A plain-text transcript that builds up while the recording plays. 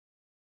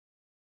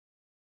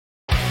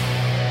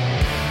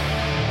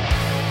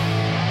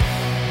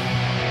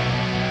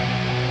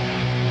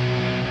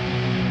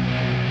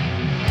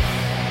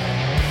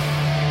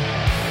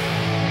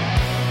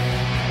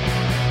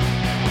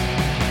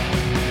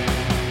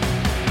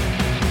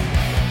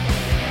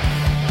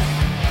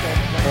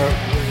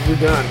We're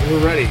done.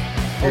 We're ready.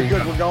 Oh,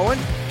 good. We're going.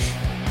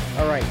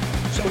 All right.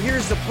 So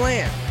here's the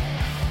plan.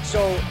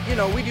 So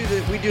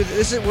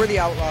we're the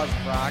Outlaws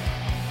of Rock.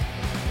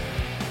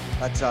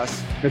 That's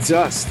us. It's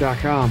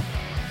us.com.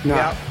 No,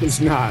 Yeah. it's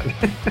not.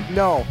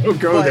 No. Don't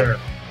go but there.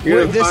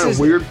 You're gonna this find is-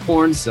 a weird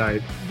porn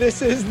site.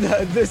 This is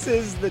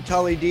the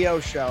Tully Dio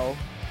show,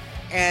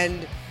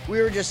 and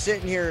we were just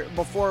sitting here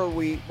before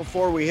we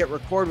hit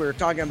record. We were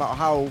talking about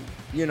how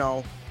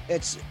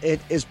it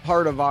is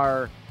part of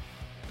our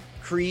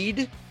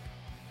creed.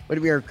 What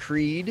do we our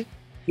creed?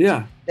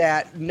 Yeah.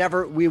 That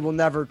we will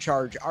never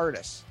charge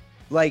artists,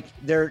 like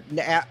they're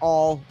at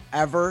all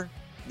ever.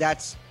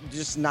 That's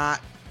just not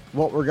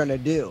what we're gonna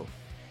do,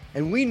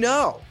 and we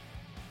know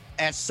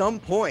at some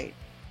point,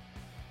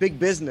 big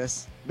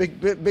business.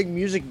 Big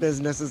music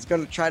business is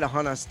going to try to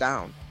hunt us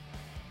down.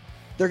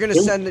 They're going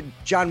to send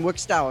John Wick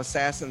style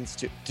assassins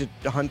to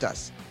hunt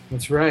us.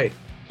 That's right.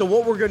 So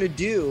what we're going to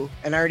do,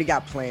 and I already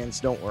got plans,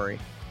 don't worry.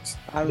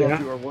 I don't know if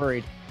you were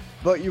worried,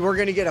 but we're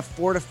going to get a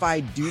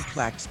fortified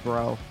duplex,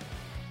 bro.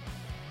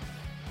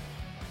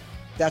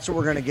 That's what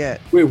we're going to get.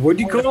 Wait, what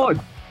do you call it?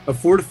 A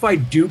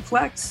fortified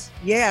duplex?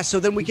 Yeah, so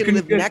then we can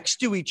live next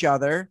to each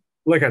other.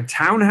 Like a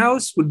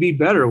townhouse would be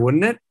better,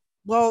 wouldn't it?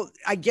 Well,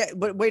 I get,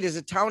 but wait, is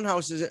a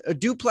townhouse, a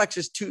duplex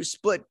is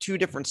split two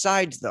different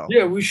sides though.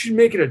 Yeah, we should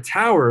make it a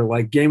tower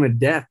like Game of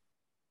Death.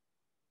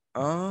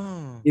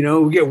 Oh.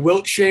 We get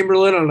Wilt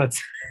Chamberlain on the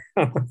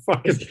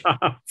fucking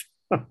top.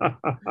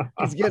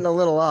 He's getting a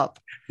little up.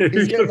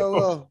 He's getting a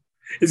little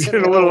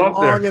up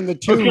there. Long in the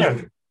tooth.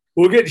 Okay.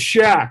 We'll get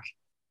Shaq.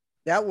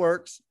 That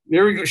works.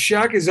 There we go.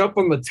 Shaq is up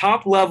on the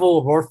top level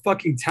of our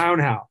fucking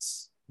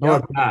townhouse.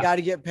 Yep. You got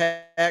to get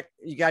past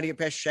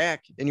Shaq,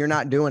 and you're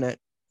not doing it.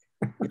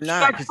 You're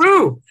not. Shaq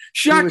Fu.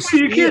 Shaq Fu.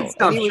 You can't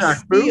stop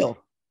Shaq Fu.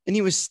 And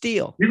he was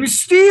Steel. He was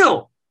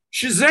Steel.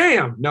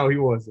 Shazam. No, he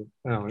wasn't.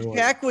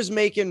 Shaq was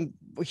making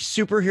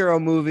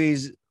superhero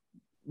movies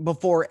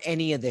before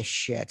any of this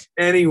shit.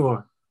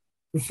 Anyone.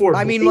 Before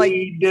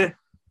Blade.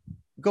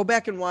 Go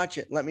back and watch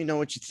it. Let me know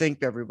what you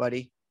think,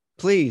 everybody.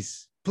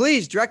 Please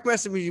direct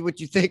message me what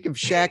you think of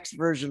Shaq's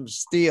version of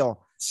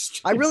Steel.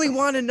 I really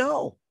want to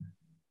know.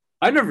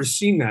 I've never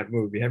seen that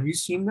movie. Have you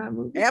seen that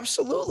movie?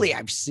 Absolutely.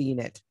 I've seen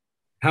it.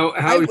 How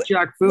is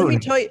Shaq Fu? Let me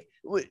tell you,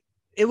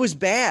 it was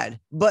bad.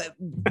 But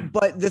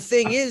the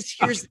thing is,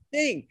 here's the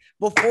thing.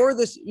 Before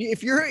this,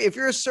 if you're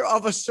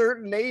of a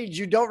certain age,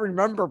 you don't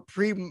remember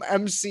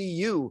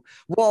pre-MCU.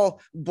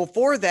 Well,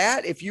 before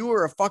that, if you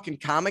were a fucking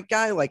comic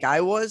guy like I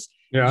was,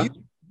 yeah,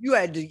 you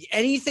had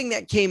anything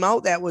that came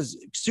out that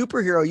was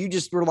superhero, you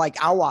just were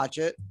like, I'll watch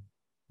it.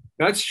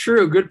 That's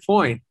true. Good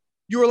point.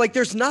 You were like,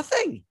 there's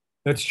nothing.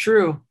 That's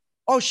true.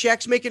 Oh,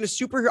 Shaq's making a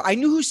superhero. I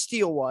knew who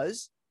Steel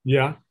was.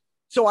 Yeah.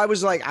 So I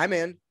was like, I'm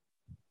in.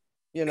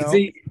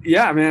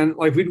 Yeah, man.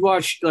 Like we'd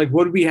watch,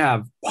 what did we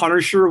have?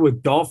 Punisher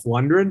with Dolph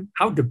Lundgren.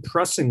 How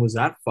depressing was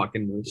that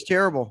fucking movie? It's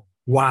terrible.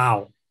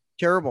 Wow.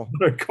 Terrible.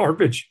 What a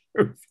garbage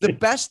movie. The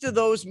best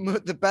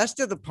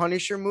of the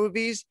Punisher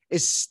movies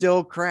is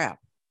still crap.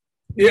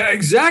 Yeah,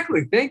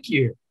 exactly. Thank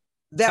you.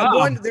 There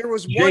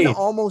was one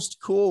almost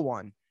cool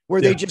one where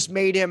they just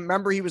made him.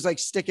 Remember, he was like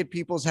sticking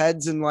people's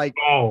heads and like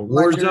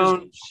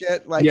Warzone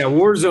shit.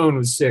 Warzone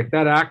was sick.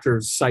 That actor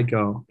is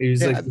psycho.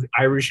 He's like this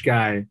Irish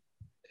guy.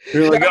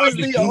 You're like, that was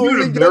the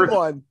only good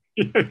one.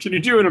 Can you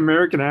do an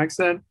American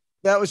accent?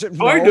 That was it.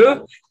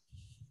 No.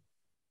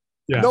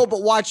 Yeah. No,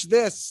 but watch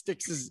this.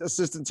 Sticks his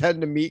assistant's head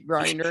in a meat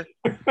grinder.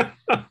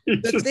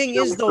 The thing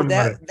is, though,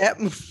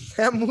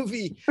 that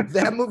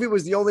movie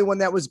was the only one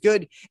that was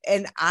good.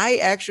 And I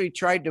actually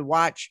tried to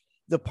watch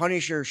the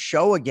Punisher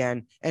show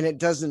again, and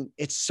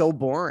it's so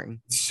boring.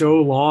 So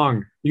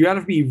long. You got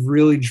to be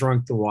really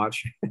drunk to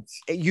watch it.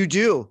 You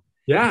do.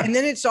 Yeah. And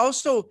then it's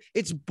also,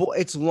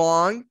 it's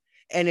long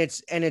and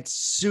it's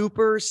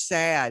super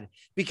sad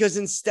because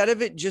instead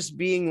of it just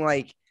being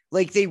like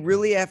they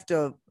really have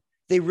to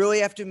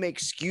make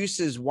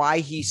excuses why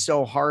he's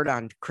so hard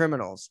on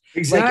criminals.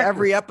 Exactly. Like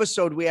every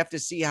episode, we have to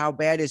see how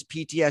bad his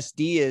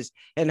PTSD is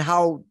and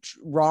how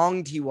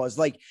wronged he was.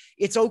 Like,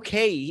 it's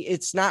okay.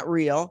 It's not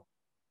real.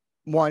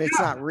 One, it's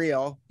not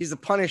real. He's a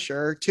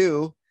Punisher.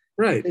 Two,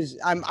 right.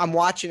 I'm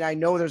watching. I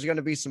know there's going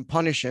to be some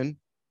punishing.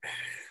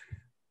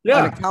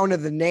 Yeah. On account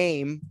of the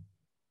name.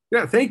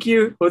 Yeah. Thank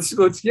you. Let's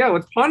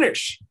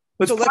punish.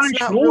 Let's punish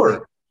not more.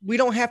 Really, we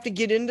don't have to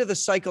get into the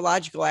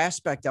psychological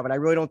aspect of it. I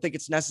really don't think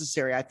it's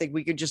necessary. I think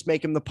we could just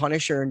make him the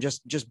Punisher and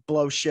just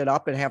blow shit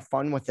up and have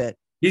fun with it.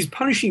 He's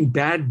punishing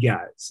bad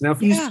guys. Now, if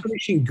he's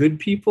punishing good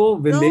people,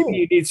 then maybe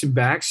you need some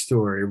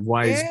backstory of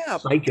why he's a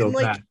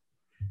psychopath.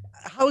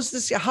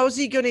 How's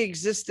he going to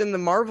exist in the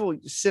Marvel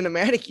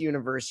Cinematic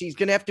Universe? He's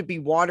going to have to be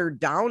watered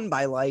down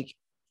by like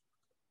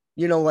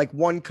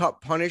 1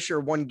 cup Punisher,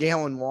 1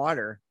 gallon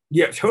water.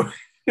 Yeah.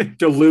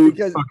 Dilute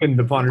fucking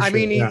the Punisher. I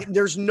mean,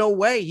 there's no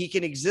way he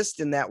can exist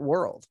in that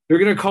world. They're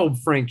going to call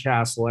Frank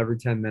Castle every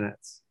 10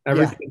 minutes,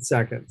 every 10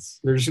 seconds.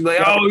 They're just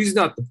like, oh, he's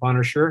not the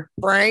Punisher.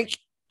 Frank,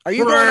 are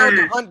you going out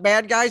to hunt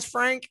bad guys,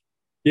 Frank?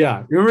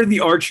 Yeah. Remember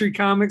the Archie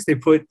comics? They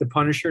put the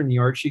Punisher in the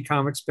Archie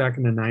comics back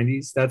in the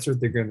 90s. That's what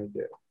they're going to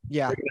do.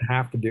 Yeah. They're going to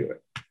have to do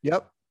it.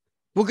 Yep.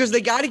 Well, because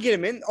they got to get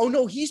him in. Oh,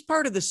 no, he's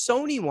part of the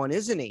Sony one,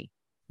 isn't he?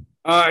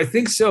 I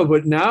think so.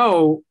 But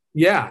now,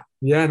 yeah.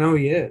 Yeah, no,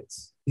 he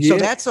is. So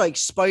that's like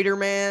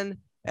Spider-Man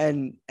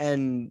and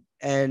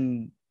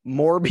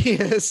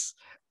Morbius.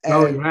 And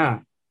oh, yeah.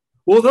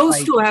 Well, they'll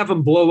still have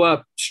him blow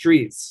up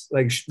streets,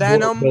 like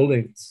Venom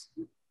buildings,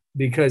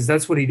 because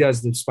that's what he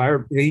does to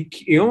Spider.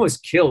 He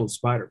almost kills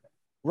Spider-Man.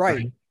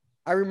 Right.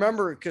 I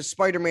remember because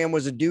Spider-Man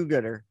was a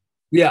do-gooder.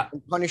 Yeah.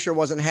 And Punisher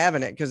wasn't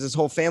having it because his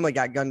whole family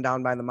got gunned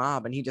down by the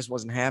mob and he just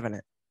wasn't having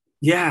it.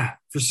 Yeah.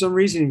 For some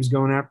reason, he was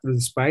going after the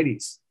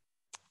Spideys.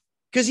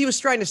 Because he was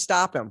trying to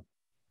stop him.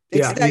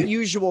 It's that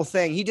usual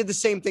thing. He did the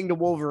same thing to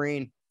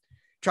Wolverine.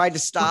 Tried to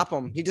stop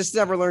him. He just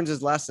never learns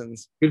his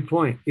lessons. Good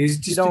point. He's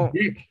just a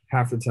dick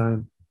half the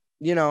time.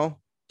 You know,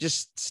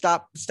 just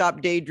stop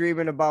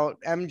daydreaming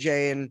about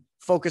MJ and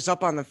focus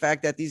up on the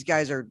fact that these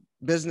guys are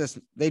business.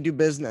 They do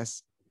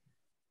business.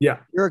 Yeah.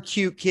 You're a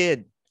cute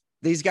kid.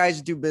 These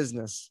guys do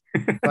business,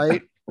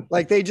 right?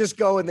 Like they just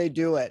go and they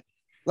do it.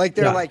 Like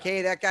they're like,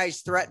 hey, that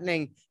guy's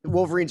threatening.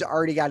 Wolverine's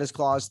already got his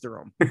claws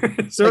through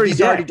him. So like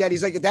he's already dead.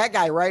 He's like, that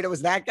guy, right? It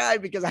was that guy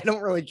because I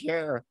don't really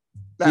care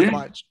that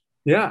much.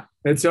 Yeah,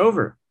 it's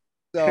over.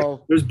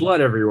 So there's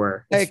blood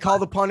everywhere. Hey, call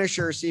the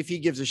Punisher, see if he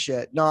gives a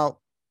shit. No,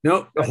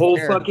 the whole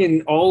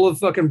all of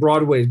fucking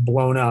Broadway is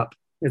blown up.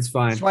 It's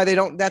fine. That's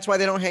why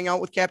they don't hang out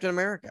with Captain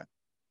America.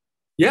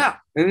 Yeah,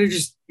 and they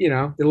just they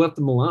left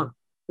them alone.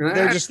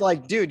 They're just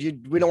like,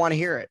 dude, we don't want to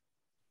hear it.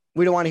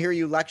 We don't want to hear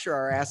you lecture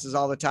our asses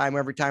all the time.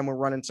 Every time we're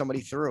running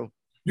somebody through.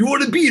 You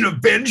want to be an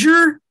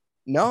Avenger?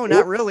 No,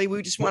 not really.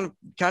 We just want to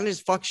kind of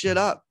just fuck shit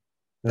up.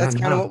 That's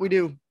kind of what we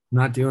do.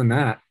 Not doing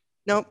that.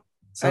 Nope.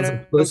 Sounds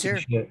like pussy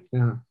shit.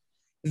 Yeah.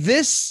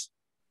 This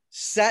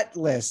set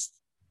list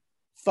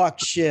fuck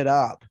shit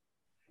up.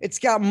 It's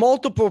got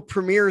multiple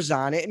premieres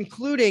on it,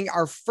 including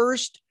our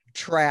first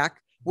track,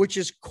 which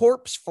is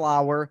Corpse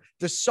Flower.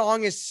 The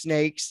song is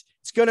Snakes.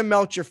 It's going to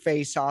melt your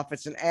face off.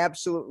 It's an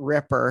absolute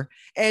ripper.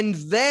 And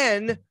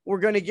then we're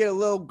going to get a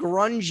little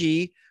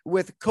grungy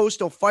with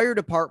Coastal Fire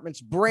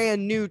Department's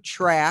brand new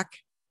track.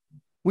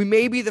 We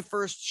may be the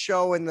first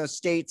show in the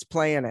States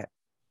playing it.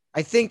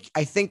 I think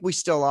we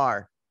still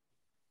are.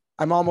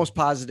 I'm almost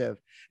positive.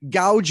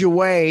 Gouge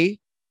Away.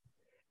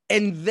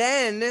 And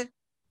then,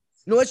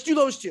 no, let's do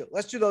those two.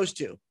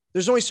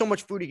 There's only so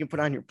much food you can put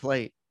on your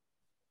plate.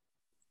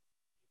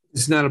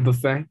 It's not a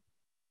buffet.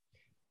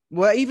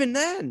 Well, even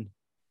then.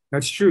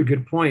 That's true.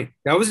 Good point.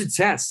 That was a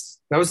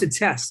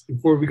test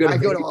before we go to I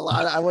used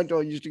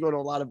to go to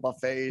a lot of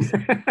buffets.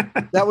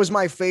 That was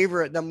my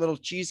favorite. Them little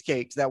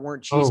cheesecakes that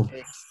weren't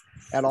cheesecakes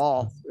at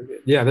all.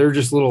 Yeah. They were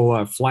just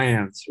little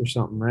flans or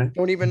something, right?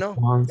 Don't even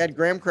know. Had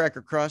graham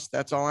cracker crust.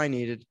 That's all I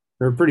needed.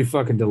 They're pretty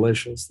fucking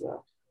delicious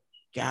though.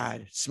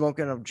 God,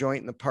 smoking a joint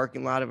in the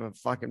parking lot of a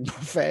fucking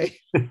buffet.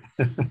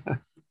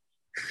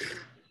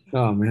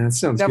 Oh man, that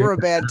sounds never good.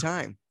 A bad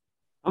time.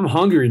 I'm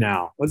hungry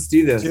now. Let's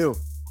do this. Too.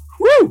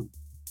 Woo!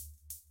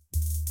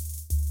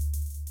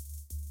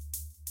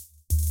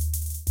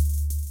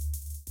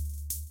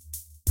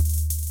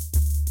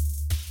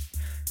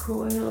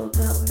 Coiled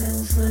up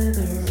and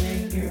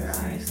slithering, your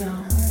eyes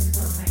on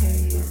the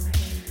haze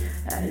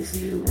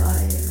as you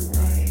lie in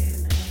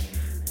wait,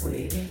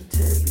 waiting to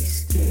be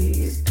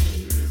scathed.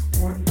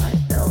 Warned by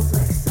bells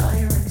like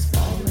sirens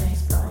falling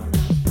on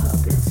a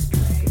puppet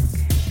string,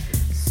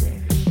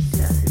 singing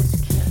death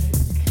is king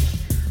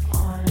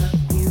on a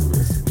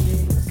viewless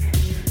wing.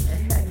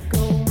 An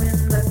echo in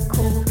the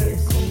cold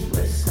gets you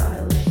a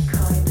silent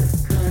kind of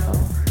girl.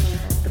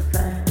 The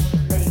venom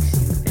makes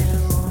you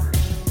ill,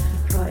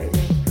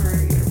 fighting for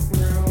your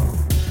will.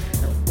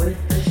 And with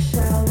the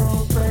shallow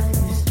breath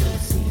you still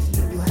see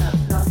you have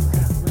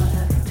nothing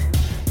left.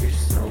 Your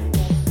soul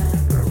will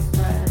never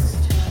rest.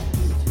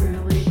 You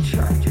really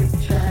tried your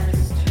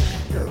best.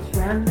 The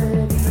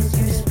remedies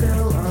you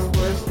spill are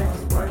worse than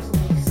what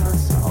makes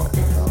us all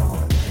ill.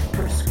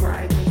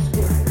 Prescribing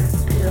different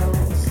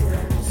pills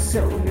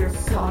so your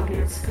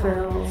pockets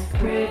fill.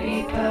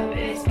 Pretty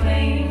puppets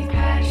playing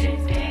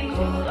pageant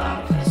dangled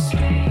off a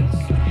string,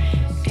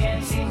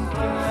 dancing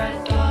for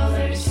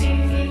 $1,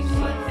 singing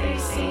what they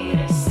say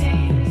to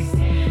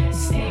sing.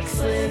 Snakes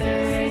slither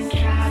and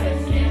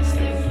cabinets,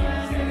 the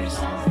runners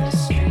on the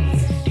street.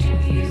 Do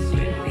you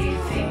really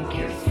think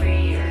you're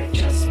free, or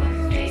just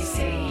what they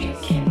say you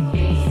can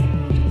be?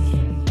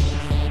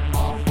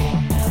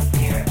 Open up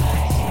your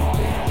eyes, you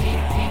really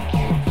think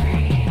you're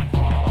free.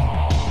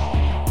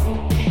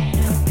 Open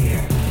up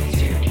your eyes,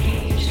 you're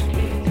caged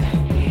with the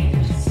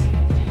wings.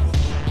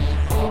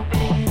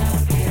 Open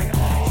up your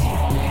eyes, you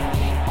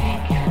really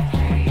think you're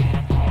free.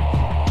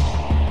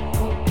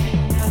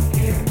 Open up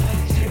your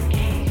eyes, you're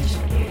caged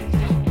with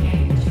the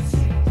wings.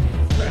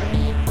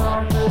 Burning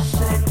from the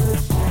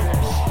sickness in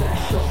a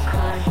special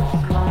kind of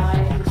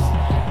minds.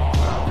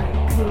 Robbing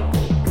people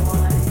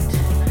blind,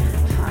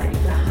 hide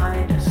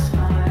behind a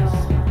smile.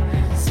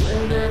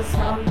 Slithers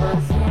from the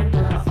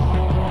tender,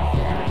 all of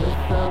them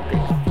with a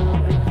big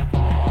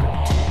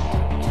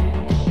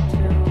pretending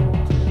to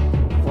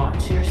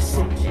watch your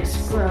sickness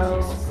grow.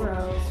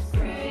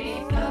 Pretty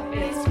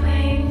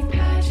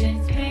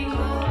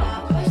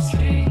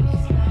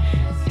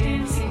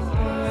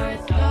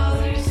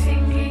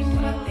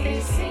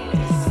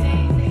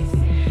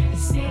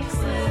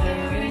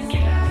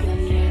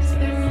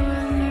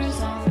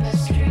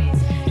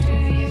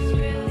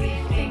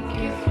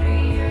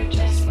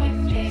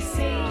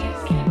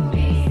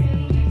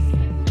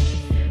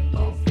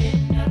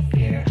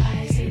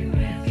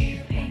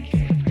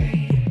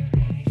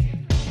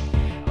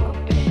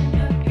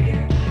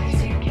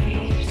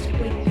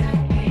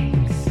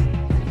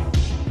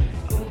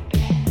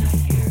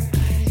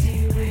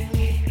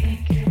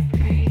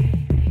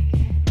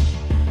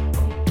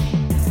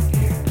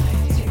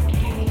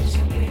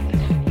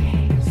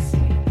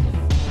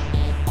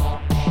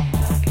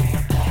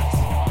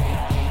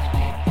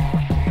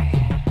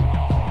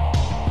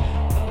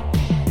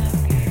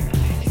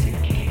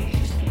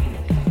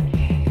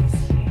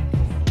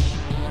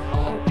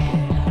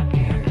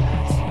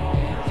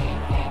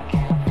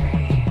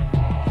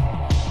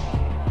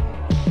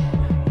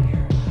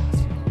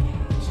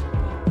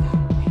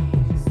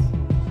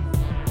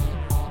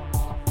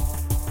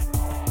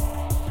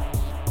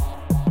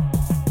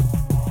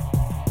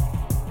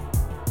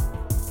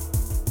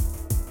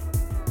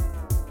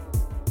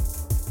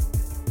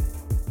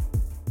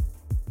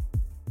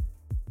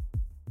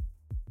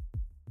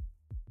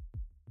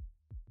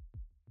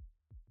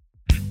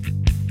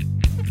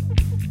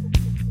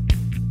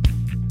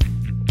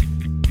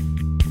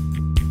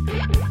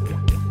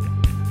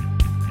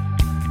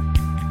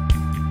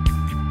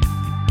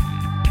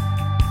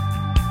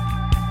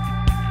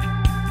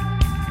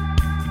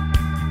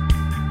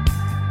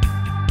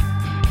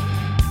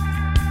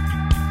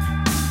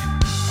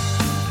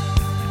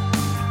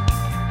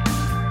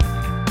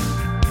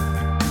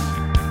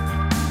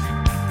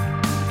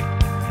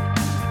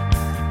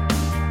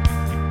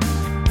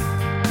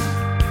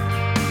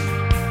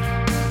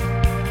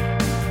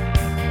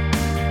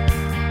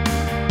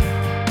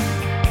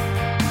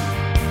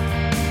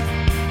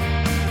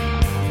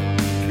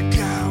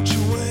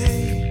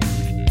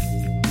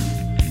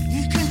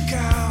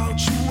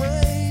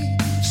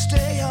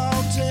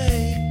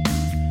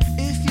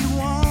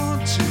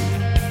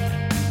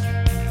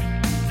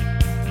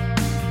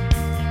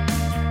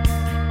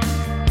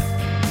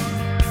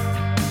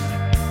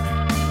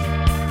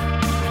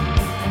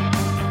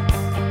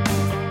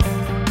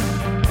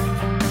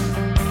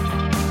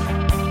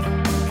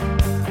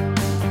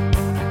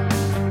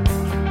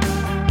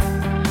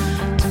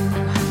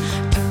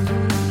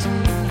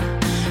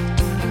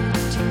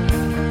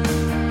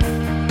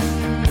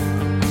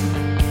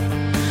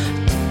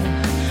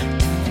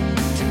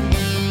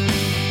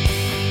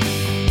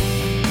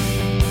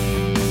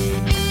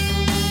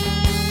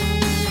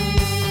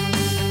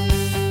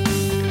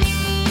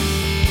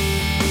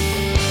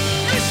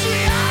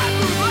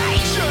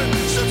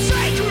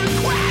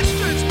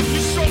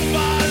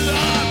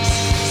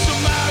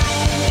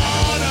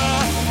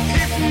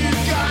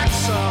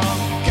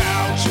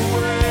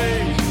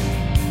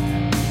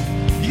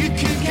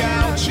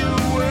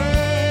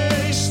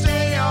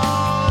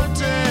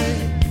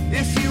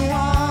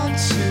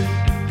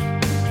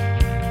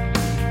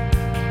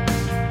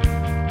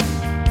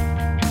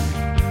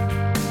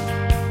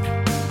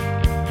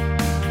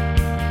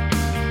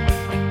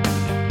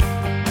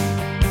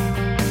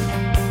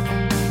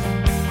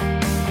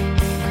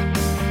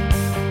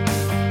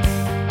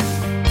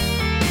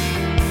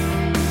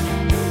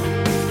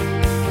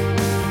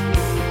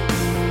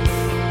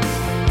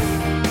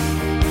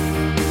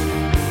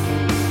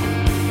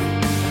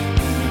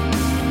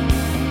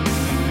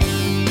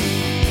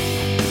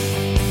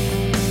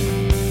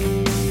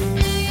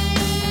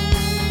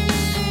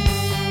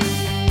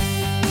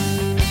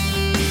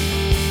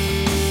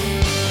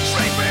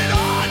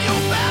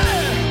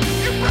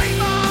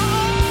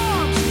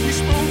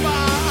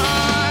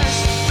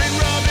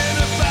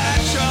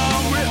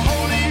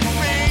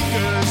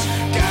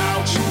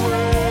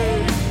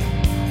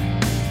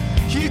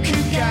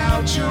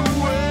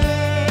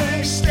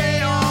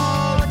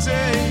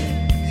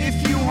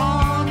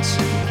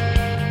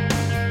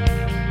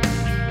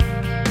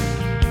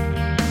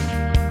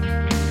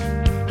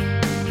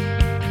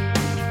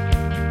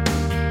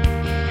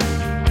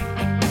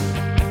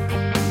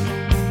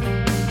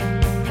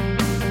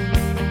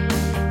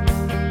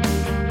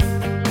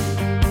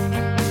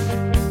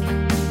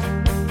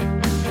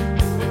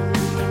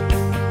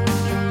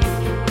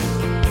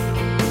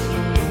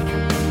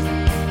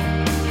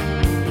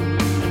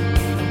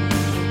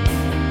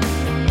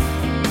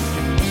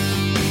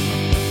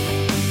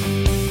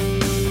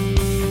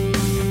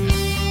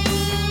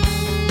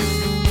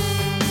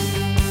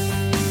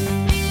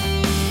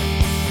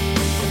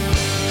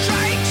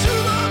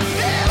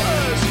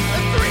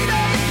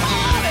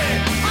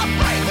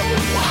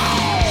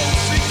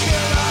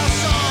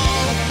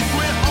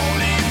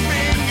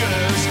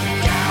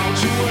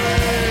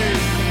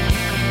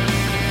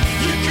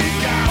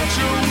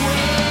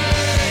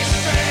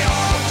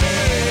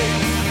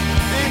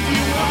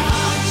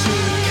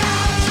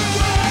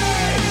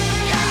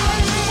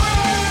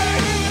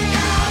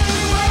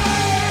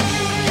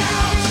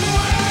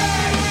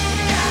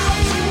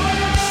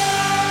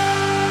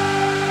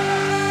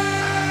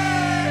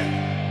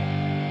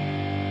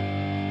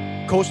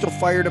Coastal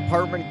Fire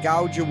Department,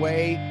 Gouge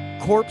Away,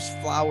 Corpse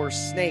Flower,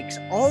 Snakes.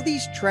 All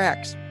these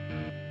tracks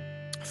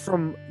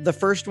from the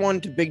first one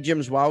to Big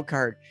Jim's Wild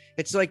Card,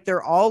 it's like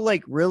they're all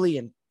like really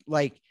and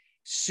like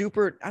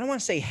super, I don't want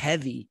to say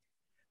heavy,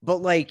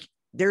 but like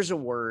there's a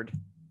word.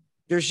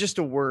 There's just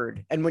a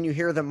word. And when you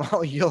hear them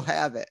all, you'll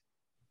have it.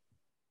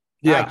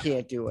 Yeah. I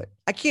can't do it.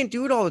 I can't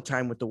do it all the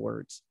time with the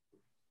words.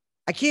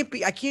 I can't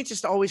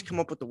just always come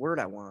up with the word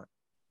I want.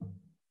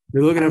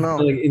 You're looking at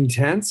like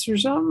intense or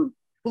something?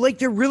 Well, like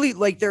they're really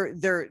like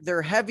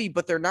they're heavy,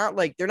 but they're not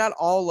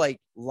all like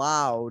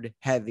loud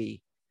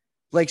heavy.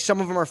 Like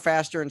some of them are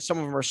faster and some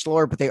of them are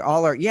slower, but they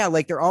all are,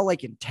 like they're all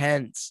like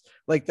intense.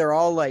 Like they're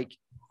all like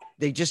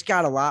they just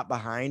got a lot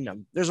behind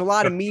them. There's a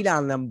lot of meat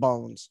on them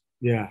bones.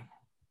 Yeah.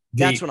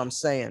 That's what I'm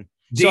saying.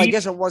 So I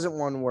guess it wasn't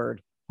one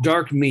word.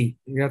 Dark meat.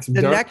 You got some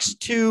next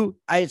two,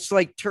 it's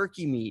like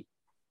turkey meat,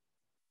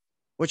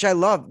 which I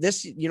love.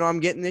 This, I'm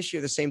getting this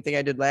year the same thing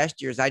I did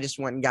last year is I just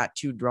went and got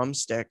 2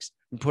 drumsticks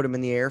and put them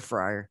in the air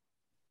fryer.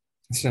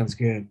 That sounds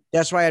good.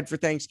 That's what I had for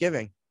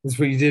Thanksgiving. That's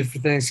what you did for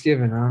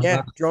Thanksgiving, huh?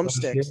 Yeah,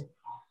 drumsticks.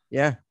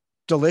 Yeah,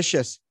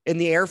 delicious in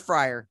the air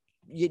fryer.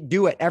 You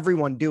do it.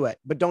 Everyone do it,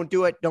 but don't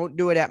do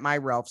it at my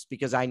Ralph's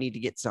because I need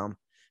to get some.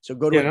 So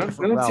go to a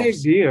different Ralph's. Don't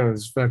take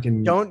Dio's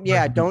fucking.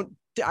 Don't.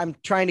 I'm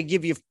trying to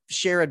give you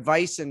share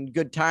advice and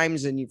good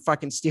times, and you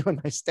fucking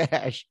stealing my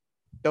stash.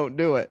 Don't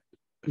do it.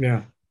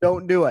 Yeah.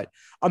 Don't do it.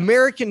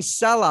 American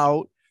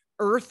Sellout,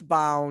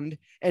 Earthbound,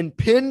 and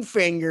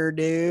Pinfinger,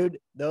 dude.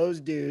 Those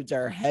dudes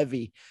are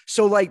heavy.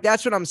 So like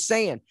that's what I'm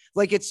saying.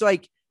 Like it's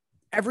like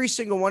every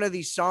single one of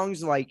these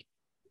songs, like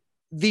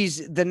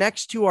the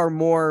next two are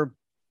more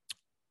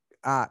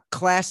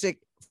classic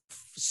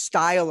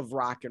style of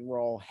rock and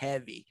roll,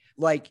 heavy,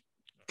 like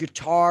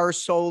guitar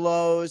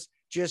solos,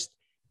 just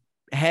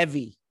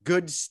heavy,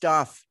 good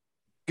stuff,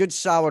 good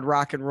solid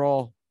rock and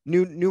roll.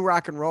 New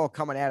rock and roll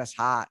coming at us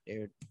hot,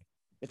 dude.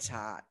 It's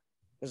hot.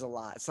 There's a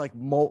lot. It's like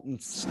molten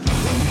steel.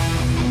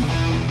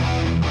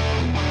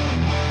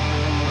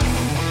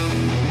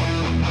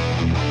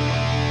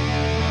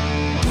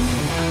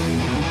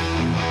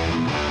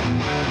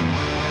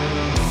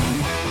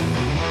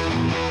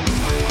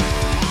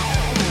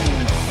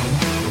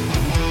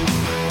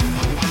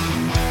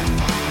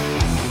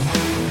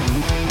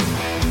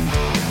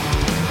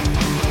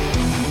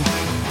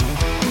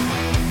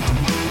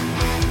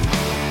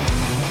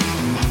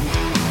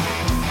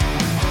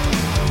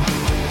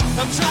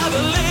 I'm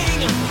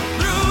traveling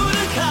through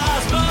the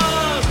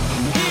cosmos.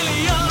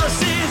 Helios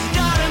is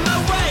got in my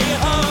way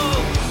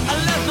home. I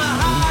left my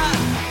heart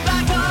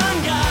back on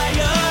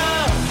Gaia.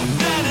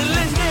 Then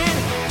enlisted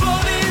for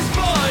this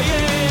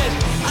voyage.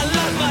 I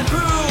left my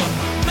crew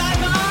back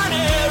on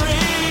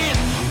Ares.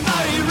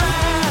 Very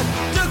rare,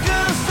 took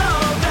us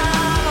all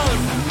down.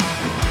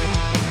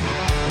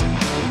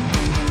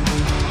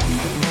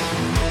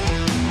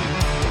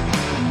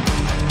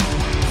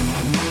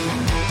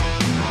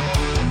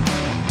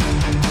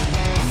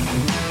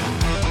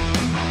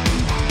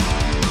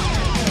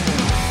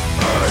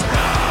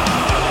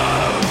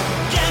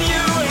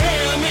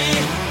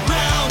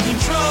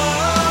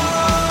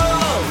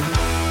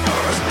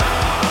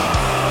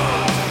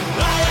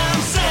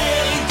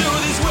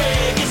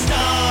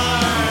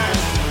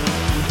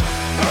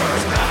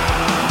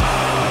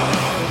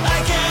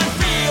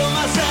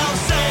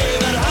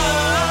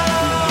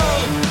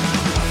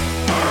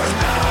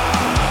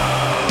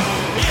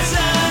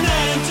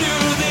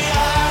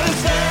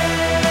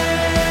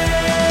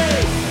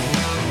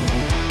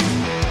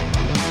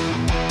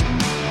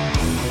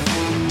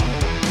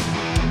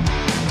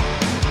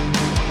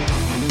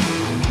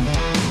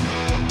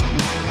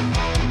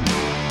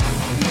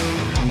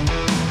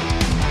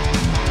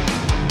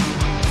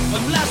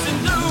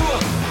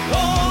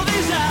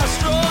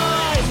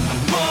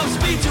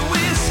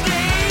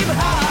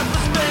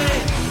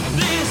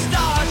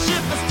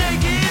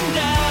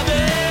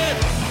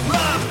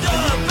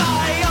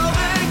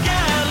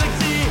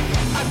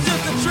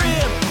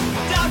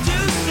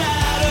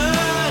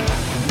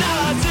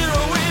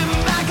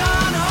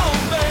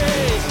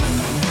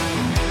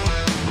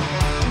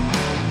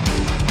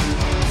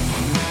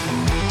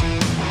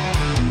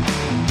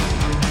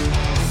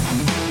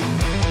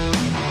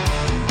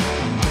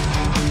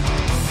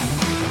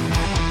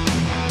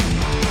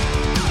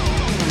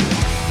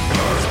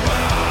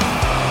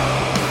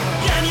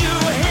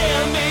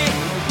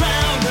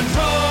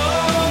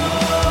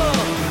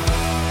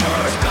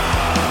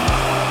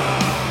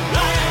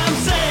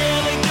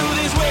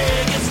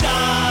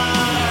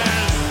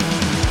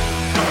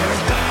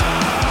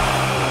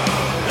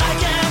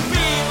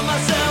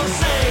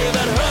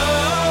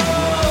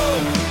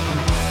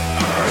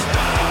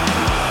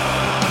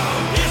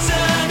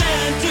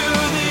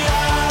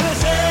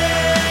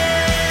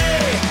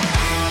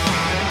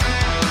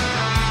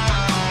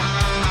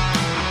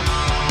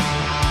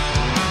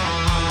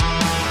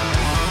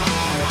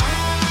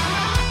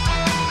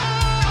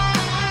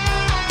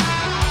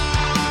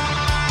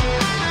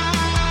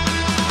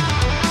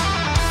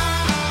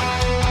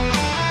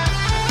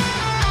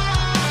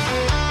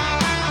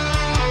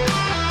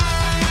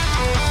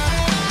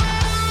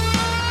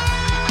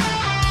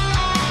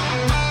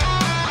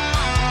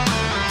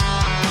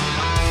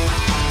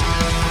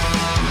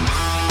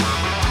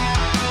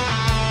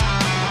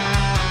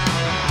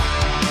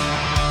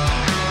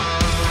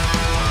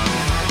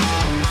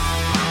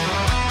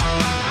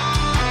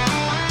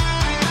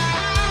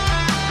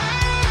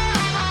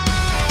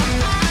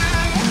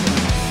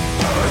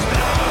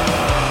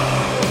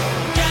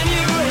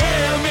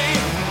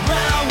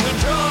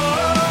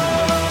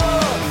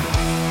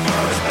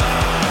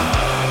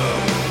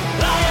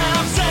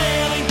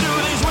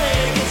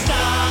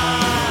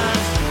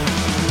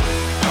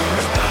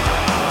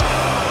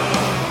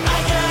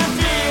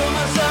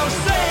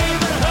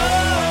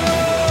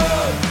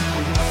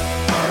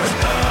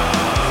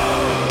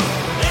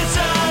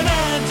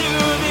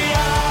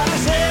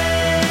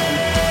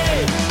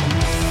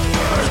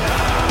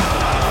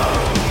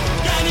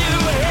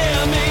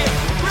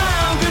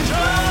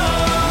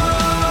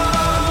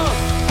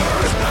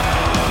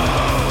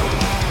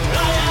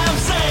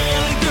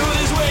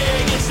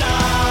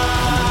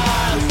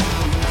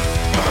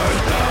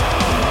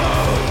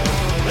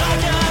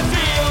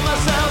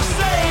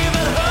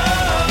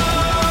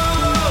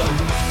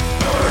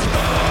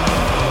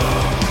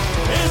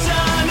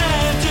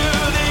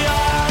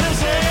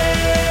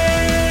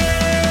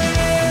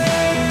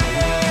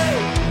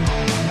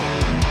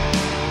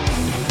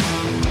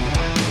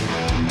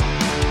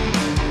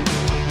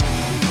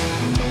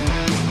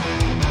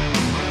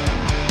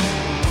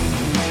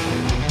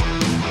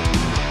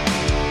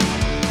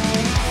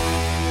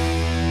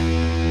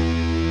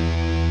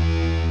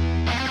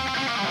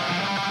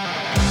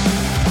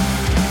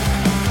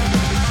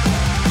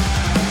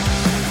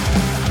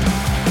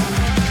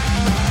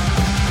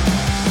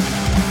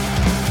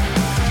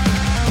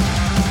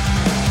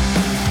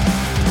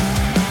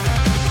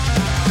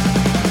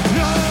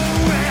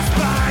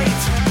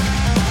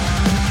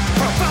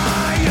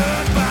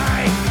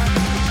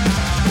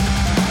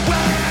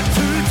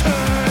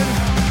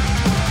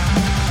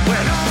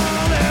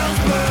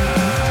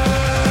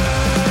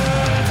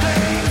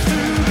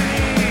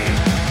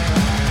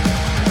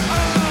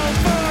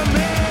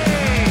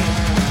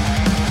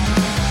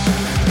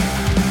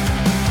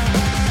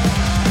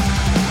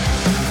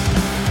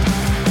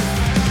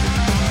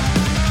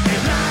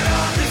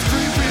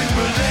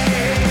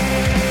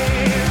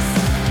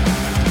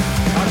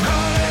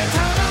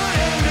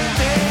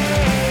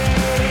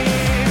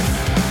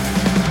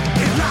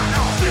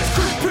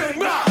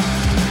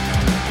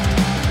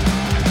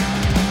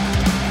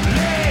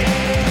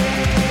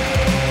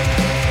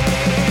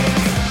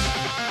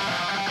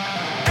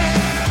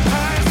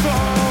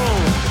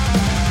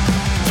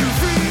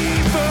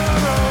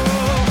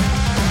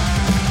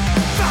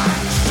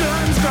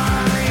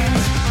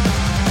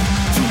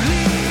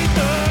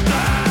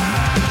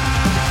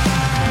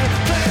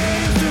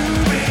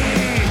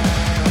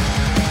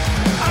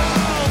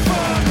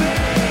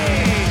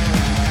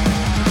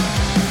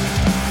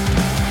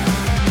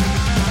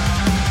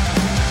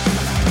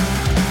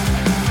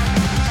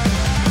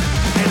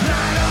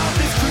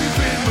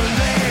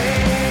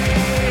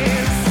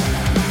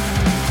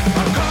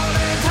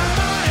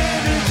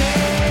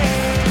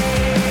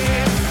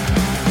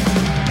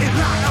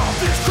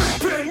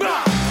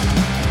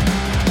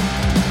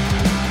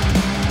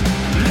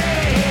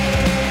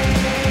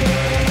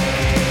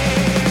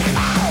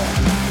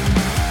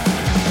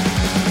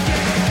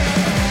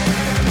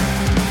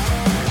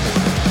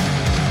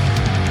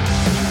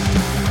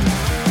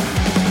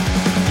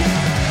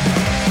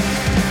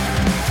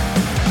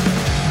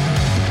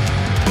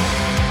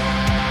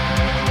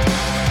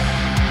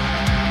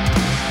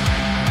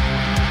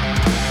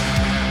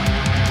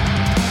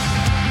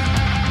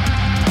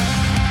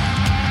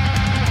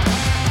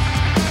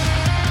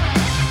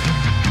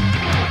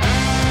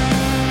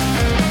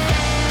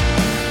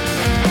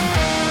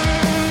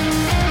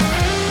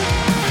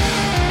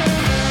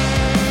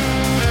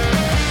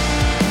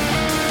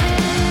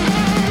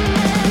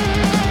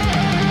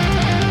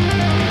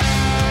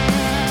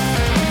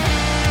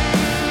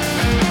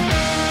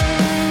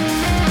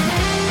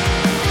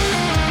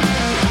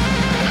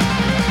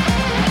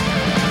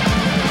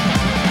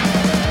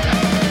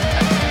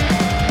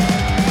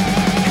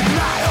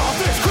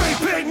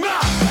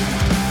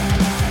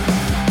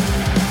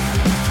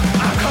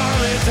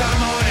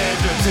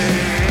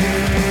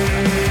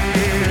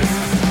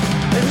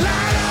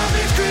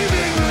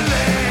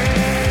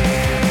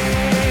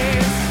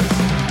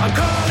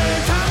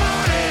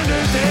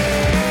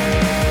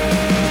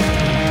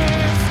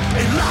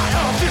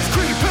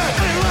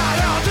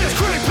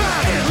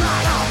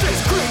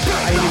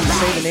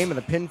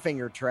 the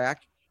Pinfinger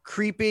track,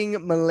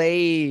 Creeping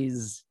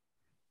Malaise.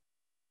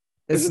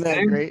 Isn't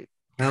that great?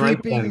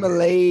 Creeping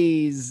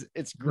Malaise.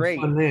 It's great.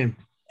 Fun name.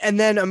 And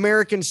then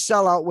American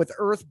Sellout with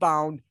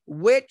Earthbound,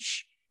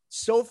 which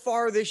so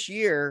far this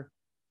year,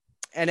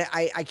 and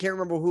I can't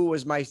remember who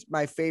was my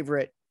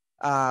favorite.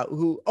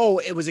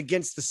 It was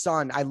Against the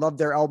Sun. I love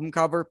their album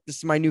cover. This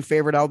is my new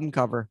favorite album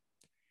cover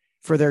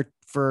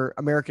for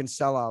American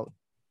Sellout.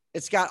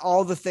 It's got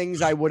all the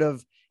things I would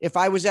have, if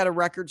I was at a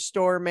record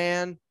store,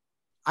 man,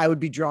 I would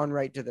be drawn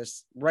right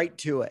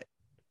to it.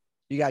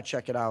 You got to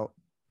check it out.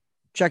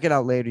 Check it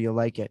out later. You'll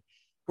like it.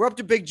 We're up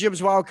to Big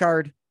Jim's wild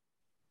card.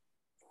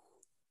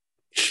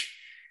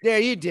 Yeah,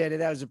 you did it.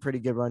 That was a pretty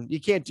good one. You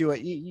can't do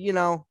it. You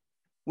know,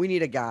 we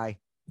need a guy.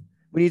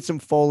 We need some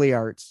Foley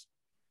arts.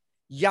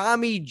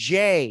 Yami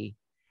J.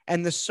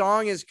 And the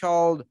song is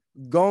called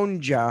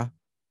Gonja.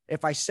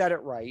 If I said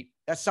it right.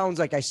 That sounds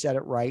like I said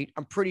it right.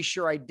 I'm pretty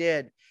sure I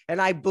did. And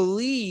I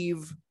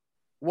believe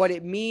what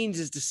it means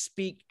is to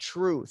speak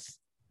truth.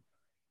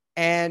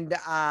 And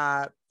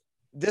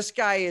this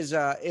guy is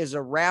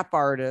a rap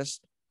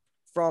artist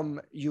from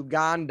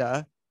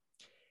Uganda,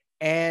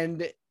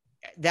 and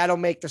that'll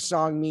make the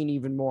song mean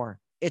even more.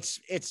 It's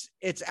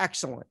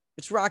excellent.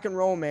 It's rock and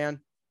roll, man.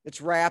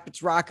 It's rap.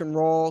 It's rock and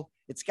roll.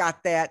 It's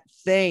got that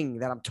thing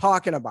that I'm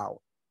talking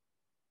about.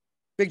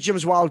 Big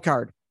Jim's wild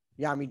card,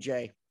 Yami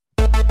J.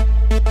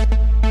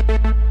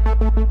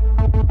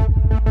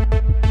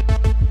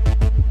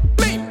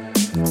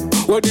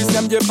 What is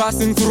them just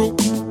passing through?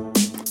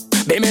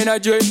 Be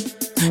manager,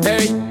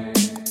 hey.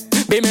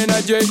 Be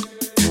manager,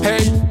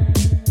 hey,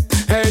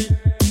 hey.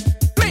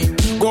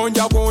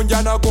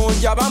 Gonja na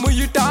gonja,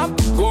 bamuyita.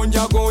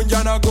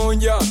 Gonja na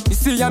gonja.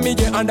 Isi ya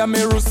mije anda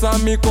merusa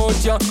mi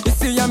kocha.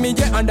 Isi ya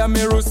mije anda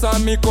merusa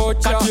mi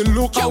kocha.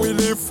 Look how we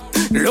live.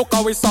 Look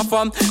how we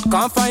suffer.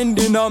 Can't find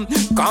dinner,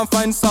 can't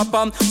find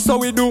supper. So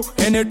we do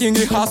anything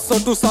we hustle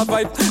to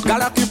survive.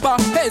 Gotta keep our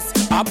heads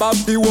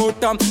above the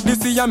water.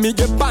 This year me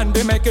get band,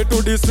 they make it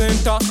to the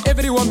center.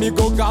 Everyone me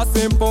go gas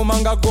and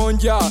manga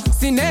gonja.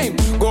 See name,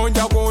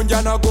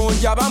 gonja na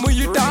gonja.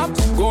 Bamuyita,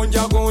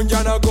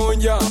 gonja na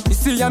gonja.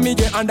 This year me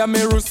get under me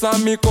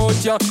rusa mi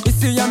kocha.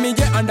 This year me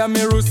get under me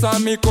rusa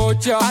mi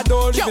kocha. I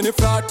don't live in the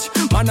flat,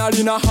 man I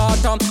in a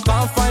heart.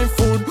 Can't find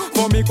food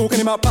for me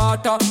cooking in my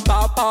pata.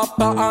 Pa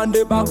and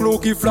the back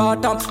looky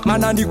flatter.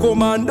 Man and the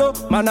commando,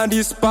 man and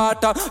the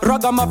Sparta.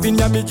 Ragamuffin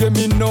ya mi je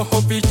mi no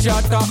hopi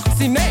chata.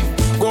 See name,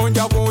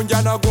 gonja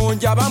na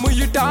gonja.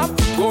 Bamuyita,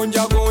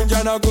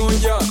 gonja na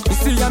gonja.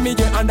 Isi ya mi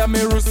je under me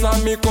rusa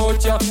mi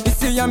kocha.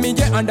 Isi ya mi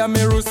je under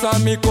me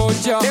rusa mi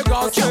kocha. The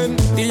gospel,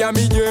 the ya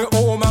mi je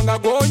oh manga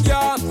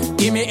gonja.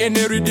 Give me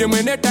any rhythm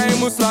anytime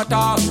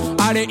muslata.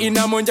 Are in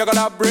a monja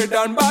got bread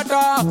and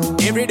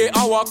butter. Every day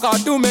I work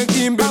hard to make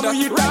him better.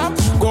 Bamuyita,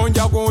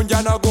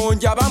 gonja na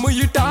gonja.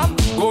 Bamuyita,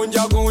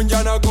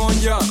 gonja na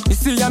gonja.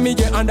 Isi ya mi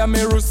je under me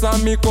rusa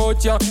mi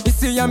kocha.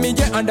 Isi ya mi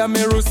je under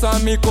me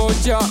rusa mi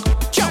kocha.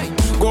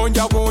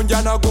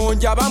 Gonja na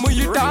gonja.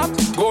 Bamuyita,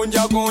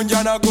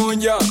 gonja na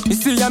gonja.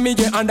 Isi ya mi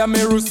je under me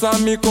rusa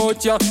mi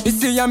kocha.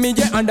 Isi ya mi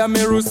je under me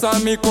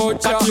rusa mi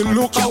kocha.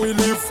 Look how we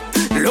live.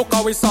 Look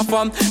how we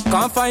suffer.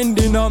 Can't find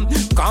dinner,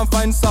 can't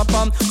find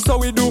supper. So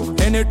we do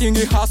anything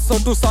we hustle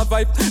to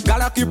survive.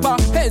 Gotta keep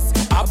our heads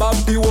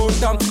above the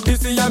water.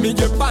 This year me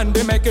Japan,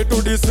 they make it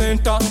to the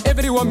center.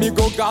 Everyone me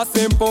go gas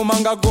and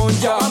manga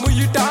gonja.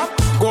 Bamuyita,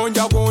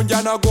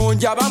 gonja na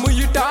gonja.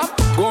 Bamuyita,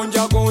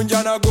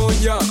 gonja na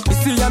gonja.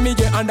 Isi ya mi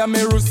je under me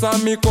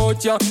rusa mi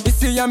kocha.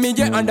 Isi ya mi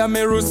je under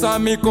me rusa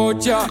mi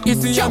kocha.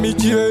 Isi ya mi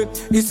je,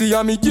 isi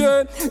ya mi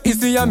je,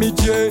 isi ya mi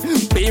je.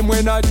 Be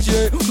mwena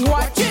je,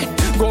 watch it.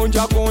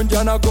 Gonja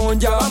na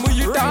gonja.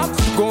 Bamuyita,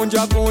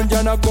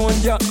 gonja na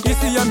gonja.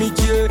 Isi ya mi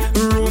je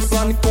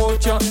rusa mi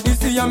kocha.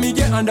 Isi ya mi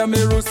je under me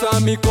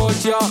rusa mi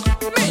kocha.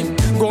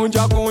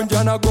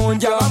 Gonja na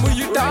gonja.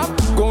 Bamuyita,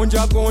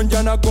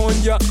 gonja na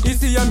gonja.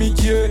 Isi ya mi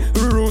je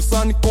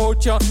rusa mi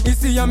kocha.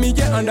 Isi ya mi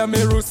je under me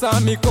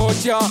rusa mi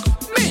kocha.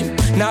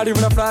 Not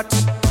even a flat,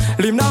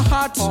 live na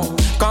hot.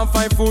 Can't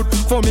find food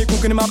for me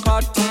cooking in my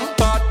pot.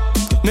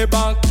 Ne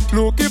bank,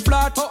 looky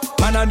flat.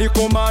 Man and the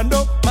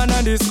commando, man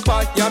and the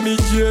spot. Ya mi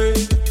je,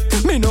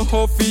 me no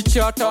how fit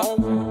chatter.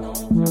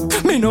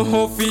 Me no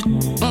how fit.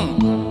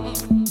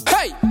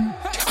 Hey,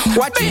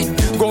 what me?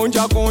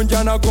 Gonja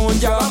na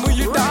gonja.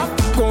 Bamuyita,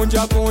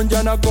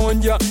 gonja na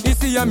gonja.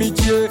 Isi ya mi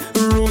je,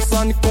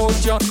 rusa mi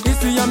kocha.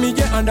 Isi ya mi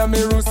je under me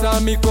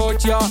rusa mi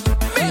kocha.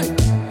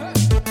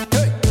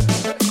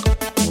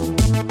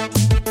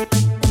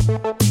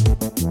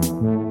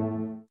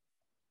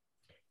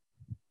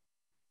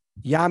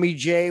 Yami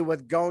J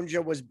with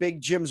Gonja was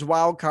Big Jim's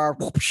wild card.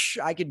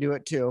 I can do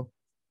it too.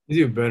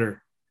 You do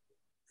better.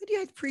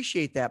 I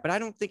appreciate that, but I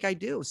don't think I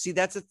do. See,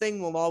 that's a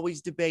thing we'll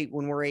always debate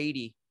when we're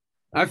 80.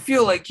 I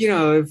feel like,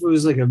 if it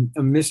was like a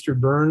Mr.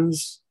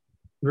 Burns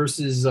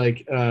versus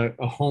like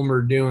a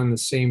Homer doing the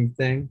same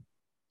thing,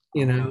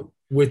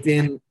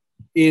 within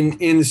in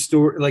the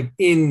story, like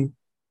in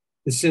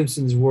the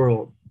Simpsons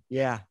world.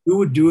 Yeah. Who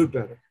would do it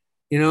better?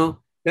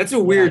 That's a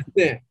weird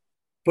thing.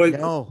 But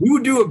who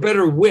would do a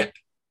better whip?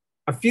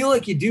 I feel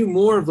like you do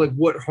more of like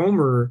what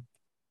Homer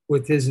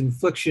with his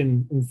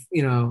infliction,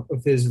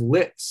 of his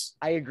lips.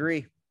 I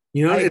agree.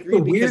 You know, I it's agree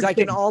a because weird I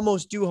can thing.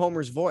 almost do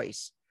Homer's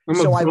voice. I'm a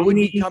So I would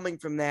be bony- coming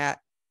from that.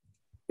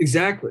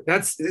 Exactly.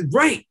 That's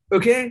right.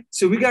 Okay.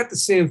 So we got the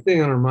same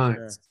thing on our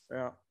minds.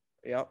 Yeah.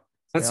 Yep.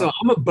 That's Yeah. all.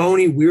 I'm a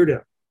bony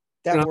weirdo.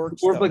 That And I'm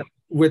works. more of Though. like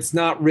what's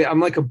not real. I'm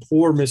like a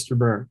poor Mr.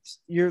 Burns.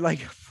 You're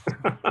like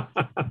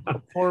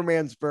poor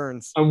man's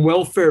Burns. I'm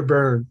welfare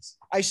Burns.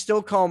 I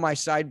still call my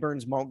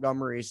sideburns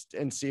Montgomerys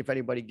and see if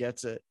anybody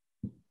gets it.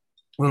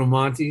 Little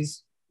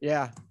Monty's.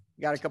 Yeah.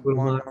 Got a couple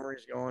Little Mon-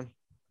 Montgomerys going.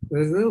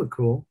 They look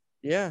cool.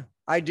 Yeah,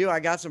 I do. I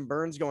got some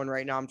burns going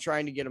right now. I'm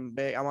trying to get them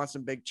big. I want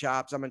some big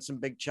chops. I'm in some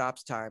big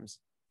chops times.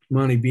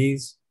 Monty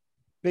B's.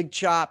 Big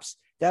chops.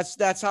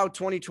 That's how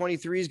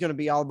 2023 is going to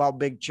be all about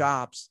big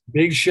chops.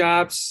 Big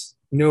shops.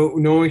 No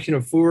one can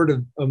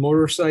afford a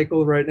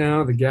motorcycle right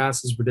now. The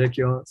gas is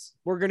ridiculous.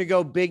 We're going to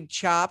go big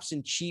chops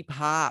and cheap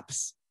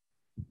hops.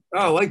 Oh,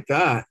 I like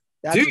that.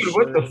 That's a Dude,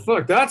 what shirt. the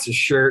fuck? That's a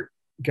shirt.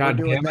 We're God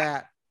doing damn it.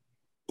 that.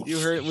 You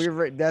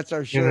heard that's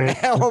our shirt.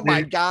 Yeah. Oh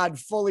my God.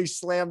 Fully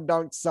slam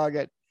dunk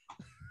Sugget.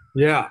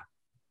 Yeah.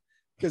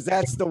 Because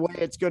that's the way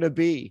it's going to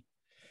be.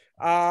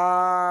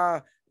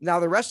 Now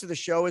the rest of the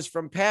show is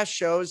from past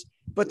shows,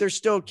 but there's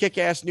still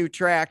kick-ass new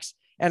tracks.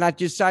 And I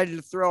decided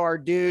to throw our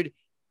dude,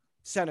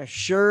 sent us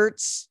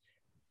shirts.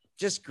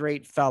 Just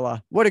great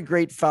fella. What a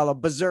great fella.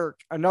 Berserk.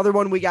 Another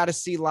one we got to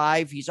see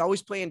live. He's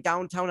always playing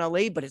downtown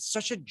LA, but it's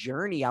such a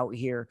journey out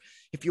here.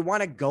 If you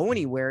want to go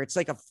anywhere, it's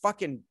like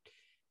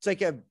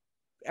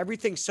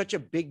everything's such a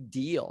big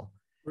deal.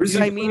 Where's You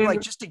know he what I mean? playing?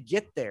 Like just to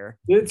get there.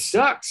 It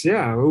sucks.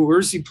 Yeah.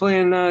 Where's he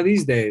playing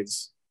these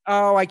days?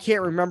 Oh, I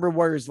can't remember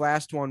where his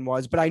last one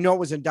was, but I know it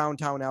was in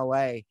downtown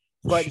LA.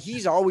 But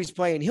he's always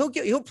playing.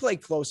 He'll play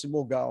close and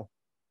we'll go.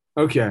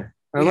 Okay.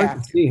 I'd We like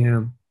have to see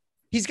him.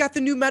 He's got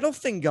the new metal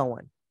thing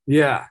going.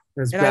 Yeah.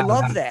 That's And I bad.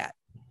 love that.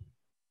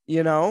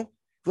 You know,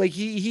 like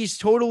he's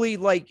totally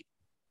like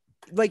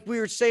we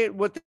were saying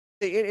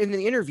in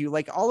the interview,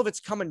 like all of it's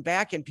coming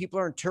back and people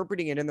are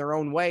interpreting it in their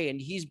own way. And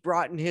he's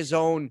brought in his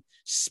own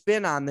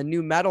spin on the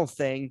new metal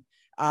thing.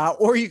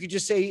 Or you could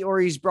just say, or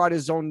he's brought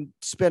his own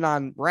spin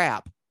on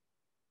rap.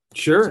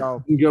 Sure.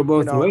 So, you can go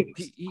both You know,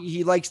 ways.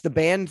 he likes the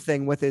band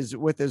thing with his,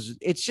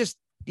 it's just,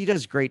 he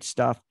does great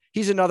stuff.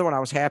 He's another one. I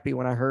was happy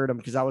when I heard him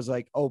because I was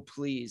like, oh,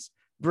 please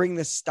bring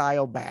this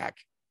style back.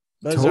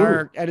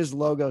 Berserk and his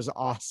logo is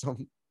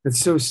awesome. It's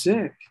so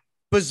sick.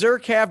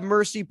 Berserk Have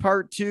Mercy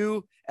Part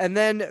 2, and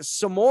then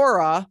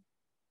Samora.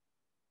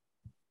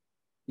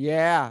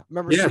 Yeah,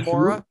 remember Yeah,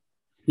 Samora?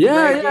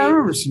 Yeah, Reggae, I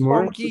remember some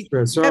more. funky.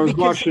 So Yeah, I was because-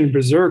 watching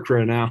Berserk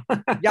right now.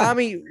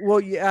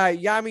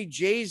 Yami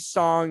J's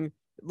song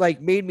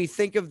like made me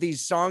think of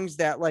these songs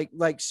that like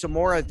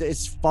Samora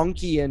is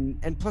funky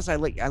and plus I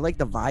like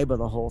the vibe of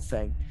the whole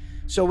thing.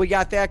 So we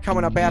got that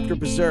coming up after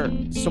Berserk.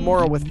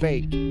 Samora with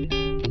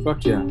Fate.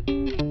 Fuck yeah.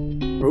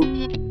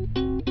 Oh.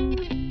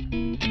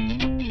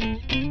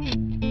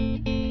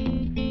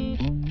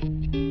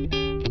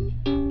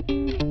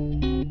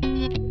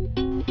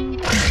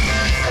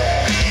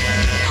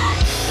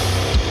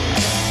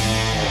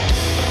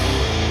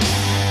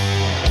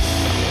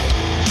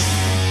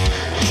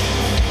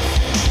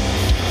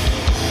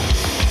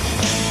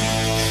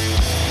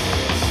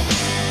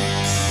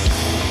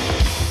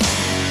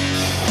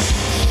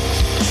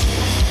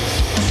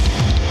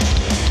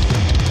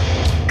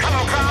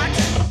 Hello, God.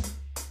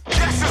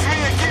 Yes, it's me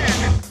again.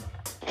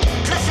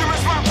 Just you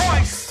miss my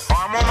voice.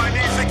 I'm on my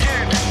knees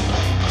again.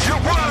 Your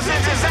world's a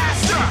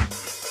disaster.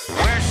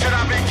 Where should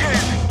I begin?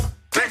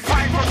 They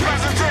fight for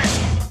president.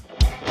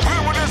 When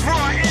will this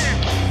war end?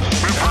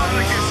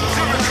 Republicans,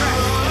 Democrats,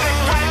 they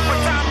fight for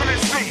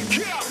dominancy.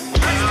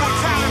 Police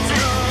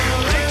brutality.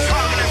 They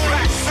trouble this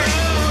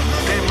vaccine.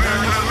 The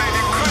Americans made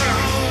it clear.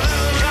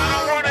 Y'all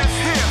don't want us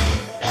here.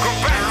 Go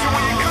back to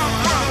where you come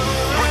from.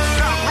 But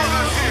stop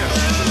brothers here.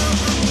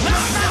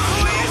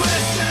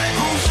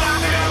 Who's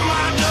knocking at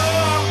my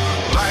door?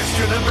 Life's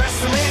to the best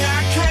of me, I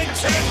can't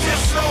take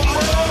this no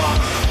more.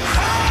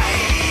 Hey,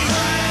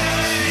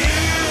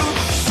 you,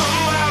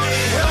 somebody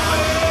help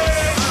me.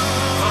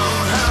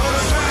 I'm having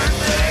a bad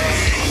day.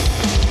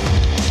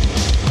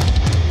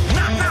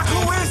 Knock, knock,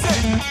 who is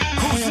it?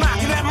 Who's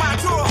knocking at my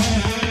door?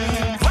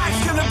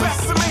 Life's to the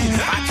best of me, I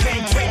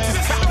can't take this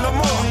crap no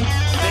more.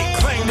 They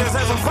claim there's a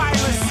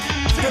virus.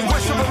 They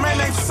worship a man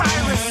named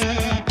Cyrus.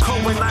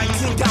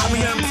 COVID-19 got me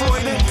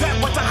employed in debt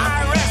with the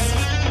IRS.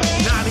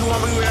 Now they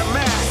want me to wear a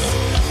mask.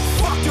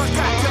 Fuck your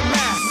goddamn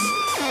mask.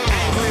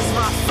 Anger is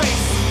my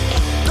face.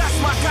 That's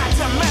my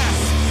goddamn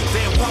mask.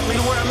 They want me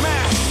to wear a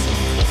mask.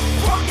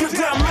 Fuck your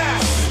damn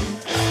mask.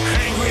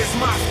 Anger is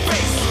my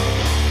face.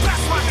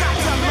 That's my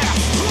goddamn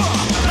mask.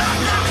 Knock,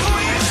 knock, who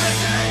is it?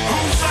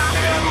 Who's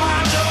knocking at my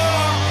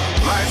door?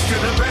 Life's to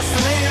the best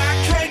of me. I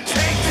can't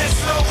take this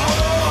no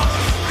more.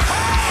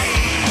 Hey,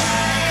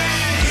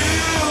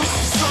 you,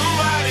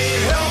 somebody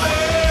help me.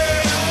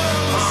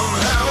 I'm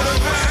having a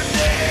bad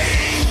day.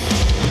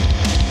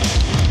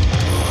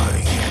 I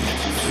can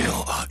feel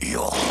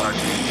your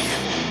heartbeat.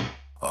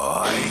 I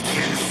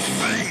can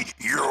see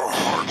your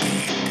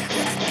heartbeat.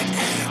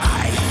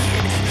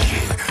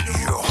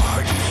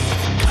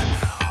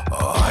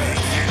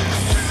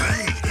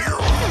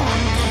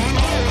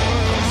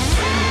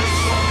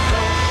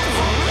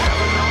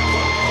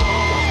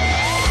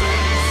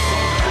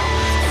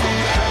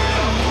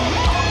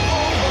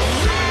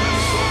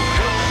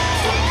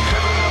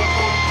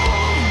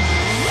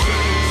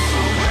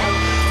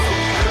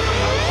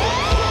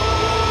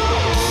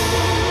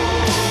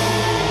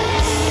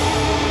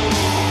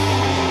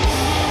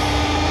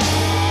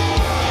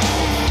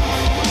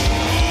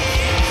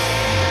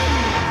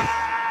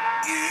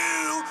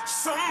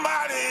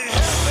 Somebody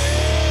help me.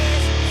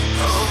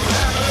 I'm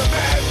having a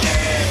bad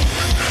day.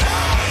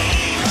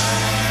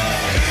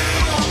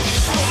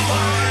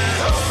 Somebody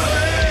help me.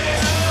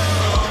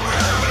 I'm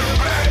having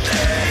a bad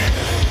day.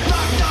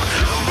 Knock, knock,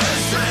 no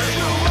mercy,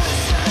 no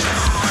mercy,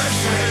 no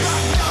mercy.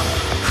 Knock, knock,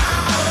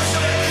 no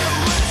mercy,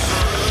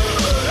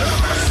 no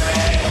mercy,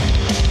 no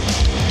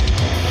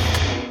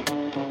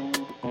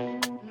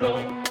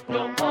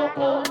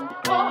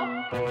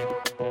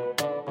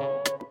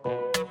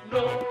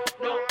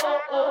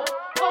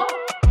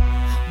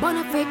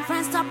Bonafide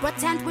friends, stop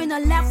pretend we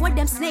not laugh with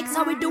them snakes.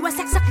 All we do is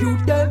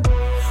execute them.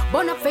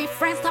 Bonafide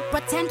friends, stop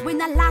pretend we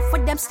not laugh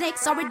with them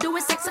snakes. All we do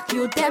is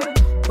execute them.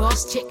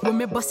 Boss chick when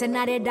me bustin'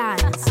 at the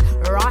dance.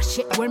 Raw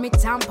shit when me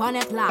tampon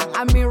it long.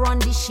 And me run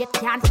this shit,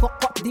 can't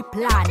fuck up the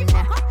plan.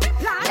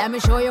 Let me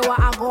show you what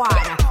I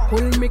got.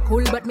 Cool me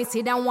cool, but me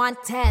see them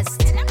want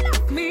test.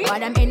 But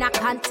them in a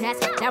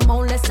contest, them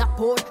only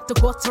support to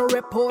go to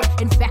report.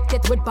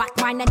 Infected with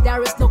Batman and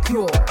there is no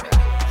cure.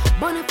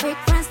 Bonafide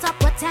friends, stop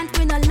pretend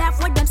we not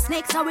laugh with them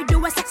snakes. All we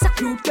do is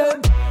execute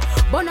them.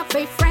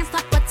 Bonafide friends,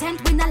 stop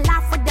pretend we not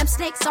laugh with them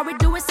snakes. All we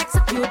do is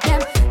execute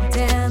them.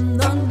 Them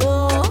don't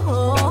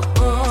know.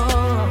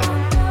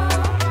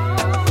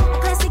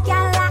 Classic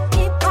gal like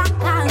keep back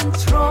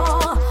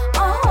control.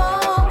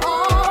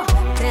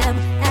 Them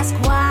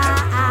Esquire.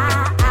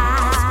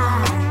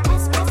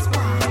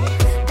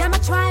 Them a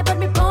try but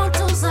me born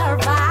to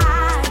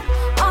survive.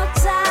 All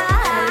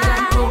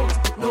time.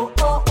 No,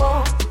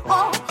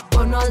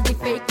 burn all the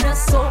fakeness,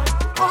 so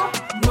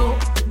no,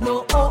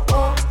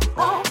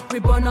 we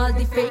burn all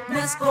the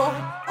fakeness, go.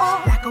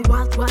 Like a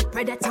wild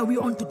predator, we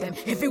onto them.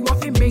 If you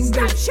want to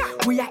mingle,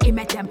 we are aim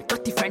at them.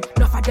 Not different,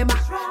 enough of them,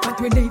 but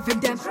we leaving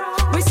them.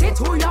 We see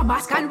through your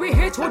mask and we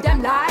hit through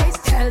them lies.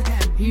 Tell them,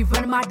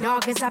 even my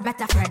dog is a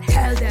better friend.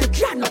 Tell them, you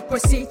cannot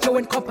proceed, you're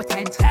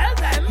incompetent. Tell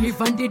them,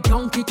 even the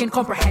donkey can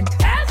comprehend.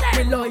 Tell them,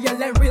 we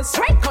loyal and real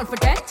straight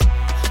confident.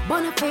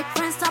 Bonafide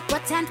friends, stop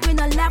pretend we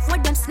not laugh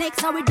with them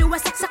snakes. All we do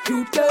is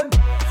execute them.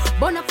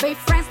 Bonafide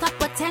friends, stop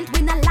pretend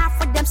we not laugh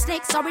with them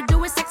snakes. All we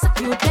do is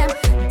execute them.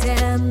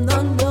 Them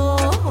don't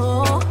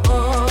know.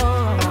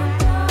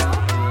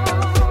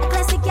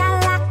 Classic gal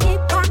like keep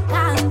back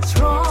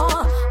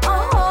control.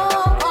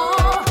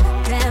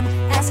 Them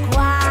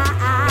Esquire.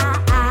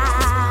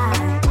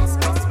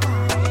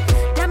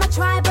 Them a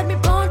try but me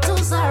born to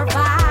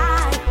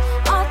survive.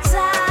 All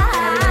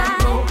time.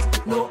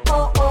 No,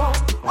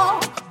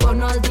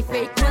 burn all the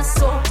fakeness,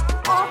 so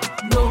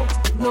no,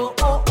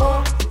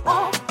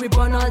 we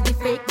burn all the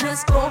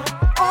fakeness, go.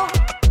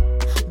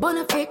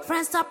 Bonafide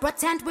friends, stop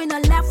pretend we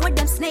not laugh with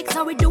them snakes.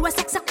 All we do is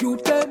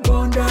execute them.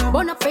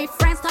 Bonafide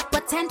friends, stop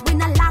pretend we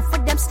not laugh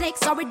with them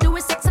snakes. All we do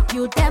is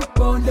execute them.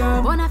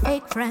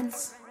 Bonafide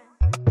friends,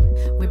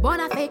 we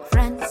Bonafide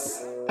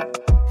friends,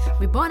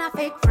 we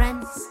Bonafide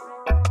friends,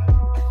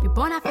 we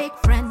Bonafide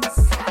friends.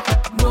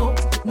 No,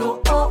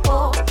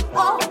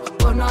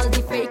 burn all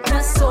the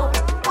fakeness, so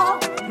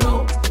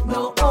no,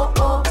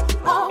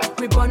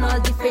 we burn all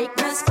the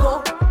fakeness,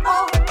 go.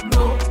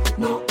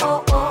 No,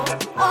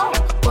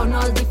 burn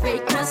all the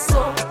fakeness,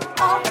 so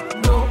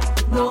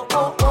no,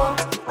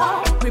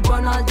 we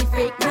burn all the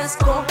fakeness,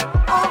 go.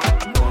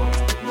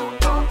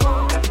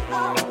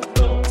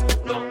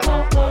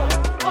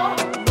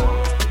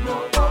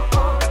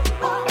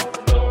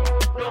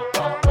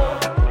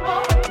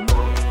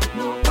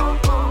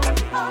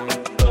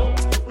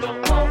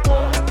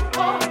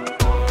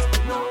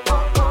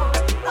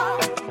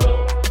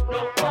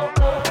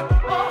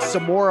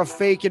 Some more of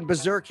Fake and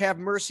Berserk Have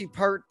Mercy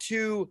Part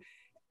 2.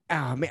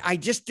 Man, I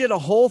just did a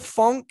whole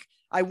funk.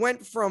 I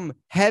went from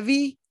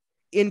heavy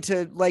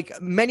into like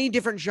many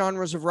different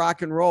genres of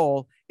rock and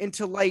roll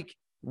into like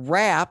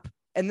rap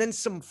and then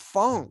some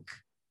funk.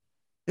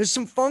 There's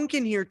some funk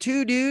in here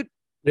too, dude.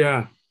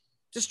 Yeah.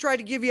 Just try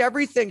to give you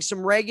everything. Some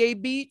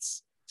reggae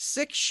beats,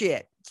 sick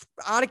shit,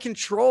 out of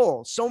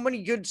control. So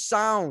many good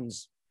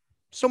sounds,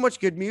 so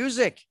much good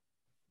music.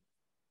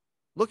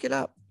 Look it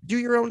up. Do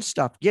your own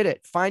stuff. Get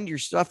it. Find your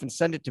stuff and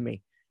send it to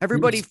me.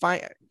 Everybody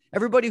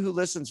who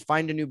listens,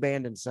 find a new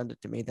band and send it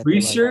to me.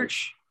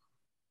 Research.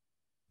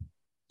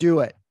 Do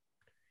it.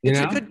 It's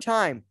a good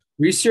time.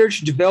 Research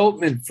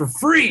development for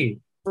free.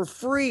 For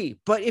free.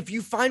 But if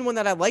you find one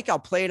that I like, I'll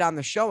play it on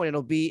the show and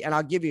I'll be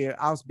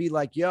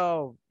like,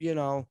 yo,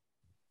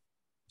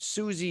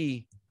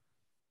 Susie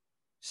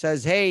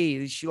says,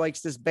 hey, she likes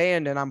this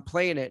band and I'm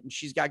playing it and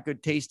she's got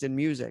good taste in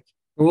music.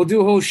 We'll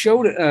do a whole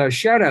shout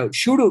out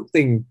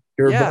thing.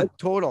 Yeah,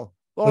 total.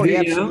 Oh, yeah,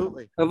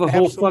 absolutely. Of a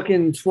whole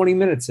fucking 20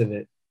 minutes of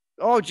it.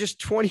 Oh, just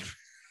 20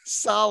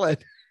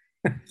 solid.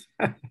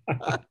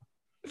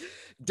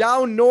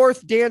 Down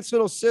North, Dance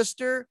Little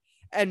Sister,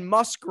 and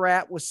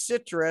Muskrat with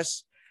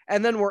Citrus.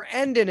 And then we're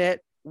ending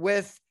it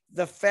with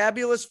the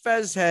Fabulous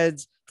Fez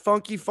Heads,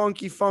 Funky,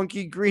 Funky,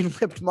 Funky, Green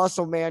Lipped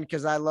Muscle Man,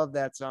 because I love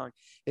that song.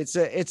 It's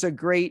a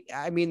great,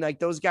 I mean, like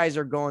those guys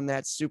are going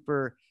that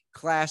super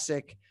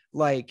classic,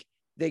 like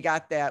they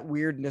got that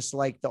weirdness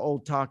like the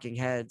old Talking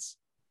Heads.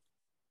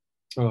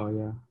 Oh,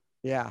 yeah.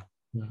 Yeah.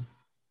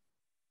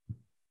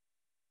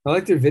 I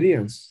like their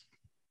videos.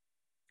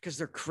 because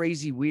they're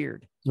crazy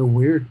weird. They're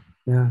weird.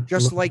 Yeah.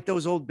 Just like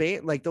those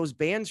those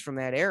bands from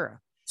that era.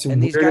 Some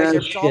And these guys,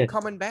 weird-ass it's all shit.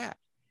 coming back.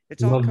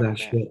 It's all Love coming that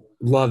back. shit.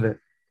 Love it.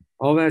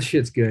 All that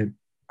shit's good.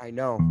 I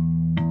know.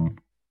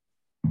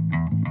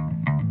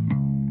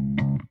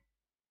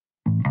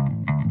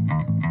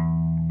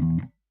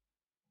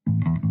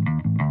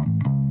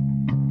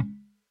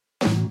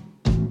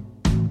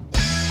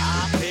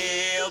 I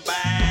peel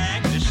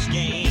back the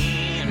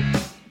skin.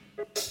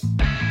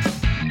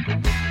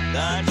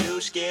 The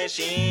juice gets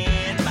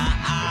in my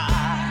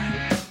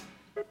eye.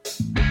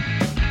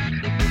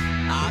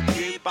 I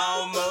keep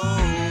on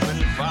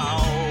moving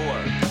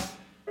forward.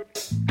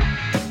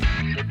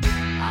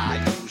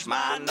 I use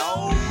my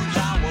nose,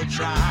 I will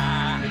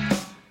try.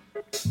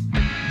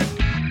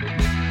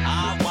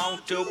 I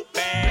want to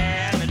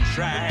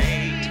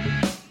penetrate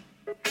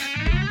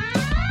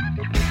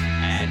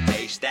and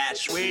taste that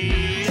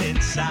sweet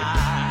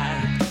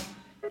inside.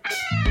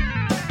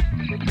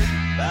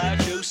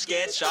 The juice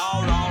gets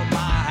all on my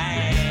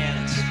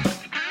hands.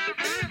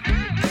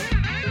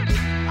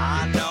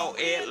 I know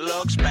it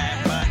looks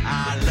bad, but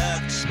I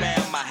love to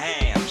smell my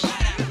hams.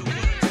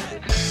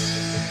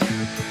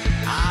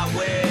 I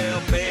will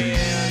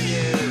fill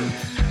you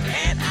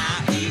and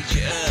I'll eat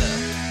you up.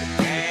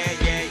 Yeah,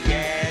 yeah,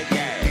 yeah,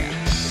 yeah.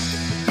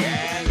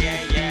 Yeah,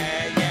 yeah,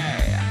 yeah,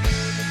 yeah.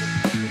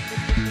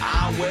 I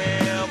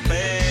will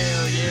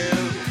fill you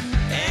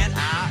and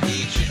I'll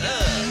eat you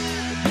up.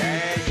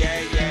 Yeah,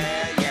 yeah,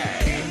 yeah, yeah.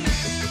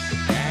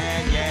 Yeah,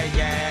 yeah,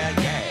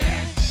 yeah,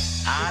 yeah.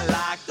 I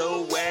like the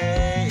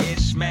way it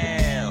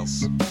smells.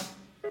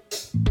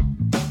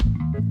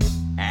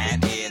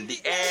 And in the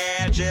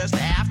air just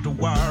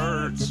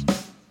afterwards,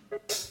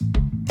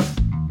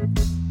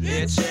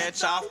 it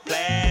sets off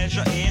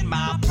pleasure in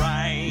my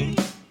brain.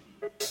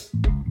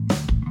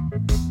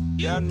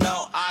 You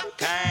know I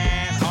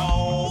can't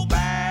hold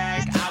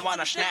back. I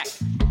want a snack.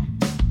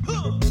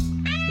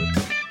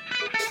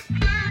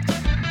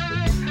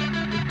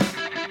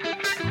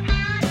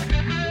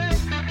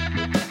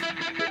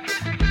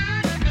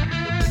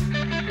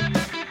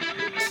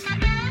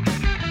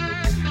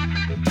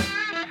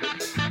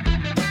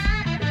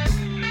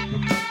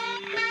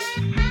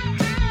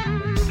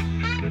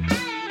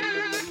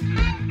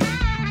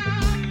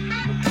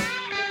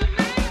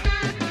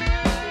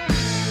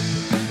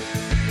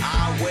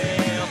 I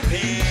will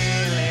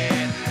peel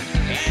it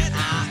and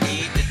I'll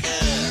eat it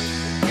up.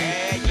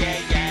 Yeah, yeah,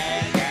 yeah,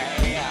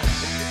 yeah.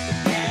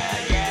 Yeah,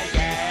 yeah,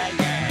 yeah,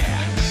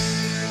 yeah.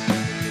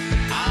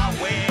 I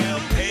will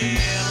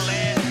peel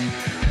it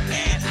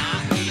and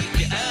I'll eat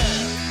it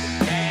up.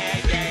 Yeah,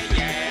 yeah,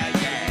 yeah,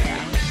 yeah.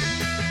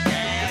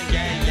 Yeah,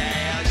 yeah,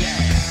 yeah,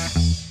 yeah.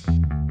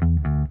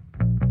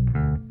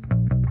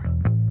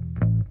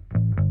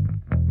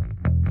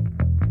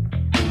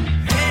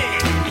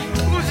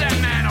 Who's that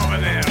man over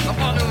there? The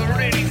one who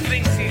really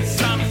thinks he's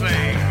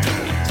something.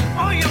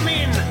 Oh, you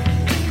mean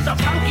the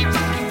funky,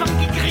 funky,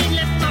 funky green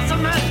left muscle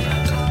man?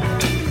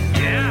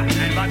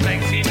 Yeah, and what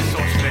makes him so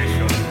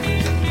special?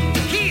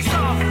 He's so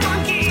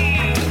funky!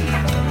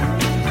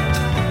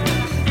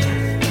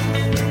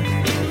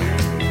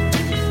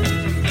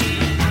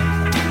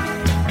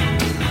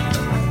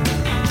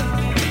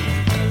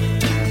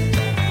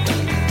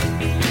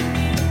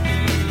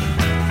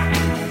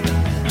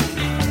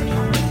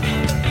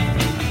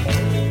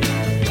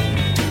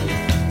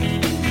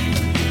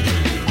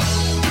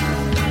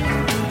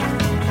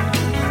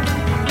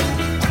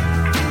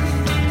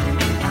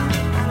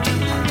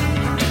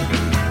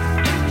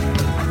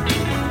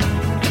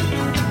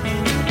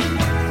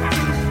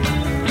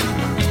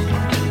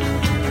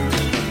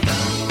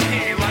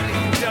 Hey, why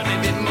don't you tell me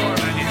a bit more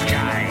about this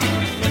guy?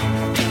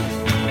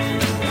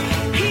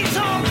 He's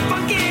so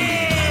funky!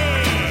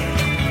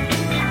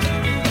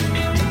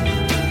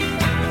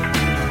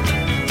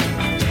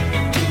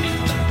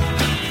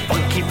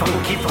 Funky,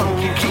 funky,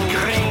 funky,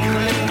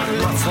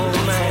 green-lipped muscle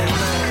man.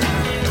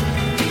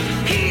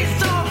 He's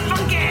so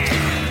funky!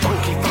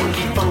 Funky,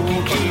 funky,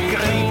 funky,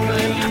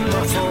 green-lipped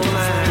muscle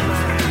man.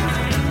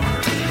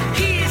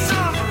 He's so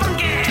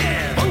funky!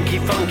 Funky,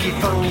 funky,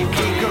 funky,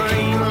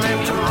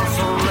 green-lipped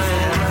muscle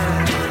man.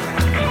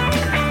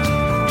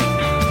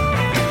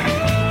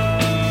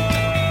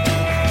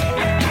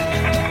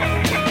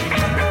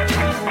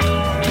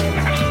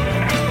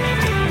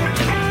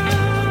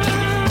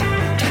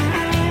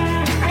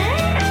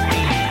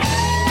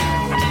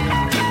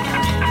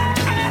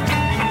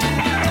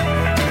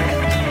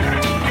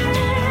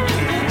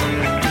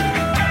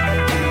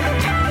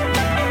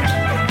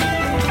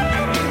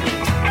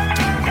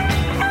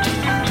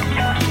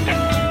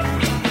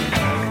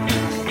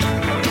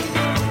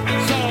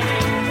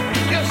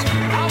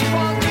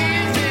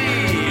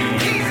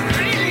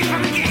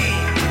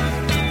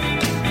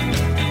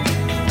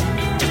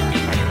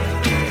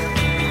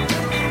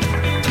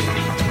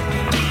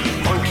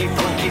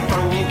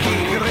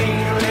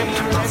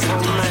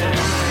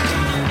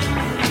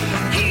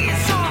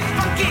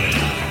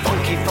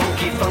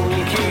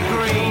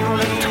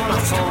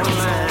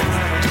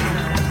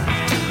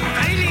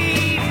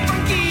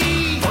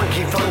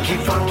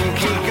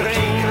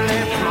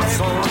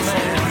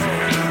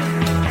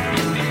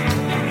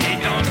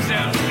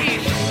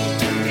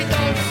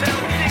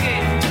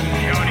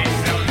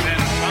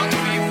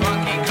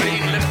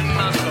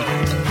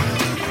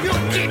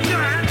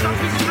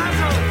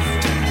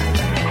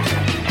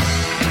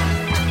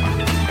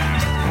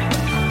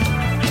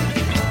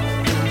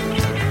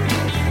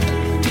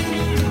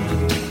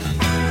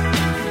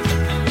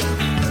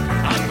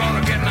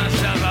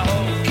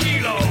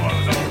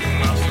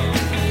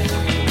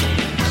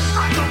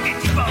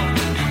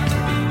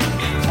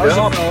 How's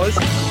go? it, fellas?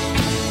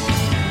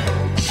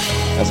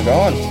 How's it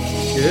going?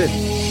 Good.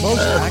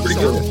 Most pretty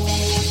excellent.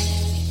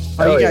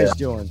 How Hell you guys yeah.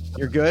 doing?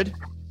 You're good?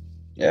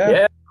 Yeah.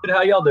 Yeah. Good.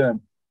 How y'all doing?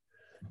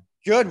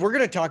 Good. We're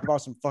gonna talk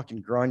about some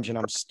fucking grunge, and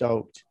I'm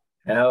stoked.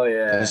 Hell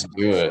yeah. Let's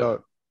do it.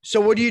 So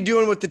what are you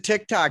doing with the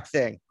TikTok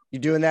thing? You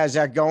doing that? Is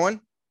that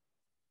going?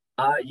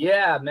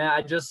 Yeah, man.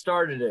 I just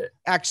started it.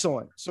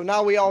 Excellent. So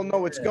now we all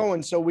know it's Yeah.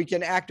 going, so we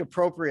can act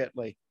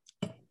appropriately.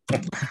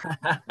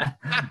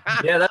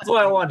 Yeah, that's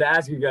why I wanted to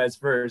ask you guys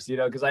first,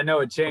 because I know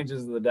it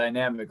changes the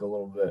dynamic a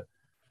little bit.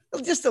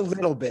 Just a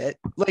little bit.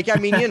 Like, I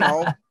mean,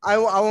 I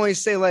only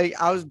say like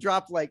I was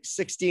dropped like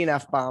 16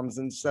 F-bombs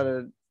instead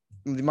of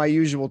my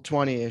usual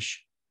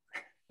 20-ish.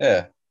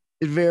 Yeah.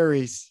 It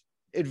varies.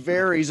 It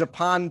varies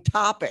upon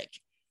topic.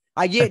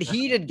 I get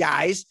heated,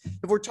 guys.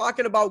 If we're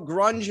talking about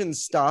grunge and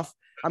stuff,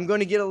 I'm going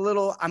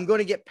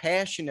to get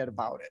passionate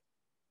about it.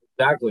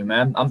 Exactly,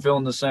 man. I'm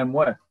feeling the same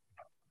way.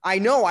 I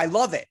know. I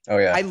love it. Oh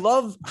yeah. I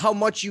love how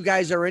much you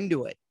guys are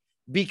into it,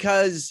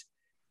 because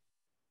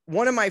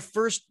one of my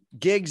first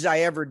gigs I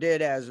ever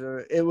did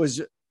it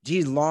was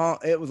long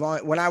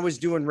when I was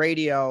doing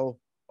radio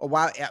a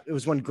while. It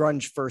was when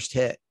grunge first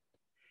hit,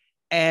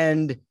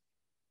 and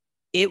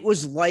it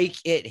was like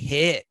it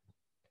hit.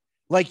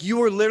 Like you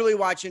were literally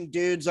watching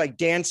dudes like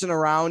dancing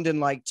around in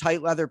like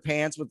tight leather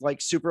pants with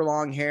like super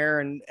long hair,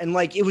 and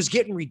like it was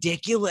getting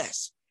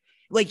ridiculous.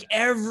 Like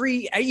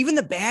even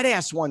the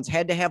badass ones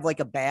had to have like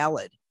a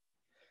ballad,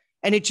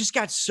 and it just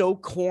got so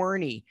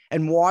corny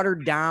and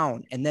watered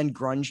down. And then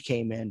grunge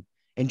came in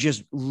and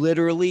just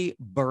literally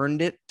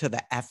burned it to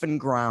the effing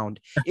ground.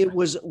 It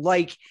was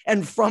like,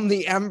 and from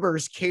the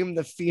embers came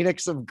the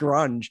phoenix of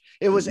grunge.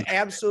 It was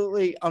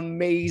absolutely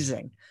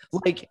amazing.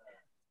 Like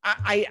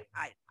I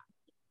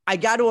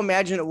got to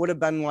imagine it would have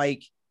been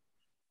like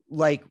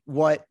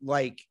what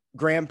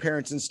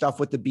grandparents and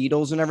stuff with the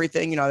Beatles and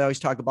everything. They always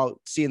talk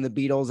about seeing the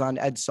Beatles on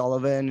Ed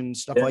Sullivan and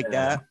stuff like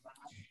that.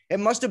 It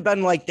must have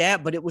been like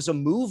that, but it was a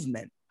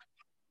movement.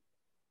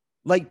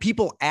 Like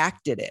people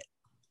acted it.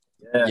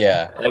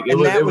 Yeah. Like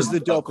That was the a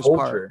dopest culture.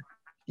 part.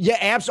 Yeah,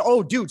 absolutely.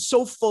 Oh, dude,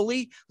 so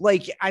fully.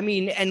 Like, I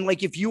mean, and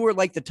like if you were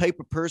like the type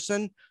of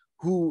person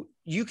who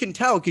you can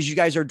tell because you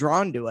guys are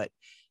drawn to it.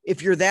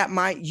 If you're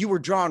you were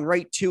drawn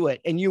right to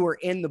it, and you were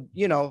in the,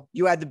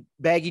 you had the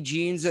baggy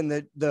jeans and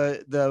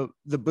the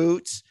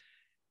boots,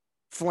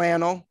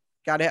 flannel.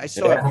 Got it. I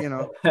still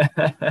have,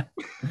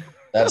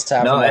 That's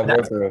half No, of my and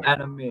that's, wardrobe.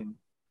 and I mean,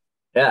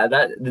 yeah,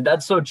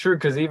 that's so true.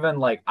 Because even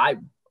like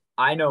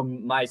I know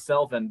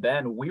myself and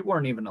Ben, we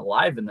weren't even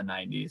alive in the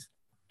 90s,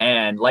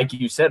 and like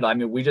you said, I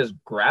mean, we just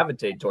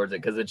gravitate towards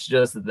it because it's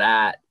just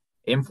that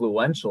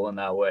influential in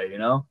that way,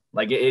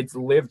 like it's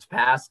lived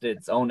past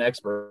its own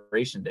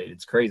expiration date.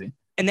 It's crazy.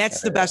 And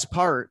that's the best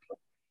part,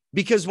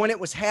 because when it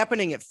was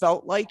happening, it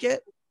felt like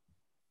it.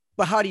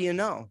 But how do you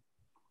know?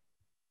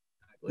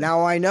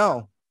 Now I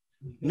know.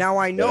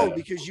 Yeah.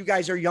 Because you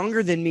guys are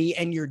younger than me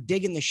and you're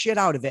digging the shit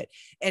out of it.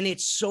 And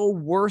it's so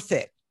worth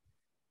it.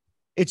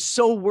 It's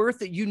so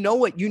worth it. You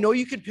know it.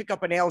 You could pick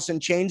up an Alice in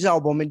Chains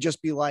album and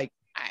just be like,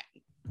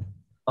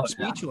 Oh,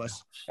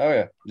 speechless. Oh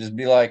yeah. Just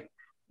be like,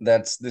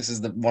 this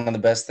is one of the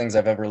best things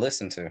I've ever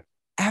listened to.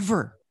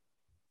 Ever.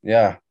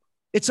 Yeah.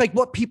 It's like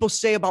what people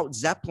say about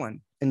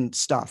Zeppelin and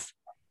stuff.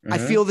 I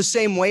Mhm. feel the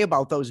same way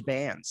about those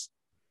bands.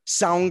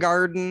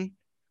 Soundgarden,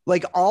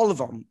 like all of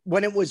them.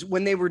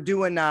 When they were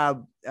doing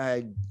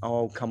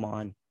oh, come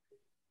on.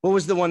 What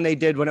was the one they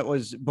did when it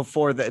was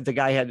before the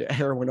guy had a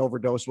heroin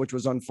overdose, which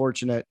was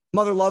unfortunate?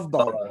 Mother Love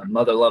Bone.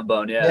 Mother Love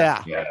Bone.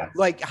 Yeah. Yeah.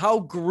 Like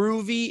how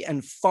groovy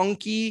and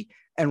funky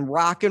and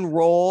rock and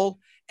roll,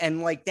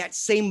 and like that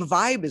same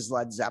vibe as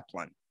Led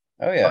Zeppelin,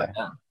 Oh yeah.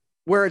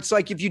 where it's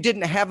like if you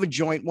didn't have a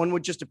joint, one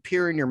would just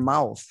appear in your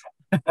mouth.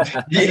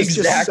 It's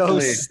just so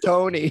Exactly.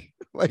 stony.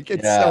 Like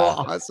it's so Yeah.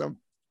 awesome.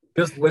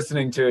 Just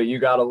listening to it, you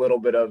got a little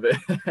bit of it.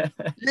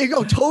 You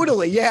go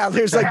totally. Yeah.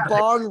 There's like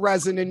bong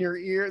resin in your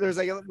ear. There's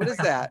like, what is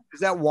that?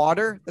 Is that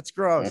water? That's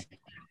gross.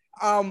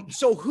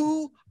 So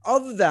who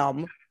of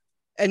them,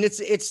 and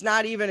it's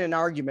not even an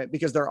argument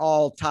because they're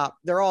all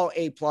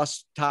A+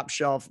 top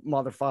shelf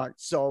motherfuckers.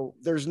 So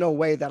there's no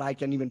way that I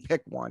can even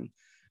pick one.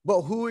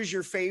 But who is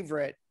your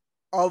favorite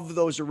of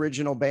those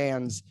original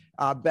bands?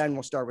 Ben,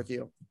 we'll start with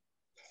you.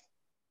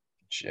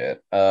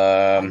 Shit.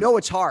 I know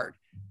it's hard.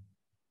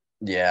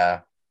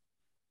 Yeah.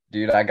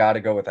 Dude, I gotta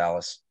go with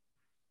Alice.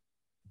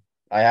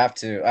 I have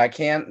to. I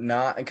can't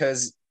not,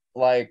 because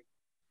like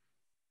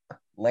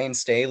Lane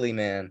Staley,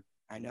 man.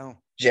 I know.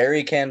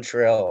 Jerry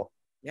Cantrell.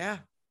 Yeah.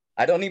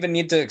 I don't even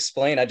need to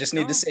explain. I just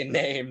need No. to say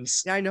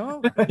names. I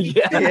know.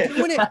 Yeah. He's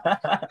doing it.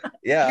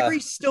 Yeah.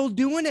 Gary's still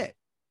doing it.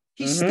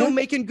 He's Mhm. still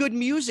making good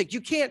music. You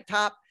can't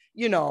top,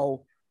 you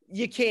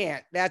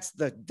can't. That's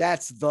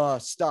the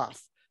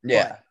stuff.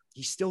 Yeah. But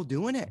he's still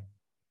doing it.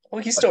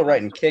 Well, he's still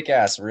writing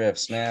kick-ass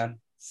riffs, man.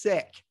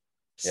 Sick.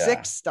 Yeah.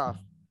 Sick stuff.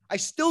 I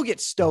still get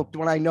stoked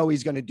when I know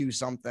he's going to do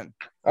something.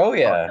 Oh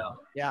yeah.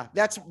 Yeah.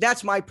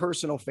 That's my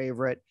personal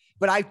favorite,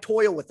 but I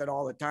toil with it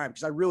all the time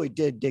because I really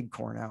did dig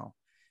Cornell.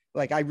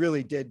 Like I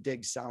really did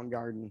dig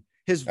Soundgarden.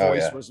 His Oh,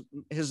 voice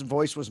yeah. his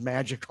voice was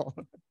magical.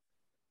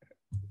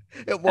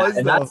 It was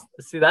And though.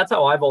 that's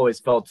how I've always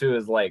felt too,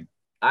 is like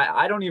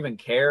I don't even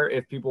care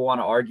if people want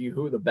to argue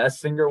who the best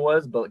singer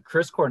was, but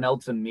Chris Cornell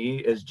to me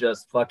is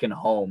just fucking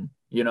home.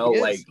 You know,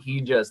 He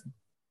is.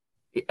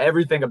 like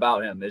everything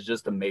about him is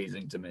just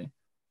amazing to me.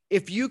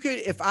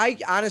 If I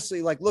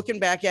honestly, like, looking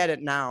back at it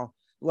now,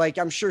 like,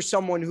 I'm sure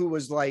someone who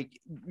was like,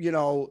 you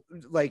know,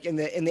 like in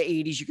the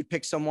 80s, you could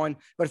pick someone,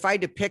 but if I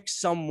had to pick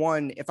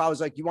someone, if I was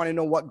like, you want to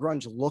know what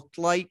grunge looked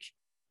like?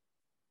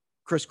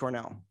 Chris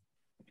Cornell.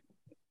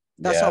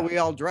 That's Yeah. how we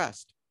all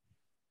dressed.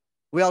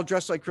 We all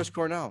dressed like Chris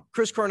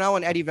Cornell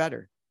and Eddie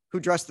Vedder, who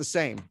dressed the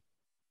same.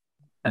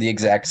 The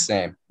exact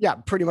same. Yeah,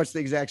 pretty much the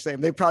exact same.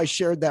 They probably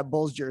shared that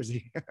Bulls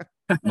jersey.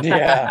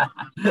 Yeah.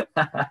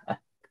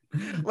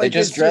 Like,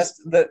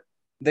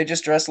 They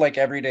just dressed like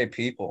everyday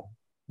people.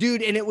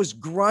 dude, and it was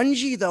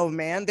grungy though,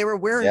 man. They were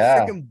wearing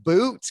Yeah. freaking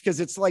boots because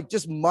it's like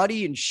just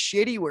muddy and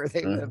shitty where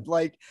they lived.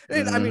 Like,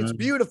 I mean, it's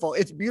beautiful.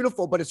 It's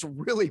beautiful, but it's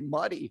really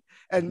muddy.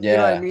 And you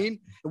know what I Yeah.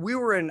 mean?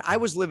 I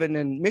was living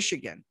in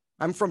Michigan.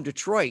 I'm from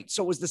Detroit.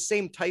 So it was the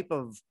same type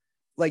of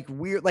like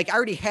weird, like I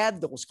already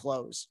had those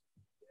clothes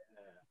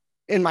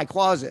in my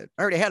closet.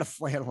 I already had a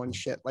flannel and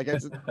shit. Like, it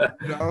wasn't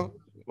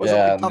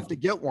Yeah. like tough to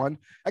get one.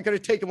 I could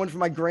have taken one from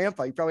my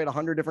grandpa. He probably had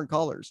 100 different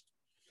colors.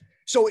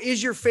 So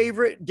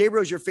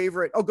Gabriel's your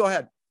favorite? Oh, go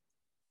ahead.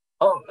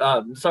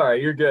 Oh,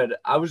 sorry, you're good.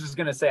 I was just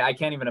gonna say I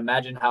can't even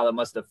imagine how that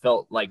must have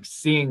felt like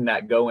seeing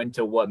that go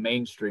into what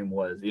mainstream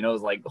was. You know, it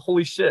was like,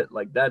 holy shit,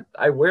 like that.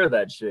 I wear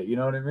that shit. You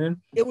know what I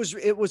mean? It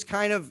was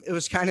kind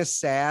of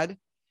sad.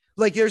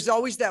 Like, there's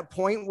always that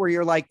point where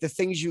you're like, the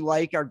things you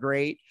like are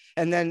great,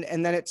 and then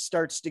it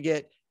starts to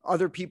get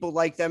other people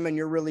like them, and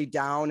you're really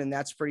down, and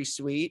that's pretty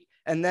sweet.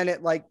 And then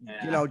it, like,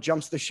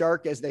 jumps the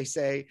shark, as they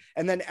say,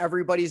 and then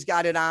everybody's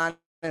got it on,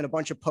 and a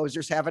bunch of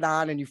posers have it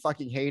on, and you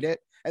fucking hate it,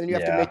 and then you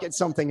have to make it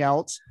something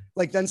else.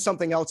 Like, then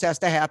something else has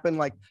to happen,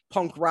 like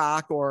punk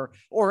rock, or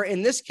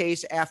in this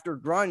case, after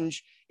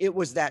grunge, it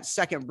was that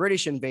second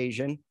British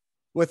invasion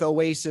with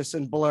Oasis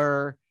and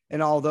Blur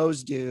and all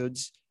those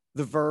dudes.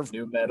 The Verve,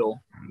 New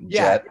metal.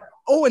 yeah. Jet.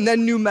 Oh, and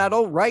then new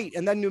metal, right?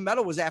 And then new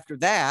metal was after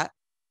that,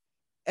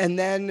 and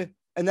then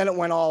it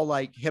went all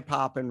like hip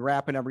hop and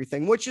rap and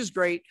everything, which is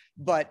great.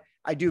 But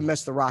I do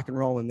miss the rock and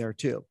roll in there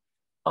too.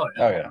 Oh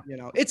yeah. You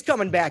know, it's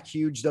coming back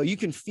huge though. You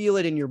can feel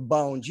it in your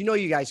bones. You know,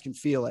 you guys can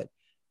feel it.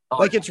 Oh,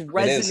 Like, it's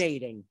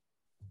resonating.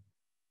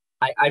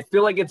 I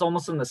feel like it's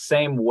almost in the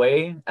same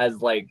way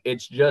as, like,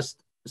 it's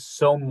just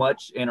so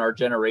much in our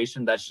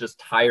generation that's just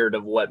tired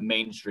of what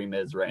mainstream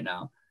is right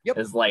now. Yep.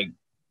 It's like,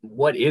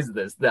 what is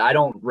this? That I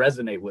don't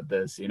resonate with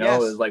this, you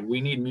know? Yes. It's like,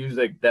 we need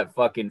music that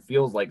fucking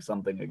feels like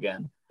something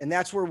again. And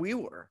that's where we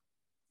were.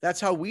 That's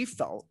how we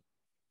felt.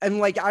 And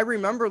like, I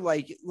remember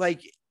like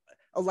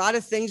a lot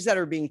of things that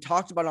are being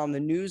talked about on the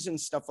news and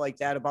stuff like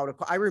that about it.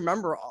 I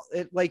remember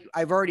it, like,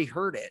 I've already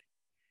heard it,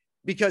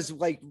 because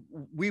like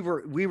we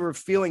were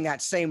feeling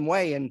that same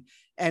way.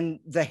 And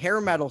the hair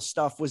metal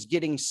stuff was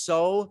getting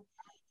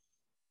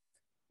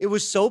it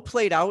was so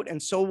played out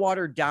and so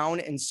watered down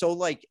and so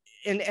like,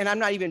 and I'm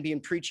not even being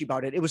preachy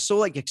about it. It was so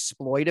like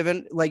exploitive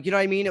and like, you know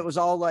what I mean? It was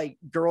all like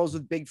girls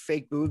with big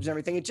fake boobs and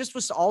everything. It just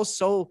was all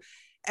so,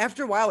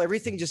 after a while,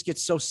 everything just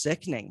gets so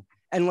sickening.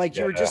 And like,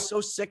 you were just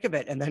so sick of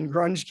it. And then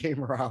grunge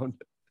came around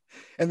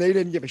and they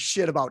didn't give a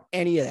shit about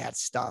any of that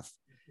stuff.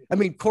 I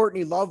mean,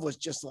 Courtney Love was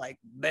just like,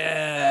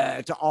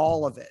 bleh, to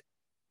all of it.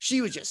 She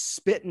was just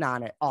spitting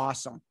on it.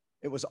 Awesome.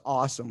 It was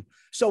awesome.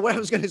 So what I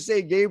was going to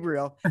say,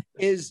 Gabriel,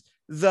 is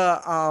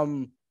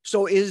so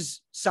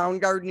is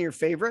Soundgarden your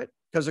favorite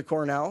because of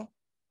Cornell?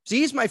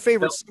 See, he's my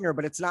favorite singer,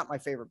 but it's not my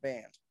favorite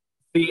band.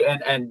 See,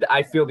 and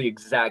I feel the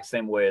exact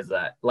same way as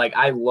that. Like,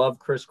 I love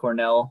Chris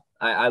Cornell.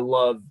 I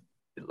love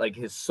like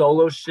his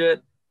solo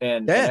shit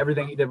and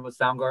everything he did with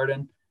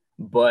Soundgarden.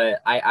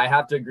 But I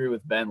have to agree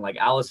with Ben. Like,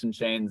 Alice in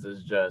Chains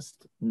is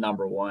just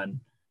number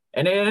one.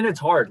 And it's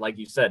hard, like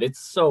you said. It's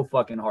so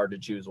fucking hard to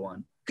choose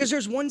one. Because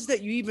there's ones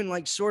that you even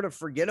like sort of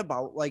forget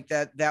about, like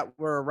that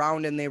were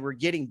around and they were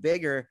getting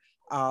bigger.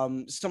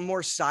 Some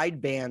more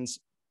side bands.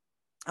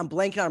 I'm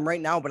blanking on them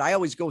right now, but I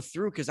always go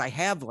through because I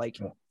have like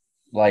you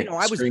know,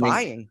 I was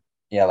buying.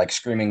 Yeah, like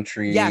Screaming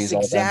Trees. Yes,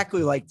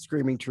 exactly, like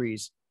Screaming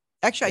Trees.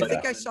 Actually, I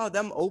think I saw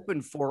them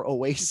open for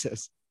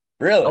Oasis.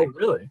 Really? Oh,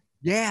 really?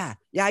 Yeah.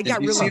 I got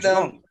Did you really see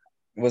drunk. them?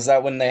 Was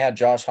that when they had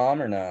Josh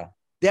Homme or no?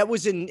 That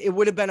was it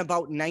would have been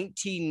about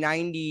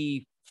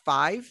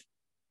 1995,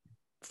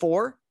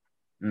 4.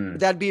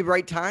 Would that be the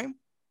right time?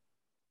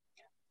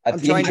 I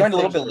think he joined a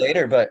little bit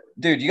later, but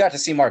dude, you got to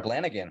see Mark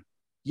Lanigan.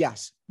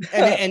 Yes.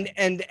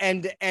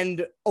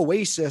 And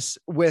Oasis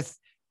with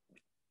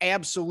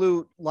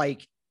absolute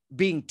like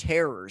being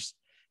terrors.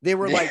 They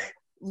were like,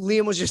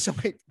 Liam was just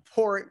like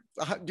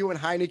doing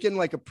Heineken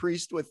like a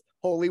priest with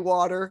holy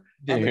water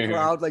on the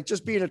crowd, like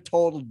just being a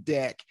total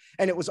dick.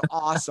 And it was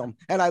awesome.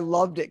 And I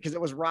loved it because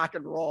it was rock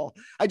and roll.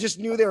 I just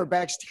knew they were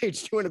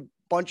backstage doing a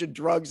bunch of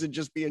drugs and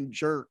just being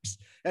jerks.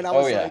 And I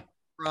was like,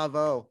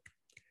 bravo.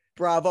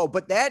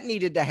 But that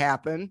needed to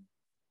happen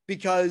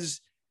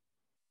because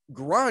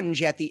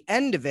grunge at the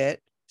end of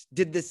it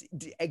did this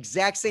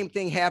exact same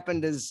thing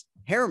happened as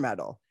hair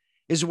metal,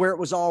 is where it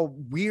was all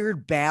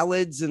weird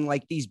ballads and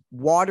like these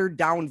watered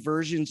down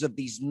versions of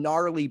these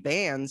gnarly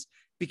bands.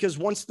 Because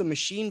once the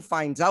machine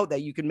finds out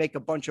that you can make a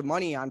bunch of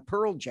money on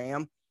Pearl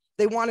Jam,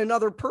 they want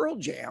another Pearl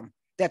Jam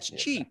that's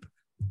cheap.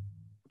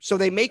 So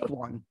they make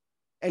one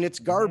and it's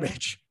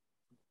garbage.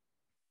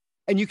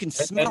 And you can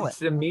smell it.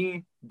 To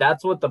me,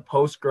 that's what the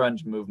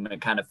post-grunge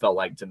movement kind of felt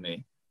like to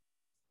me.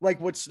 Like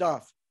what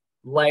stuff?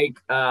 Like,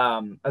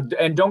 and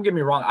don't get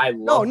me wrong, I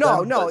love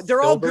No.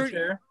 They're all good.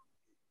 Silverchair.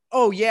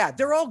 Oh yeah,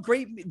 they're all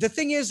great. The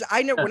thing is,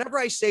 I know whenever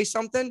I say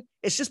something,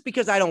 it's just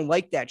because I don't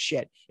like that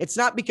shit. It's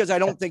not because I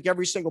don't think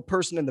every single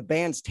person in the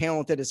band's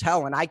talented as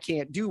hell and I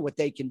can't do what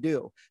they can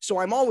do. So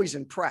I'm always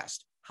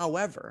impressed.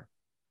 However,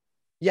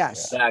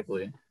 yes,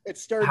 exactly. It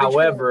started.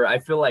 However, I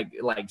feel like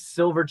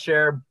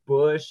Silverchair,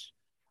 Bush,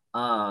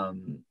 I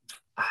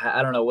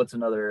don't know what's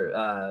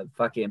another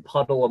fucking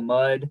Puddle of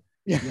Mud.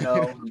 You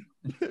know,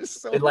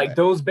 so like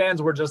those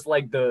bands were just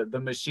like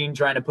the machine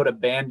trying to put a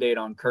band-aid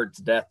on Kurt's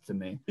death to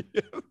me.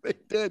 They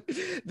did.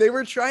 They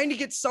were trying to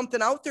get something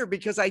out there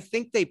because I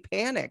think they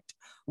panicked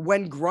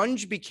when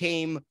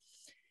grunge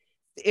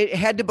it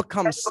had to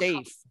become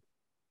safe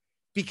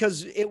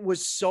because it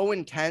was so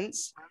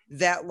intense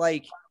that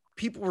like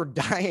people were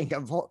dying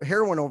of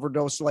heroin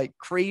overdose like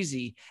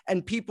crazy.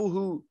 And people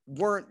who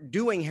weren't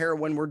doing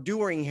heroin were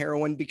doing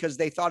heroin because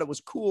they thought it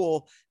was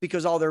cool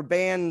because all their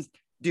band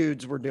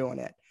dudes were doing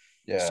it.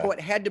 Yeah. So it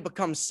had to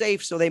become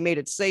safe. So they made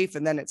it safe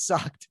and then it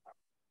sucked.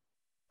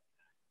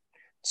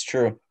 It's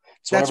true.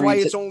 That's why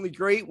it's only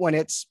great when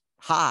it's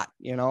hot,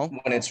 you know,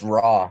 when it's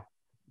raw.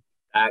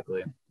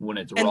 Exactly. When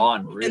it's raw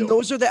and real. And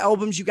those are the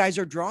albums you guys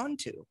are drawn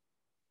to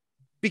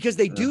because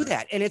they do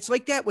that. And it's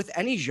like that with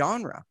any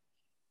genre.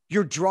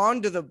 You're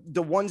drawn to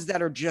the ones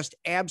that are just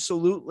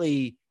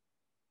absolutely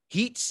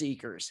heat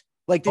seekers.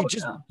 Like they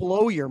just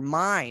blow your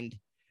mind.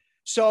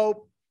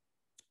 So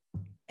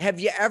have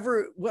you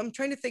ever, well, I'm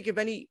trying to think of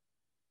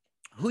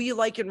who you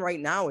liking right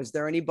now? Is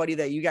there anybody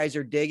that you guys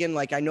are digging?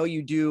 Like, I know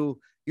you're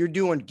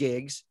doing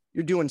gigs,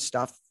 you're doing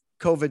stuff.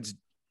 COVID's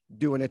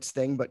doing its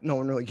thing, but no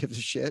one really gives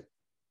a shit.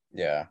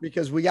 Yeah.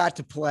 Because we got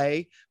to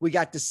play, we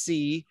got to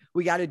see,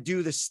 we got to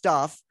do the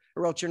stuff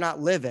or else you're not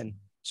living.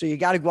 So you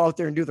got to go out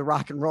there and do the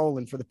rock and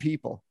rolling for the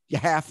people. You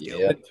have to.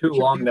 Yeah. It's too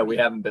long that we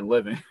haven't been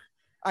living.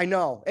 I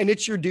know. And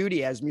it's your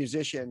duty as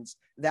musicians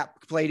that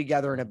play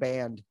together in a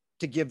band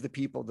to give the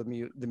people the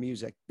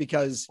music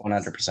because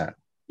 100%.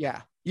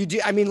 Yeah, you do.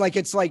 I mean, like,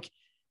 it's like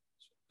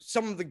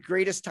some of the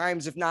greatest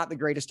times, if not the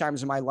greatest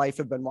times of my life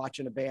have been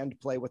watching a band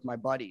play with my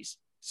buddies.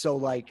 So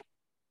like,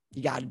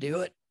 you got to do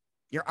it.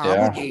 You're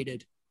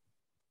obligated.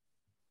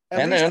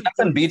 And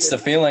nothing beats the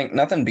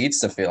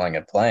feeling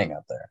of playing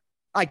out there.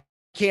 I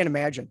can't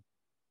imagine.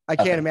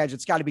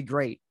 It's got to be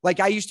great. Like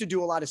I used to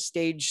do a lot of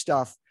stage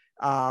stuff,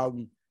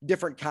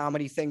 different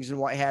comedy things and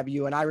what have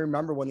you. And I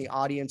remember when the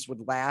audience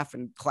would laugh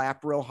and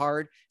clap real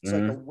hard, it's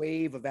like a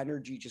wave of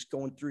energy just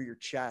going through your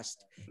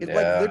chest. It's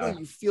like literally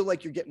you feel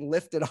like you're getting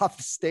lifted off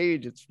the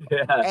stage. It's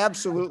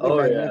absolutely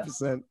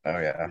magnificent.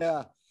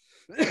 Yeah.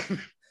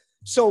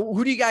 So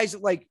who do you guys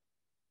like?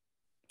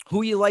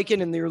 Who are you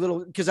liking in your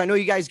little, because I know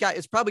you guys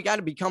it's probably got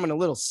to be coming a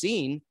little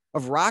scene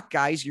of rock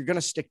guys. You're going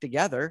to stick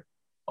together.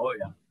 Oh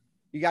yeah.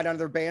 You got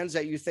other bands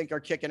that you think are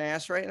kicking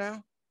ass right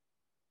now?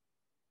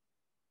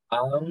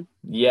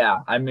 Yeah,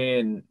 I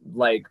mean,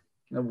 like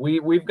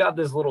we've got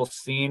this little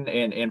scene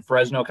in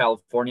Fresno,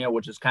 California,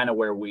 which is kind of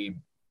where we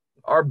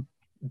are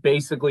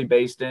basically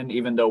based in,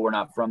 even though we're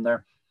not from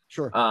there.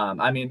 Sure.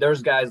 I mean,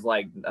 there's guys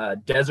like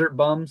Desert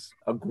Bums,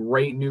 a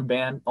great new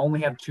band,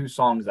 only have 2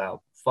 songs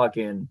out.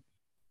 Fucking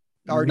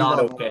not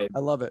okay. I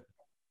love it.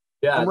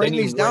 Yeah, I'm writing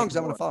these down because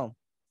I'm going to follow them.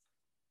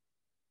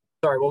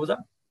 Sorry, what was that?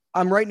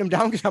 I'm writing them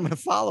down because I'm going to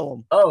follow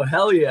them. Oh,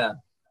 hell yeah.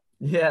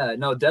 Yeah,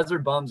 no, Desert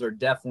Bums are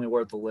definitely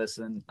worth a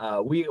listen.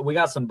 We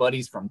got some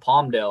buddies from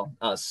Palmdale,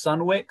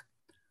 Sunwick.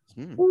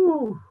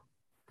 Woo.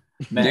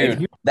 Man,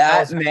 dude,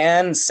 that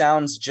man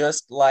sounds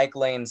just like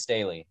Lane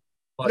Staley.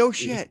 No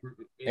shit.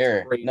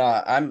 Here, no,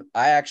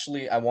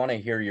 I want to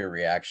hear your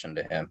reaction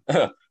to him.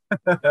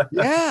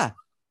 Yeah.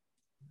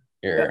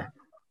 Here.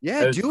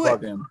 Yeah, do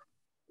it.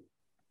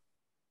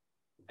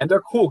 And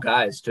they're cool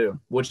guys too,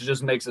 which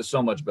just makes it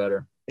so much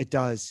better. It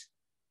does.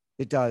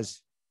 It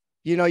does.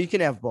 You know, you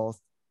can have both.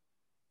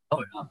 Oh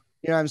yeah.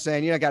 You know what I'm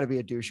saying? You don't got to be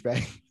a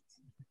douchebag.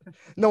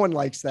 No one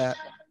likes that.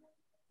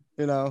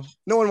 You know,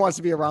 no one wants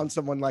to be around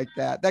someone like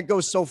that. That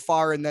goes so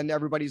far. And then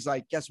everybody's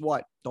like, guess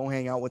what? Don't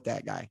hang out with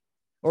that guy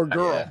or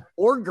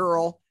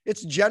girl.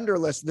 It's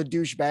genderless, the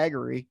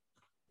douchebaggery.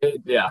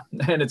 Yeah.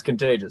 And it's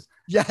contagious.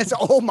 Yes.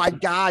 Oh my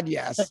God.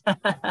 Yes.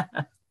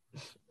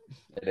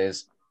 It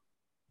is.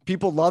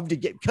 People love to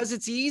get, because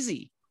it's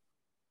easy.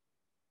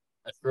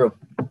 That's true.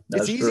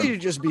 It's easy to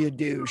just be a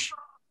douche.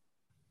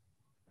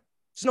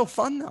 It's no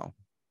fun though.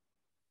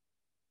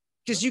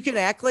 Because you can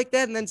act like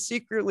that and then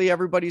secretly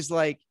everybody's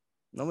like,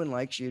 no one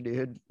likes you,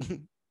 dude.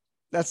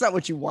 That's not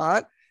what you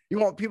want. You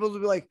want people to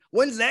be like,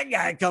 when's that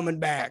guy coming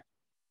back?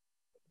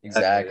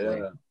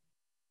 Exactly.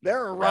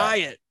 They're a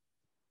riot.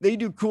 They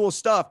do cool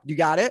stuff. You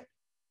got it?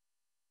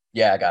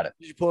 Yeah, I got it.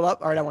 Did you pull it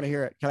up? All right, I want to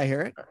hear it. Can I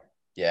hear it?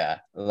 Yeah,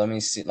 let me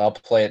see. I'll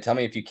play it. Tell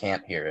me if you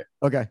can't hear it.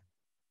 Okay.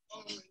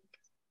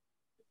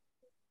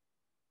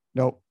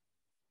 Nope.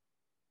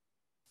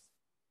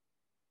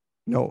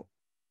 No.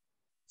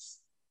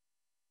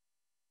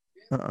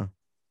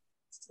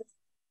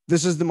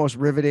 This is the most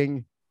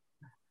riveting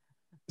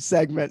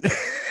segment.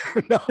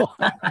 No.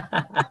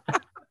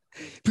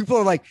 People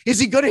are like, is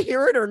he going to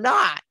hear it or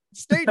not?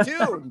 Stay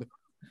tuned.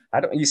 I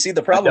don't. You see,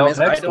 the problem is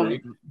I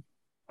don't.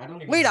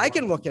 Wait, I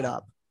can look it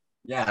up.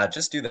 Yeah,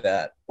 just do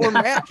that. Or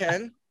Matt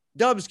can.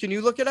 Dubs, can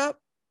you look it up?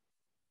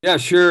 Yeah,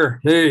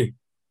 sure. Hey.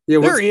 Yeah,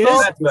 There he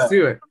is. Let's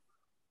do it.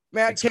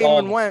 Matt It's came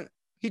called- and went.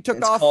 He took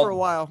it's off called- for a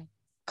while.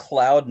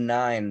 Cloud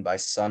 9 by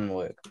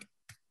Sunwood.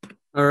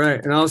 All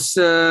right, and I'll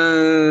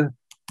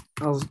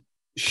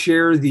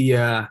share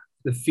the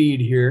feed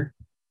here.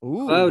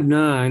 Ooh. Cloud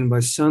 9 by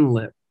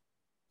Sunlip.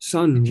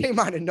 Came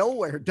out of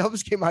nowhere.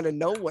 Dubs came out of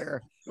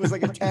nowhere. It was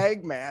like a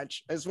tag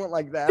match. I just went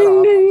like that. Ding,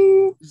 Off.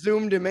 ding.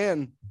 Zoomed him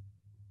in.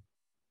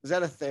 Is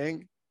that a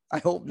thing? I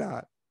hope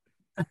not.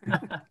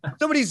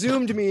 Somebody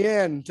zoomed me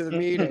in to the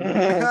meeting.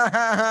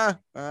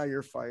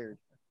 You're fired.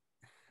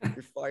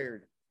 You're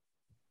fired.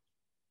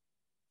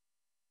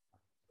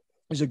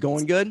 Is it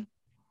going good?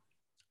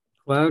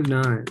 Cloud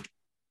 9.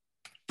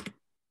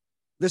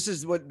 This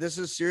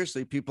is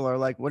seriously, people are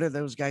like, what are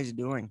those guys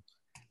doing?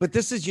 But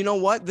this is, you know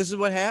what? This is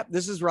what happened.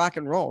 This is rock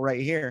and roll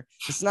right here.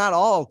 It's not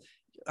all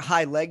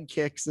high leg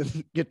kicks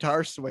and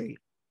guitar swinging.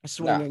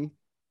 Sometimes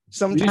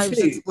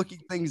say- it's looking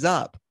things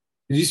up.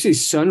 Did you say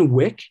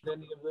Sunwick?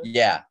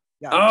 Yeah.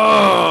 Yeah.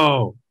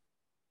 Oh.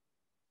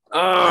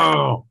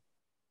 All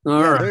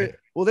right.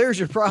 Well, there's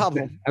your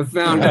problem. I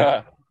found it.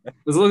 I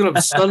was looking up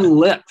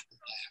Sunlip.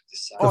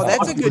 Oh,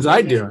 that's a fuck good was I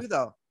name doing? too,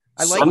 though.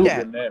 I like Sun-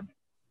 that.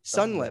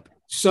 Sunlip.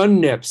 Sun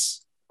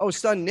Nips. Oh,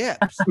 Sun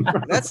Nips.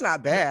 That's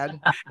not bad.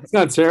 It's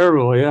not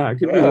terrible. Yeah. It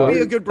could be It'd be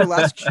worse. a good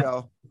burlesque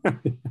show. All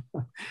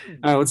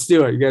right, let's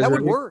do it. You guys That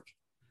would ready? work.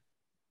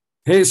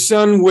 Hey,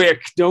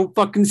 Sunwick, don't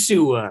fucking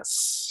sue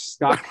us.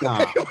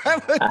 .com. Why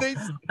would they-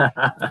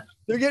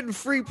 They're getting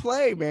free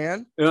play,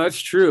 man. Yeah, that's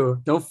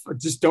true. Don't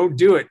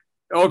do it.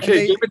 Okay,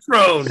 they- Game of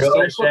Thrones. Go,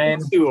 Don't Shane.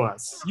 fucking sue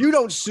us. You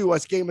don't sue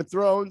us, Game of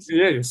Thrones.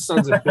 Yeah, you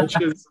sons of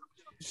bitches.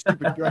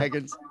 Stupid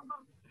dragons.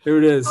 Here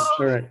it is.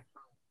 All right.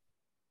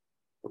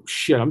 Oh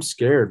shit, I'm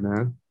scared,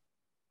 man.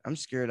 I'm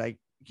scared I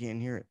can't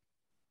hear it.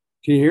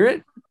 Can you hear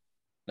it?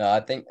 No, I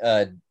think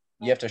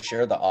you have to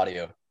share the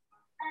audio.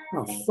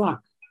 Oh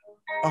fuck.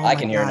 Oh I my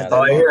can hear it God. now.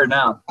 Oh, I hear it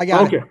now. I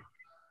got Okay. it.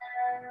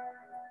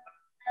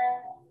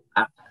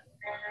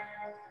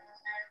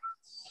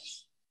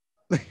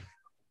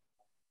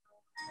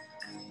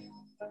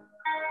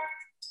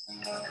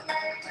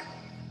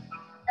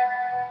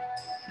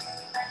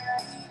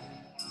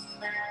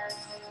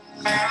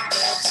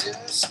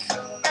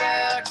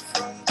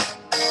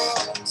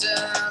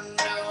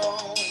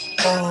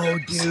 Oh,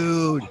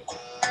 dude.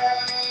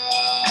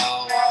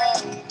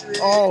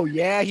 Oh,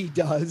 yeah, he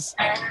does.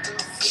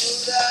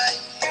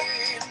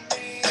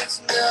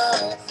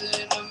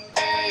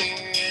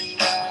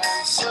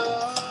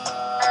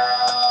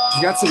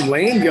 You got some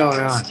lane going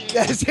on.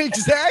 That's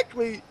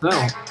exactly.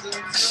 No.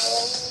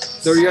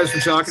 So you guys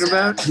were talking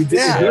about? He did,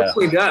 Yeah. He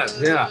definitely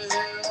does. Yeah.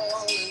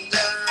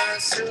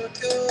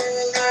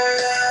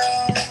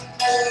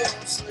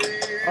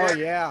 Oh,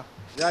 yeah.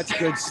 That's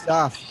good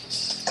stuff.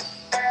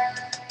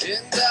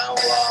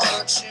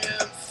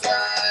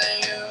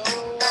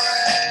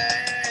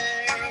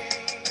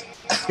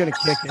 It's going to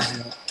kick,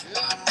 isn't it?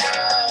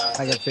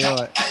 I can feel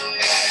it.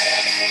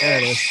 There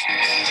it is.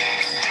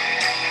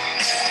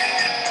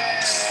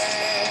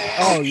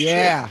 Oh,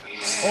 yeah.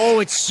 Oh,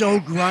 it's so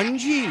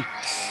grungy.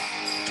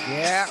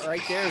 Yeah,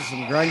 right there is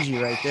some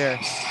grungy right there.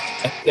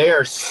 They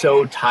are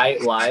so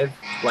tight live.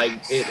 Like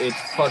it's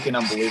fucking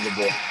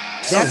unbelievable.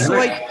 That's Oh,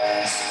 like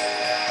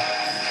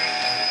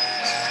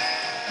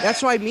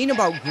that's what I mean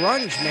about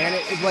grunge, man.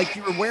 It like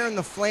you were wearing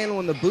the flannel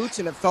and the boots,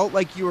 and it felt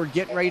like you were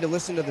getting ready to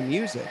listen to the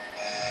music.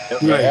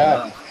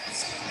 Yeah.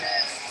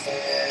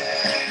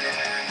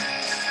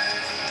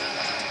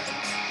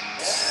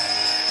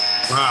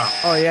 Wow.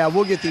 Oh yeah,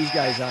 we'll get these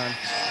guys on.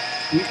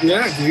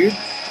 Yeah, dude.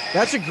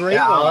 That's a great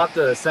Yeah, I'll one. have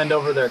to send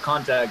over their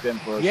contact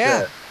info.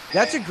 Yeah, Shit.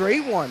 that's a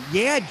great one.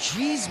 Yeah,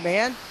 geez,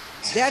 man,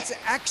 that's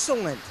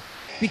excellent.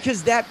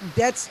 Because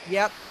that's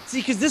yep. See,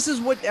 because this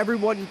is what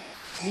everyone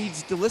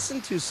needs to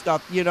listen to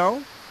stuff, you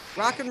know,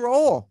 rock and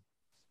roll,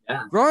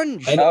 Yeah.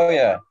 grunge. Oh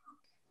yeah.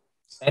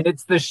 And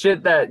it's the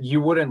shit that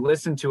you wouldn't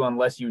listen to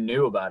unless you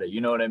knew about it.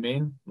 You know what I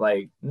mean?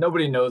 Like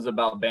nobody knows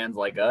about bands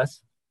like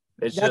us.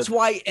 It's That's just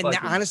why, and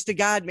fucking- honest to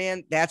God,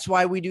 man, that's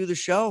why we do the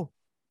show,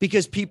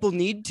 because people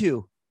need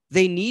to.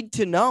 They need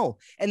to know,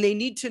 and they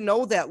need to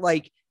know that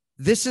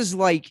this is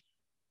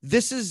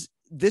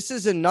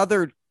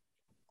another.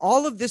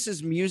 All of this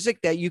is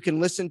music that you can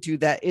listen to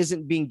that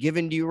isn't being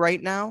given to you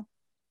right now,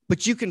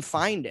 but you can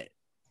find it.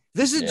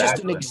 This is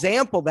just an Exactly.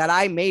 example that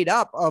I made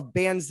up of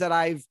bands that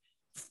I've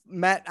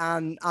met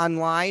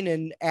online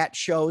and at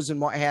shows and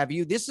what have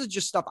you. This is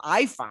just stuff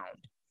I found.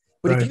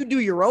 But Right. if you do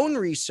your own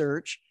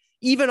research,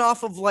 even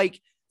off of like,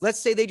 let's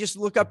say they just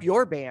look up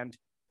your band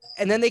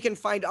and then they can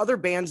find other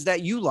bands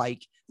that you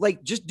like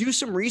just do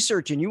some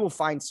research and you will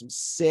find some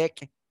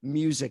sick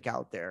music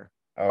out there.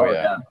 Oh,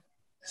 yeah.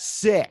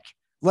 Sick.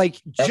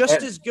 Like just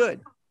And- as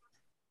good.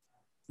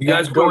 You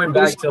guys going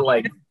back to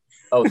like,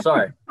 oh,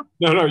 sorry.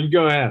 No, you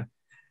go ahead.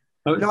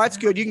 No, that's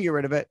good. You can get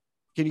rid of it.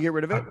 Can you get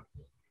rid of it?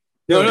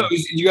 No.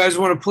 You guys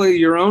want to play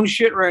your own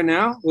shit right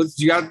now?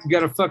 You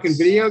got a fucking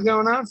video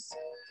going on?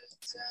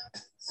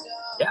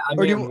 Yeah, I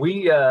Or do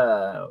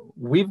mean,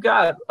 we've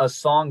got a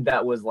song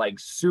that was like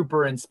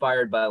super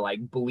inspired by like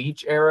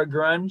Bleach era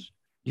grunge.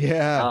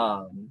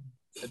 Yeah.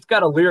 It's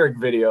got a lyric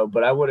video,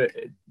 but I would,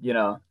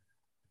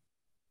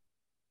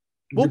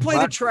 We'll play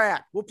the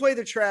track. We'll play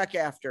the track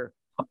after.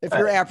 If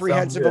you're Sounds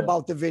apprehensive good.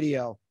 about the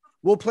video,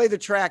 we'll play the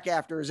track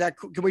after. Is that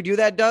cool? Can we do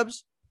that,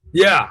 Dubs?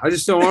 Yeah, I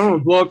just don't want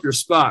to blow up your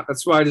spot.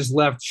 That's why I just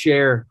left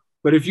share.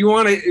 But if you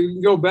want to, you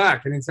can go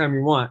back anytime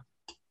you want.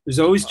 There's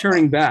always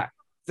turning back.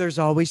 There's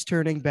always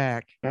turning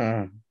back.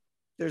 Mm.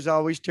 There's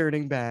always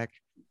turning back.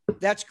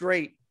 That's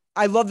great.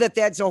 I love that.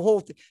 That's a whole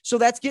thing. So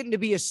that's getting to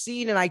be a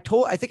scene. And I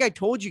think I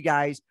told you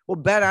guys. Well,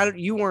 Ben,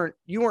 you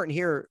weren't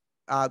here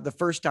the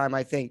first time.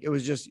 I think it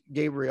was just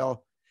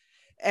Gabriel.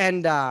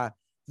 And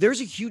there's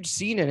a huge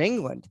scene in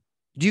England.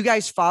 Do you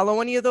guys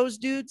follow any of those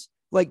dudes?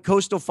 Like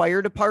Coastal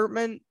Fire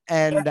Department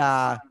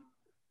and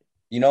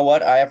You know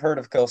what? I have heard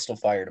of Coastal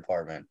Fire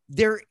Department.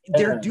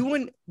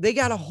 they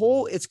got a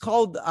whole, it's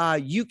called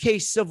UK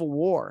Civil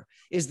War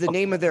is the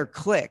name of their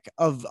clique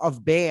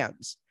of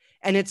bands.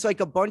 And it's like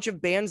a bunch of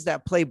bands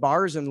that play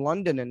bars in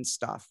London and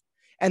stuff.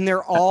 And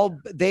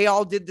they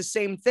all did the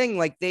same thing.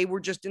 Like they were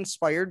just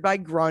inspired by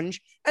grunge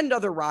and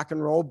other rock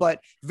and roll, but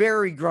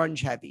very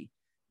grunge heavy.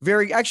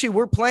 Actually,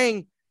 we're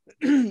playing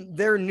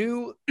their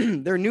new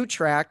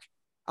track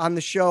on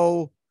the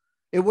show.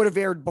 It would have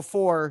aired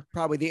before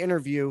probably the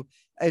interview.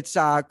 It's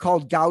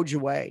called Gouge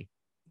Away.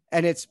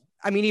 And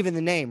even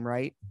the name,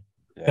 right?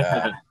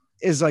 Yeah.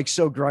 Is like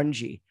so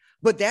grungy,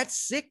 but that's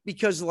sick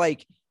because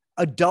like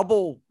a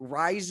double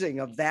rising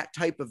of that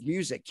type of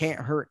music can't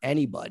hurt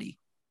anybody.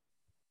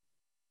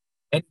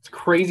 And it's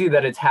crazy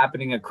that it's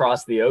happening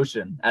across the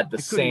ocean at the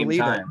same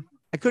believe it. time.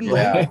 I couldn't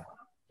Yeah. believe it.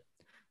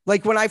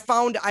 Like when I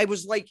found, I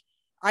was like,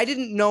 I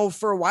didn't know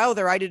for a while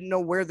there. I didn't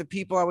know where the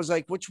people, I was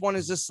like, which one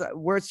is this?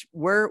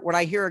 Where, when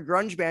I hear a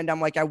grunge band, I'm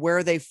like, where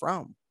are they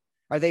from?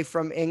 Are they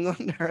from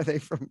England? Or are they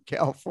from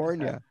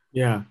California?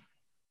 Yeah.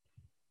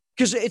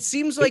 Because it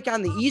seems like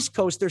on the East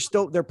Coast,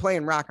 they're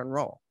playing rock and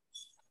roll.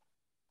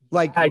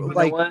 Like You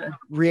know what?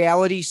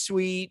 Reality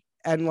Suite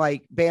and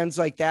like bands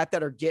like that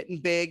are getting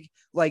big.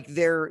 Like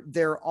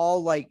they're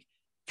all like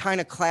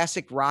kind of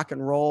classic rock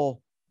and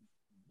roll.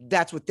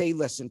 That's what they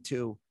listen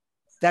to.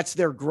 That's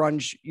their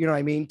grunge, you know what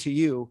I mean? To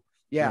you.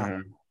 Yeah.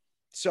 Mhm.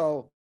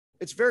 So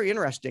it's very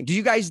interesting. Do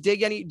you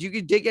dig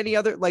any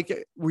other, like,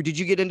 did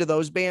you get into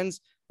those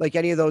bands? Like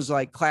any of those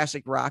like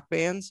classic rock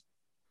bands?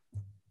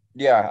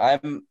 Yeah,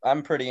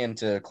 I'm pretty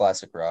into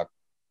classic rock.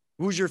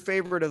 Who's your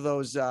favorite of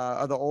those,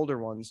 of the older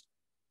ones?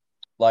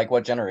 Like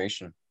what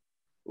generation?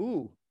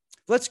 Ooh,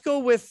 let's go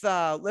like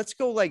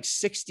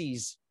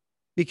 60s,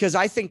 because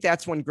I think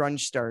that's when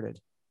grunge started.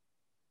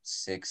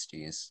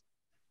 60s.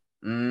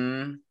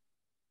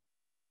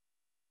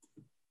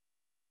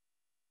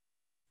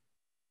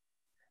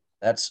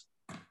 That's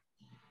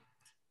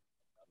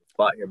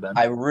Spot here, Ben.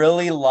 I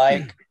really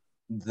like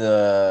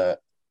the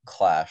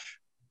Clash.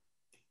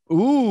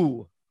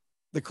 Ooh,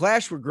 the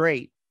Clash were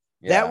great.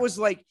 Yeah. That was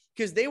like,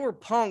 because they were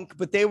punk,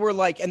 but they were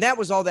like, and that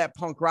was all that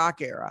punk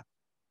rock era.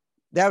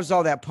 That was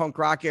all that punk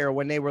rock era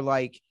when they were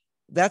like,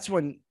 that's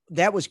when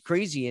that was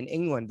crazy in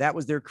England. That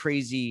was their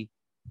crazy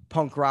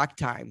punk rock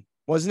time,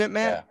 wasn't it,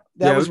 Matt?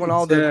 That was when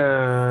all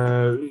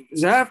it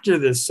was after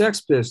the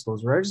Sex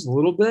Pistols, right? Just a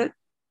little bit.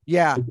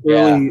 yeah.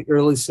 Like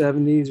early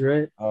 70s,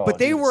 right? Oh, But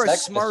they dude, were a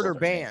Sex smarter Pistols are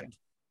band.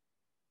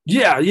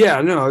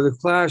 Yeah, no, the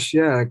Clash,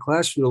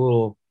 Clash was a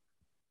little,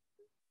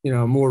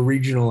 more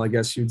regional, I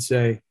guess you'd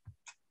say.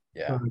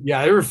 Yeah.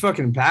 They were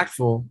fucking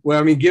impactful. Well,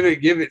 I mean, give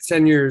it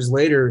 10 years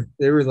later,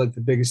 they were like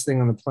the biggest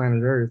thing on the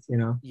planet Earth,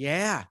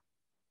 Yeah.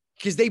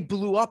 Because they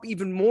blew up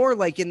even more.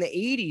 Like in the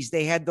 80s,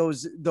 they had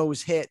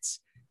those hits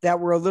that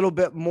were a little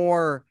bit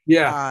more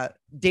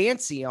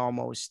dancey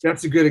almost.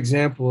 That's a good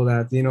example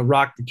of that.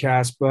 Rock the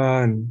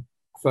Casbah and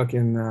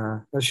fucking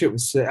that shit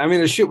was sick. I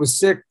mean, the shit was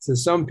sick to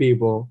some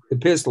people. It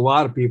pissed a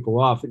lot of people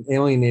off and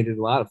alienated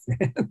a lot of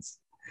fans.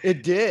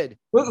 It did.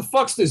 What the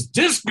fuck's this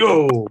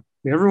disco?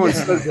 Everyone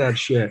says that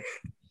shit.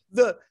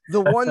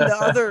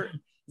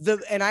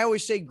 And I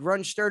always say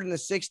grunge started in the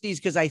 60s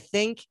because I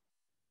think,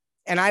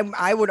 and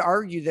I would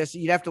argue this,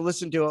 you'd have to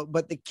listen to it,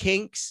 but the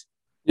Kinks,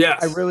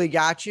 Yes. I Really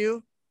Got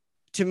You,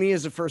 to me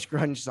is the first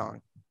grunge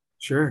song.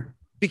 Sure.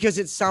 Because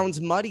it sounds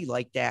muddy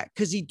like that.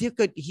 Because he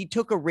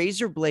took a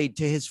razor blade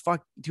to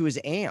his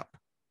amp.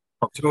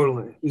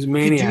 Totally. He's a To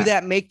maniac. do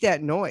that, make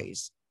that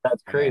noise.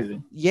 That's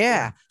crazy.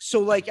 Yeah. So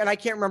like, and I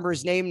can't remember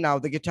his name now,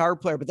 the guitar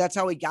player, but that's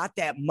how he got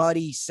that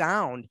muddy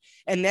sound.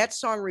 And that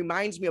song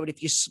reminds me of it.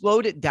 If you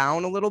slowed it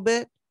down a little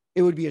bit,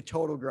 it would be a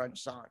total grunge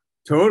song.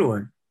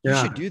 Totally. You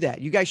Yeah. should do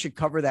that. You guys should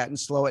cover that and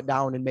slow it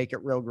down and make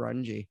it real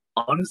grungy.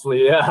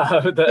 Honestly,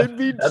 yeah. It'd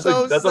be That's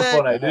so that's a sick.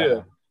 fun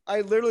idea.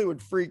 I literally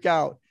would freak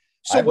out.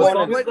 So I've What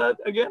what? song is that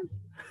again?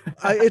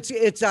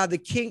 It's the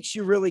Kinks.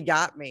 You really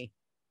got me.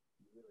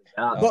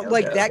 But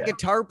like that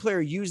guitar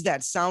player used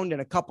that sound in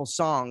a couple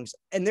songs,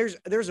 and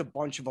there's a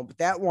bunch of them, but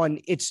that one,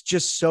 it's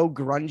just so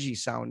grungy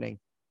sounding.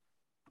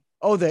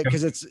 Oh, that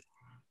because it's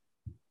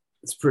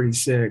pretty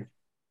sick.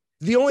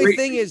 the only Ray-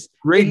 thing is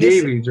Ray in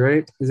this- Davies,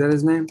 right? Is that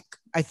his name?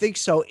 I think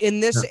so. In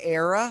this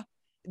era,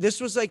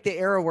 this was like the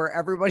era where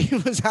everybody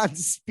was on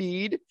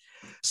speed.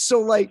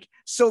 So like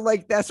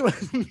that's when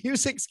the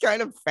music's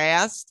kind of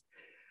fast.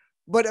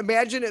 But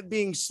imagine it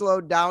being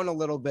slowed down a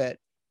little bit.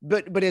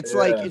 But it's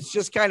like it's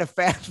just kind of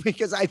fast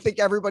because I think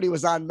everybody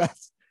was on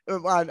meth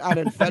on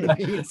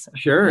amphetamines.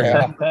 Sure.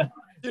 Yeah.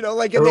 You know,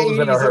 like in the Everyone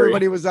was in a 80s, hurry.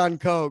 everybody was on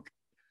coke.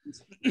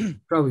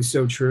 Probably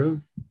so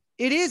true.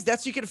 It is.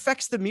 That's you can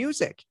affects the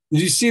music.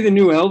 Did you see the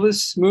new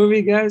Elvis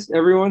movie, guys?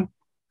 Everyone?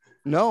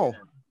 No.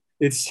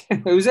 It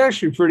was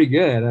actually pretty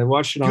good. I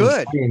watched it on the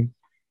Good. screen.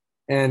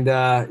 And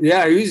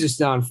yeah, he was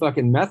just on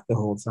fucking meth the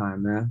whole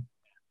time, man.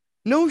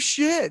 No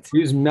shit. He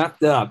was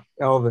methed up,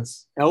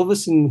 Elvis.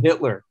 Elvis and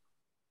Hitler.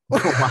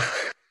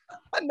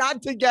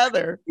 Not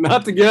together.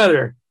 Not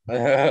together.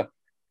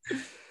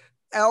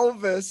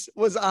 Elvis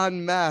was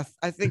on meth.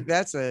 I think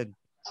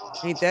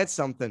ain't that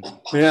something?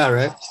 Yeah,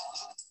 right.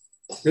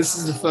 This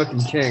is the fucking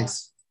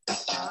Kinks.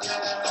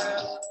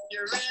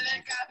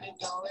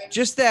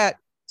 Just that.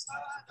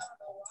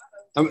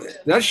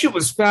 That shit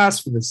was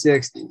fast for the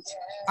 60s.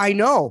 I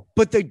know,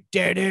 but the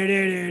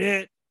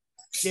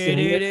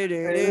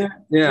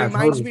Yeah,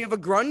 reminds me of a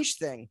grunge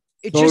thing.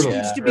 It Totally. just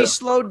needs to be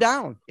slowed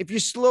down. If you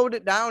slowed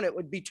it down, it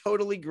would be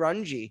totally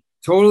grungy.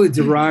 Totally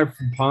derived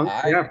from punk.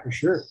 I- Yeah, for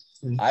sure.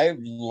 I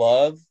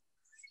love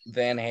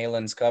Van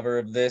Halen's cover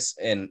of this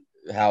and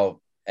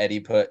how Eddie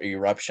put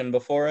Eruption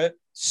before it.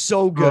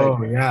 So good.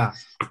 Oh, yeah.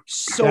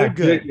 So Yeah,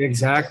 good.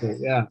 Exactly.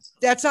 Yeah.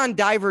 That's on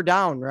Diver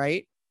Down,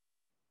 right?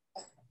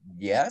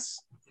 Yes.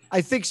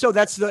 I think so.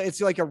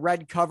 It's like a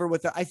red cover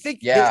with I think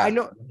Yeah. I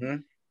know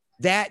Mhm.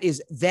 that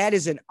is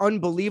an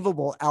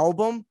unbelievable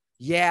album.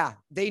 Yeah,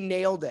 they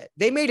nailed it.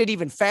 They made it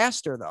even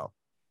faster though.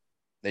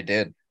 They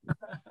did.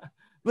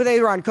 But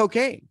they were on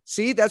cocaine.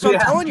 See, that's what Yeah.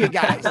 I'm telling you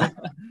guys.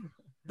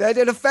 That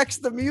it affects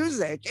the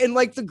music and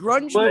like the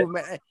grunge But-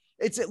 movement.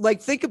 It's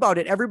like, think about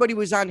it. Everybody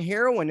was on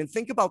heroin, and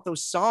think about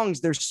those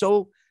songs. They're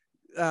so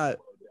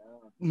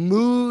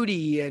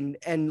moody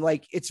and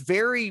like it's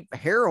very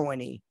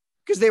heroin-y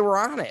because they were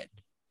on it.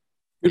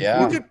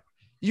 Yeah.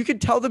 You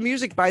could tell the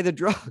music by the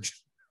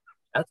drugs.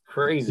 That's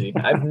crazy.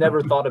 I've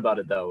never thought about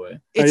it that way.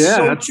 It's yeah,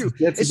 so that's- true,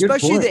 that's a good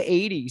especially point. the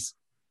 80s.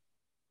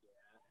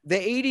 The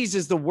 80s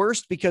is the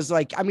worst because,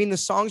 like, I mean, the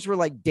songs were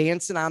like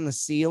Dancing on the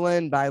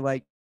Ceiling by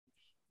like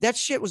that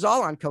shit was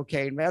all on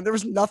cocaine, man. There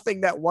was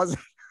nothing that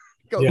wasn't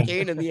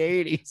cocaine in the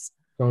 80s.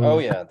 Oh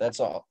yeah, that's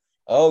all.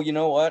 Oh, you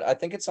know what? I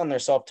think it's on their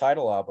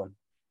self-title album.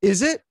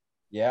 Is it?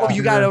 Yeah. Oh,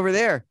 you got it over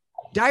there.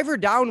 Diver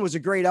Down was a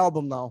great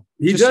album, though.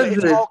 He Just, does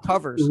it's the- all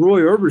covers.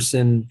 Roy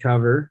Orbison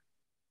cover.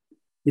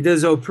 He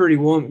does "Oh Pretty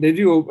Woman." They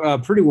do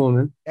 "Pretty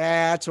Woman."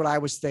 That's what I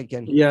was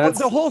thinking. Yeah, Well,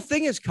 that's- the whole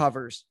thing is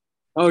covers.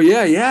 Oh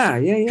yeah.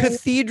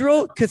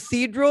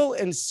 Cathedral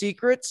and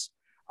Secrets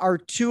are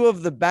two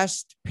of the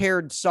best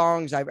paired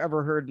songs I've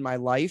ever heard in my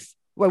life.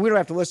 Well, we don't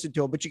have to listen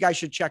to them, but you guys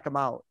should check them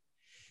out.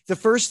 The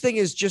first thing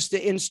is just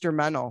the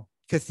instrumental,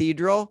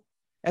 Cathedral,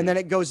 and then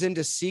it goes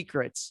into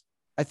Secrets.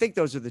 I think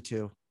those are the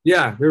two,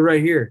 Yeah, they're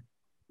right here.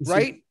 You see-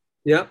 right?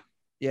 Yep.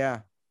 Yeah,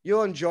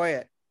 you'll enjoy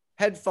it.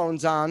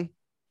 Headphones on,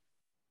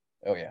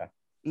 Oh yeah.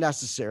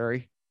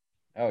 necessary.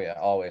 Oh yeah.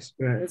 Always.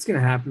 Yeah, it's gonna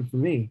happen for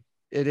me.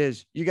 It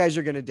is. You guys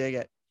are gonna dig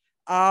it.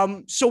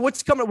 So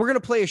what's coming? We're gonna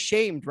play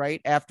Ashamed,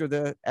 right? After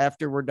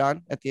we're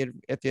done at the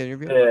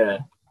interview. Yeah.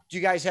 Do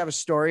you guys have a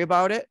story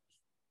about it?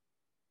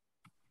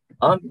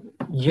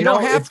 You don't know,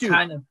 have it's to.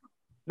 kind of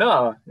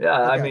no. Yeah,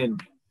 I Okay. mean,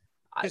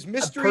 Because I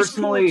mystery's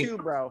personally, cool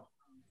too, bro.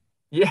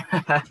 yeah,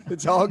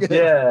 It's all good.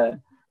 yeah.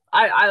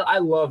 I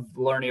love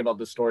learning about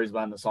the stories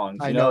behind the songs.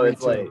 I You know, know, me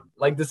it's too.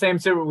 like the same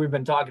shit we've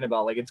been talking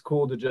about. Like, it's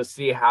cool to just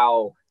see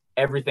how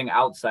everything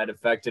outside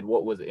affected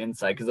what was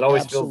inside, because it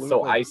always feels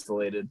so Absolutely.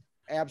 isolated.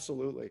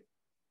 Absolutely.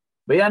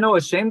 But yeah, no,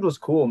 Ashamed was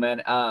cool,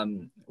 man.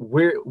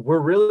 We're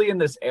really in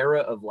this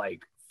era of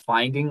like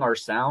finding our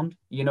sound.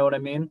 You know what I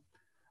mean?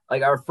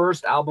 Like, our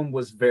first album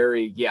was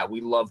very, yeah, we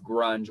love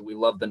grunge, we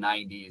love the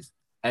 90s.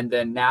 And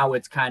then now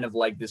it's kind of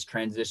like this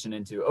transition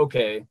into,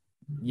 okay,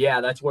 yeah,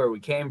 that's where we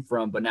came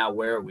from, but now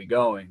where are we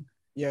going?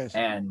 Yes.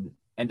 And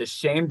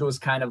Ashamed was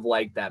kind of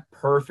like that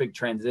perfect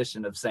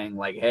transition of saying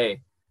like,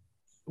 hey,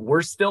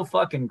 we're still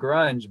fucking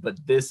grunge, but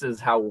this is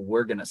how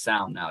we're gonna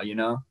sound now, you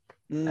know?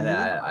 Mhm.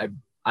 And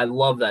I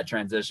love that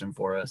transition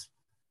for us.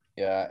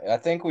 Yeah, I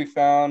think we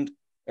found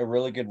a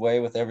really good way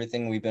with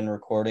everything we've been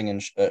recording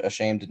and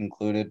Ashamed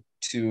included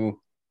to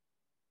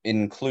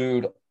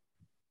include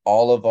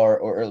all of our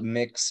or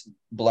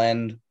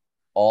blend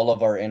all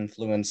of our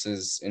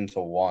influences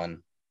into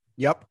one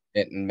Yep.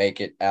 and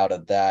make it out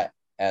of that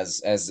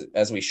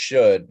as we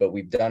should, but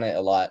we've done it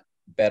a lot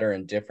better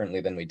and differently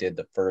than we did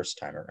the first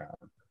time around.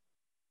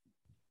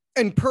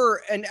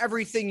 And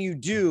everything you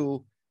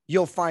do,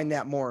 you'll find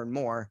that more and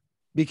more,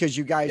 because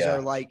you guys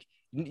are like,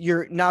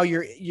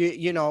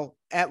 you know,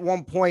 at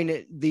one point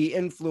the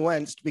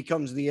influenced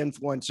becomes the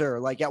influencer.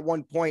 Like at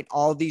one point,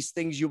 all these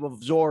things you've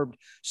absorbed,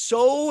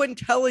 so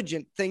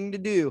intelligent thing to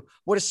do.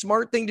 What a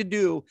smart thing to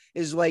do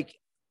is like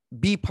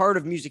be part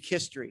of music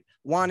history.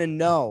 Want to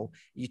know,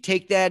 you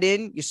take that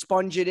in, you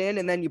sponge it in,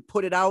 and then you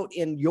put it out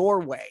in your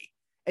way,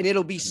 and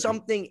it'll be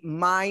something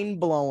mind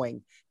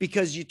blowing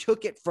because you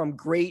took it from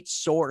great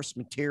source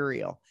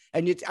material.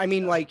 And it's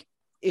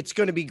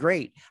going to be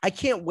great. I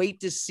can't wait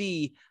to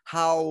see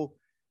how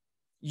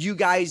you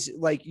guys,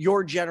 like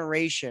your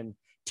generation,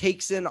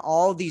 takes in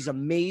all these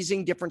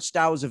amazing different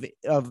styles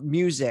of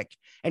music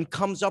and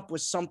comes up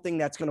with something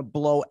that's going to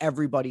blow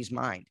everybody's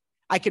mind.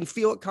 I can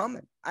feel it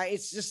coming.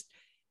 It's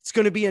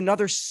going to be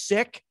another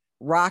sick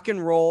rock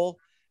and roll,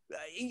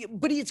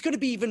 but it's going to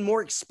be even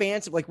more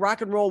expansive. Like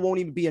rock and roll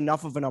won't even be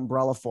enough of an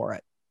umbrella for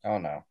it. Oh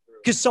no.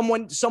 Because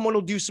someone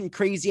will do some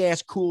crazy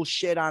ass cool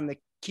shit on the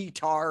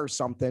guitar or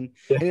something,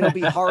 and it'll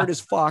be hard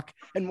as fuck,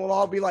 and we'll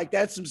all be like,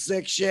 that's some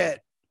sick shit.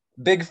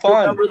 Big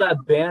fun. Remember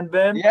that band,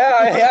 Ben?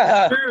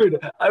 Yeah. Dude,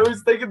 I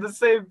was thinking the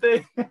same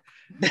thing.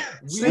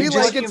 See,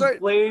 We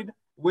played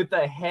with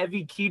a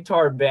heavy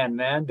guitar band,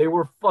 man. They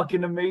were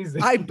fucking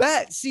amazing. I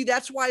bet. See,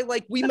 that's why,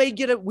 like, we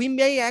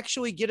may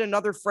actually get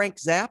another Frank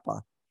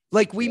Zappa.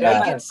 Like, we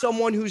may get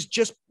someone who's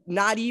just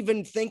not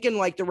even thinking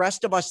like the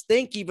rest of us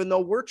think, even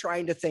though we're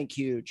trying to think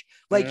huge.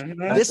 Like,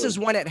 this is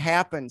when it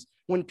happens,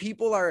 when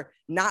people are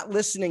not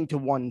listening to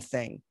one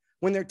thing,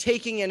 when they're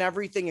taking in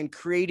everything and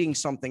creating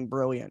something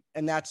brilliant.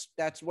 And that's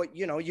what,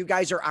 you know, you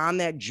guys are on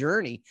that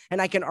journey,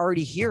 and I can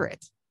already hear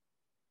it.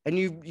 And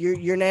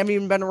you're not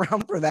even been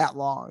around for that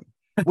long.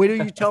 Wait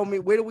till you tell me,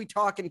 wait till we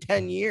talk in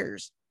 10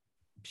 years,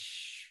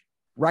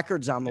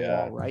 records on the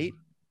wall, right?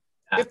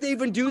 If they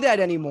even do that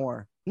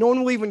anymore, no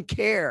one will even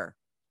care.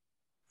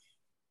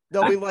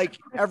 They'll be like,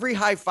 every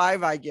high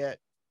five I get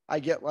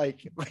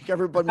like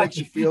everybody makes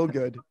you feel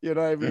good. You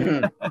know what I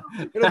mean?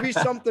 It'll be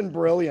something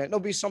brilliant.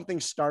 It'll be something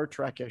Star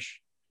Trek-ish.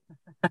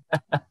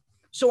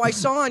 So I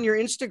saw on your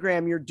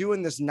Instagram, you're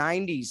doing this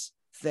 90s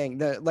thing,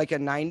 like a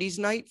 90s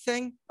night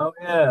thing. Oh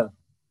yeah.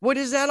 What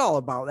is that all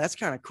about? That's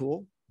kind of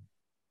cool.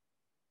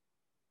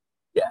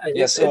 Yeah,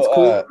 it's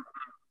cool.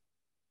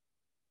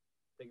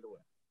 Take it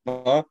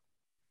away.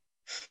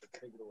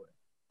 Take it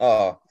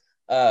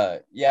away.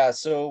 Yeah.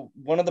 So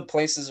one of the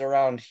places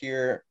around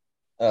here,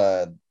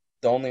 the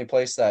only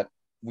place that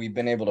we've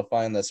been able to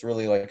find that's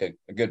really like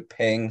a good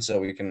ping, so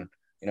we can,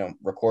 you know,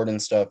 record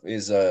and stuff,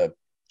 is the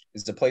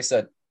place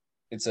that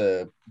it's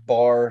a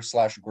bar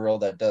 / grill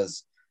that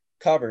does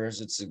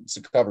covers. It's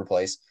a cover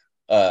place.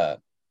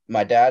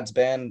 My dad's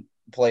band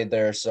played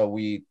there, so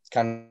we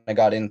kind of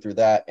got in through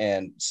that.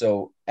 And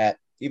so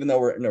even though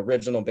we're an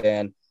original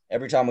band,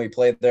 every time we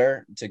played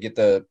there to get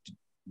do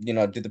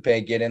the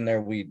pay, get in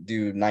there, we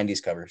do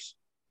 90s covers.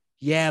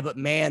 Yeah, but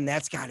man,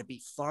 that's got to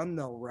be fun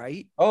though,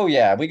 right? Oh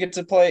yeah, we get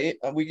to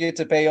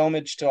pay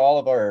homage to all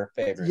of our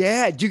favorites.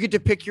 Yeah, do you get to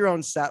pick your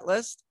own set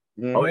list?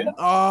 Mm-hmm. Oh yeah.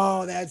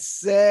 Oh, that's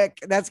sick.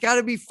 That's got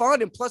to be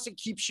fun, and plus it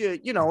keeps you,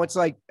 you know, it's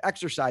like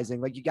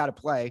exercising. Like you got to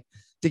play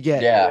to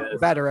get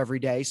better every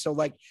day. So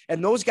like,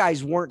 and those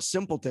guys weren't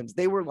simpletons;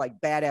 they were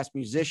like badass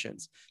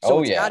musicians.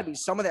 So it's got to be,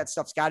 some of that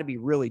stuff's got to be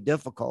really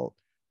difficult.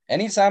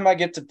 Anytime I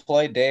get to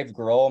play Dave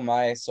Grohl,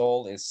 my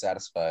soul is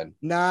satisfied.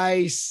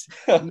 Nice.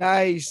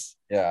 Nice.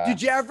 Yeah.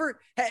 Did you ever,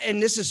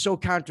 and this is so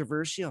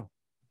controversial,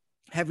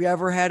 have you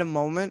ever had a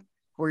moment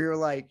where you're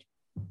like,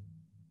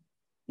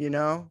 you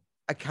know,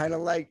 I kind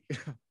of like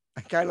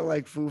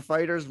Foo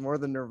Fighters more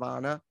than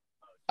Nirvana?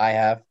 I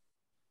have.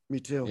 Me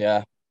too.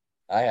 Yeah,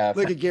 I have.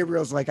 Look at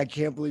Gabriel's like, I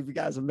can't believe you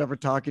guys, I'm never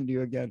talking to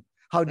you again.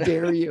 How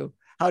dare you?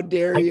 How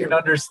dare you? I can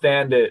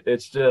understand it.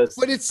 It's just,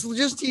 but it's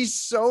just,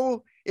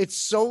 it's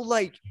so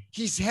like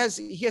he has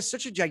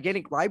such a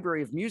gigantic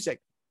library of music.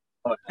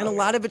 And a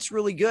lot of it's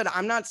really good.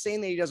 I'm not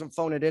saying that he doesn't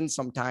phone it in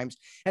sometimes.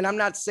 And I'm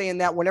not saying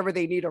that whenever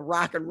they need a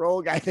rock and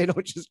roll guy, they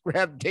don't just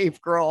grab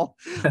Dave Grohl.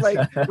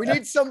 Like, we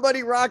need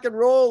somebody rock and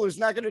roll who's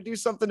not going to do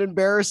something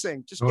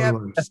embarrassing. Just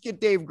get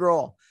Dave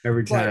Grohl.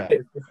 Every time.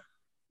 But,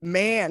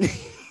 man,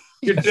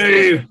 Get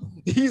Dave.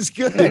 He's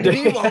good.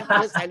 He won't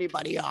piss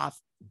anybody off.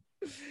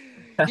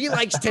 He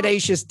likes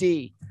Tenacious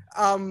D.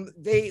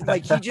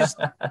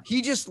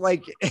 He just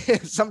like,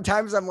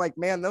 sometimes I'm like,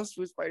 man, those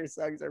Foo Fighters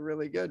songs are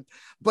really good.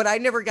 But I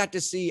never got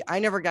to see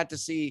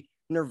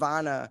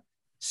Nirvana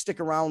stick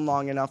around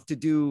long enough to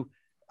do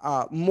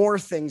more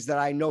things that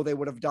I know they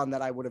would have done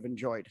that I would have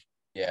enjoyed.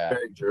 Yeah,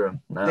 very true.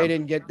 No. They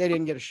didn't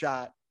get a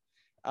shot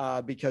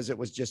because it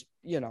was just,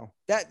 you know,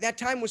 that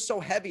time was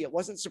so heavy. It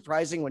wasn't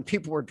surprising when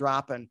people were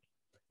dropping.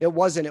 It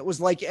wasn't. It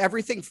was like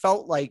everything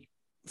felt like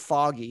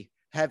foggy,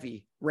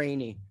 heavy,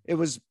 rainy. It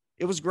was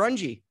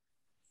grungy.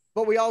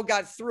 But we all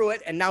got through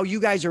it, and now you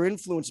guys are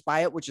influenced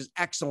by it, which is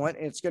excellent,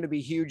 and it's going to be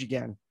huge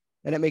again.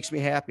 And it makes me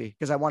happy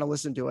because I want to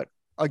listen to it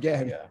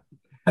again. Yeah.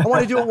 I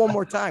want to do it one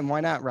more time.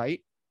 Why not,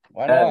 right?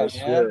 Why Yeah, not, no man?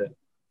 shit.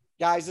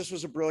 Guys, this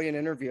was a brilliant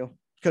interview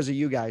because of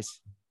you guys.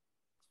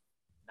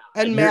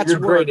 And You're- Matt's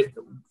you're work. great.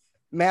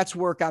 Matt's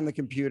work on the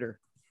computer.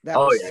 That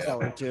Oh, was yeah.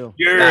 stellar too.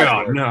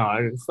 Yeah,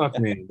 no, fuck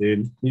me,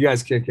 dude. You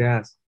guys kick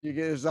ass. You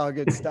get it's all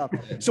good stuff.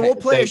 So we'll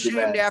play Thank you,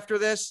 Ashamed man. after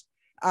this.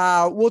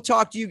 We'll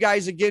talk to you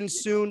guys again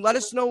soon. Let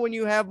us know when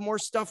you have more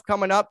stuff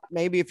coming up.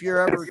 Maybe if you're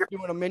ever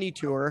doing a mini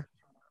tour,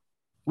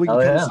 we can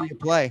Hell come yeah. see you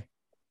play.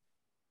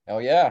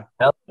 Hell yeah.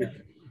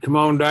 Come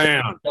on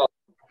down.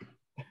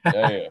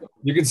 Yeah.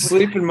 You can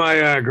sleep in my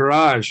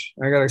garage.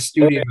 I got a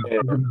studio.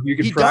 You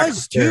can He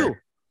practice does too.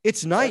 there.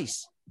 It's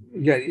nice.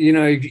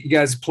 You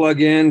guys plug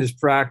in, just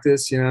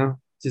practice.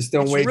 Just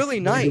don't It's wake. really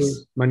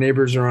nice. My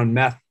neighbors are on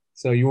meth,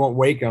 so you won't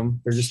wake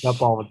them. They're just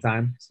up all the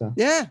time. So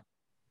Yeah.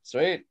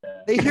 Sweet.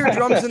 They hear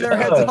drums in their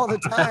heads all the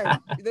time.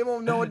 They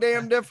won't know a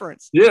damn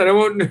difference. yeah, they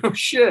won't know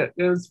shit.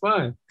 It's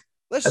fine.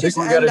 Let's I think just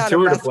we end got a on a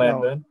tour to meth plan,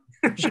 note.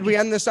 man. Should we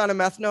end this on a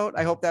meth note?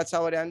 I hope that's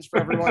how it ends for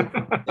everyone.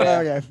 Yeah.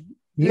 Okay.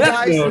 You Meth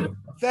guys, note.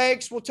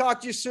 thanks. We'll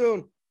talk to you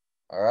soon.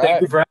 All right.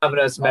 Thank you for having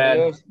us, man.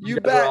 Adios. You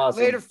guys are bet.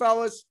 awesome. Later,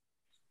 fellas.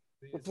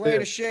 We're playing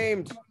too.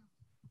 Ashamed.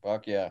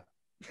 Fuck yeah.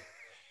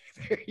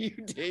 You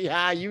did.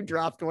 Yeah, you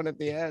dropped one at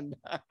the end.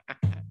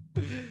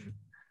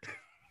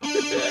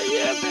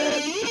 Yeah,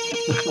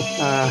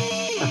 man.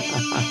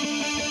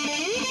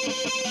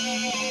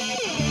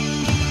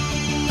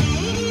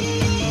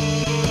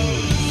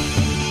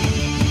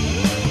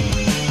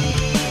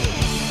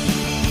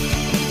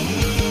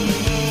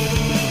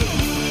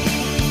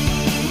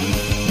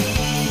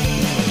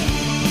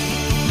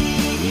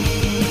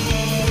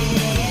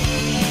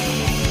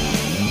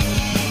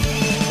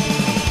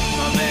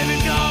 My baby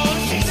knows,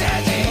 she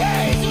says he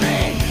hates me.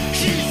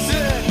 She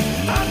said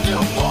I'm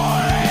too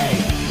boring.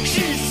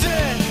 She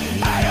said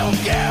I don't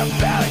care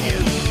about you.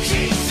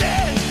 She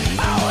said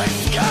I was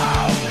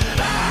gone.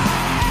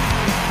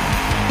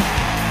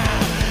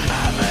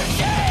 I'm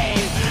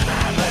ashamed.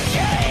 I'm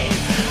ashamed.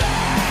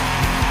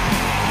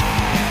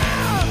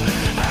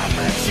 I'm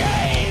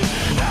ashamed.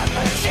 I'm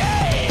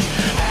ashamed.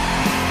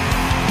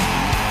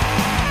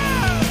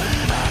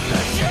 I'm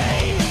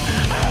ashamed.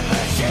 I'm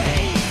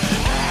ashamed.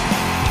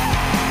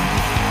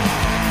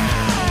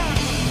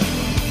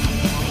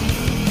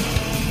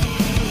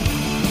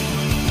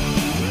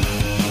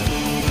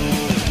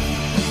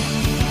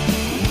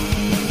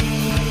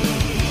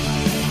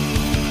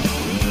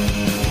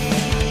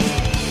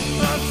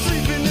 I'm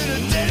sleeping in a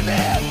dead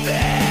man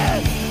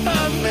bed. I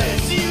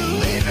miss you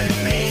leaving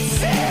me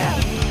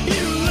sad.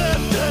 You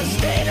left a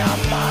stain on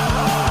my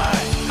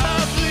heart. I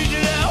bleed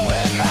it out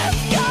with my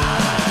scar.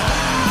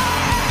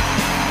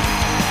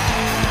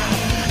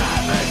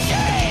 I'm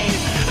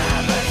ashamed.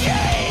 I'm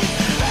ashamed.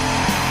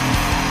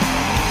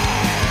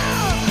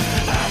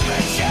 I'm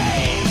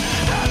ashamed.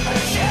 I'm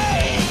ashamed.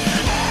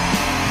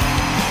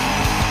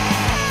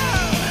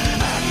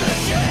 I'm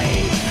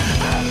ashamed.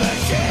 I'm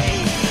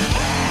ashamed.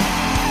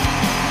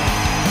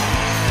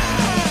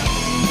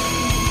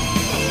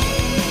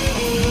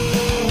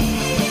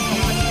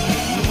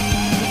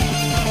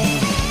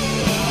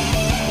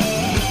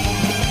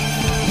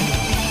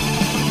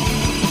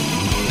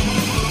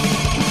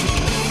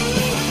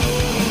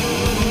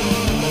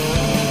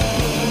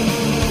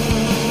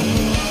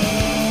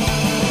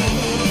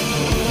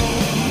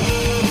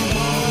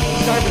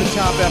 It's time for the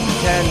top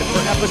F10 for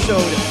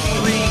episode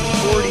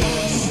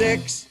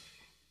 346.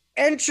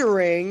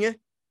 Entering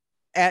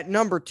at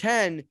number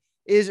 10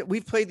 is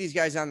we've played these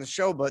guys on the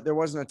show, but there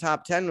wasn't a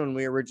top 10 when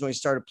we originally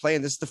started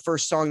playing. This is the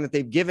first song that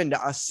they've given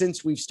to us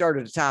since we've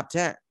started a top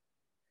 10.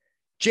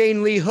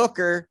 Jane Lee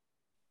Hooker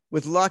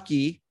with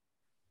Lucky.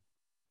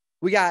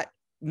 We got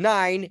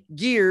 9,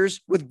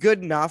 Gears with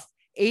Good Enough.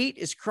 8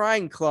 is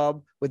Crying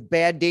Club with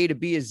Bad Day to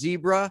Be a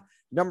Zebra.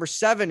 Number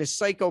 7 is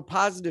Psycho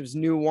Positive's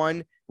new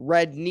one,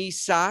 Red Knee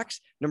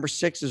Socks. Number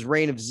 6 is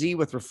Reign of Z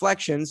with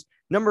Reflections.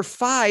 Number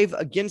 5,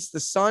 Against the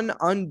Sun,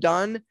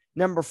 Undone.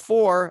 Number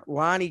 4,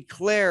 Lonnie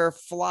Claire,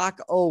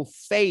 Flock O'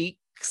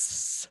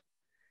 Fakes.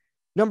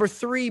 Number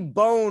 3,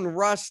 Bone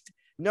Rust.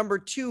 Number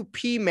 2,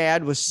 P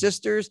Mad with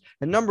Sisters.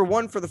 And number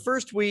 1 for the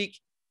first week,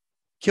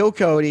 Kill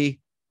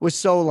Cody with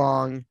So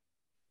Long.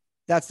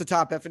 That's the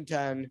top F and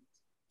 10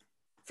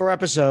 for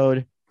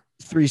episode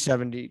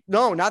 370.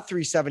 No, not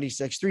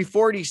 376,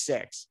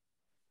 346.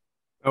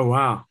 Oh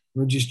wow,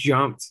 we just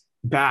jumped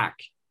back.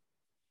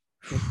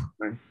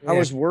 I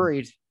was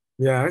worried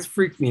Yeah, that's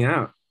freaked me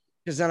out.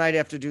 because then I'd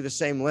have to do the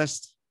same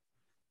list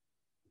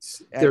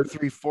at There-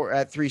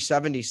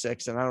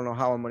 376, and I don't know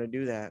how I'm going to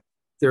do that.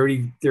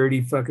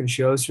 30 fucking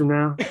shows from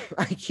now.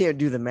 I can't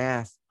do the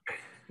math.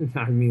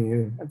 I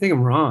mean, I think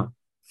I'm wrong.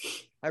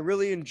 I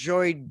really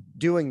enjoyed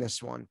doing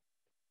this one.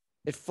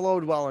 It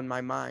flowed well in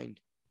my mind.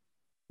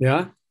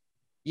 Yeah.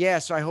 Yeah,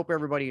 so I hope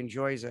everybody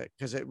enjoys it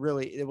because it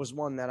was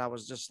one that I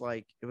was just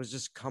like, it was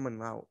just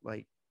coming out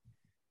like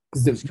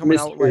Because It's coming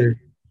out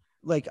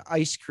like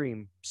ice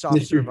cream,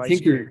 soft serve Mr. ice cream.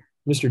 Tinker,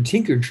 Mr.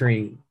 Tinker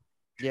Train.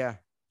 Yeah.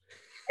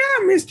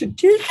 Yeah, Mr.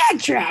 Tinker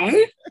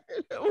Train.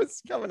 It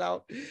was coming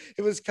out.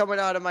 It was coming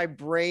out of my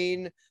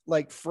brain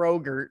like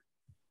Frogurt.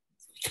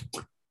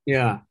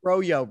 Yeah.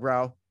 Froyo,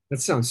 bro.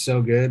 That sounds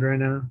so good right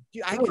now.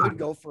 Dude, I could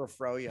go for a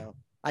froyo.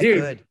 I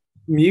Dude. could.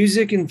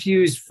 Music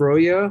infused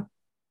froyo.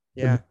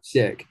 Yeah.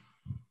 Sick.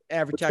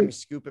 Every time you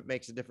scoop, it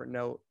makes a different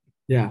note.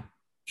 Yeah.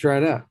 Try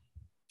it out.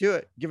 Do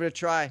it. Give it a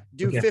try.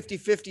 Do Okay.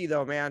 50-50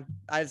 though, man.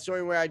 It's the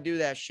only way I do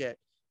that shit.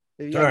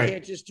 You All right.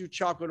 can't just do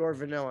chocolate or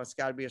vanilla. It's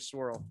got to be a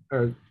swirl.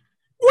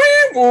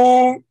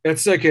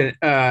 That's like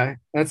a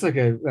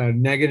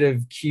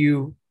negative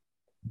Q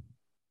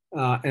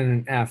and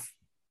an F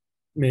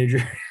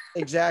major.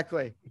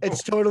 Exactly.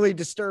 It's totally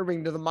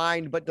disturbing to the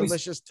mind, but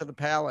delicious to the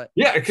palate.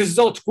 Yeah, because it's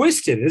all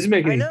twisted. It doesn't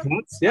make I any know.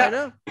 sense. Yeah. I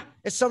know.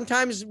 It's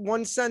sometimes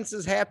one sense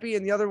is happy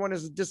and the other one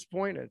is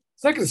disappointed.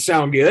 It's not gonna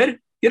sound good.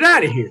 Get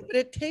out of here. But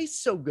it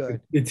tastes so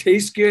good. It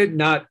tastes good,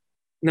 not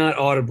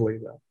audibly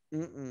though.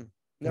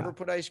 Never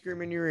put ice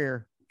cream in your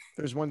ear.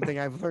 There's one thing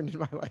I've learned in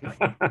my life.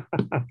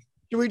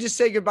 Can we just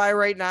say goodbye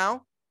right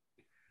now?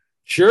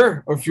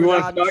 Sure. Or if you Put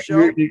want on to the talk,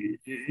 show?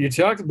 you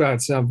talked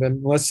about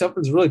something. Unless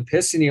something's really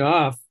pissing you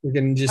off, we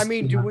can just. I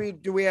mean,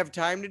 do we have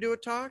time to do a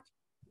talk?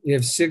 You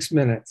have 6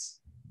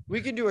 minutes.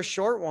 We can do a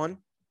short one.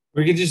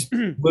 We can just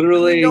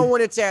literally. We know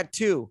when it's at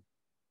 2.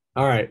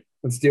 All right,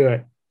 let's do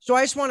it. So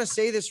I just want to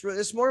say this.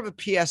 It's more of a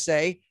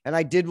PSA, and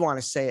I did want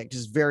to say it because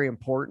it's very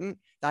important.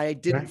 I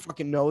didn't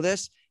fucking know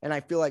this, and I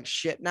feel like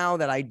shit now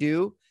that I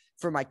do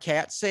for my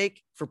cat's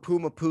sake, for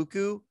Puma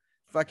Puku,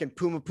 fucking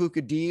Puma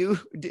Puku Dio.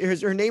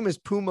 Her name is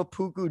Puma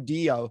Puku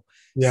Dio.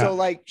 Yeah. So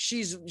like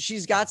she's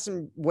got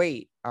some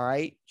weight. All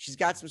right. She's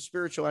got some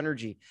spiritual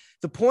energy.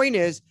 The point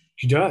is,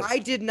 She does. I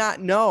did not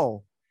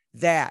know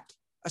that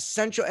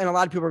essential, and a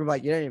lot of people are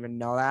like, you didn't even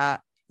know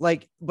that.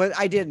 Like, but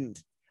I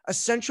didn't.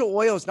 Essential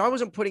oils. Now I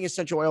wasn't putting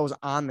essential oils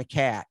on the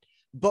cat,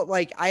 but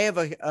like I have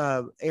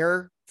a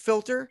air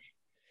filter,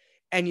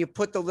 and you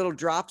put the little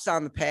drops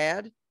on the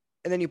pad,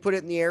 and then you put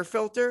it in the air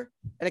filter,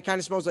 and it kind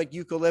of smells like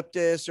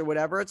eucalyptus or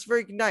whatever. It's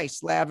very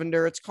nice.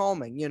 Lavender. It's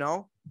calming, you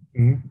know.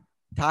 Mhm.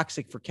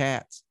 Toxic for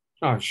cats.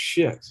 Oh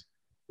shit.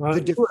 Well,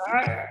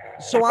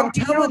 So I'm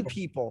telling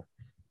people,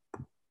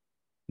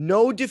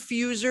 no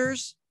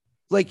diffusers.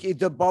 Like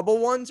the bubble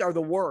ones are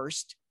the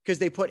worst because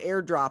they put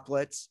air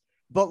droplets,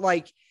 but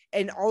like,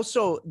 and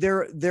also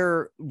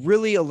they're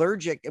really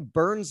allergic. It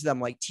burns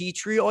them. Like tea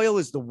tree oil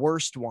is the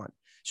worst one.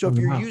 So if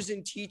you're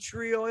using tea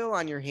tree oil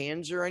on your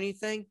hands or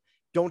anything,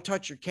 don't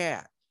touch your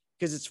cat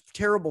because it's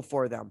terrible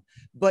for them.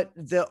 But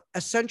the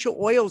essential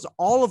oils,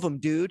 all of them,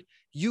 dude,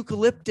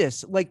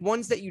 eucalyptus, like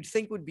ones that you'd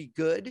think would be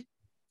good,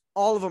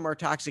 all of them are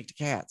toxic to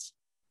cats.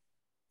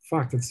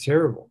 Fuck, that's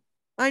terrible.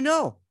 I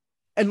know.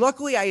 And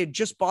luckily I had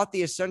just bought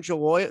the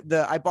essential oil.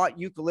 I bought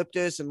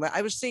eucalyptus, and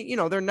I was saying, you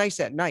know, they're nice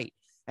at night.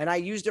 And I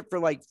used it for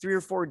like 3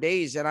 or 4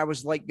 days. And I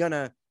was like,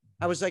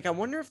 I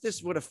wonder if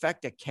this would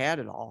affect a cat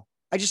at all.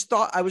 I just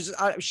thought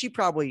she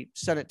probably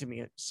sent it to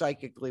me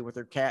psychically with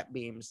her cat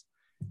beams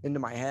into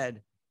my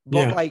head.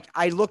 But like,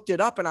 I looked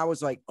it up and I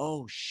was like,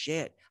 oh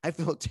shit, I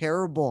feel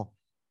terrible.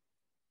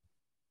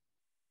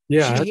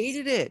 Yeah. She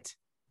hated it.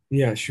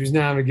 Yeah. She was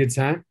not having a good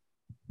time.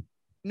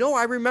 No,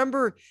 I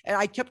remember. And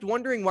I kept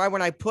wondering why,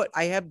 when I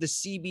have the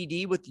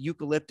CBD with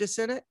eucalyptus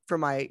in it for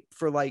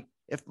like,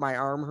 if my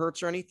arm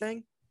hurts or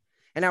anything.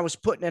 And I was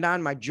putting it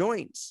on my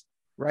joints,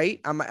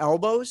 right? On my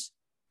elbows,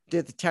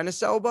 did the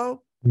tennis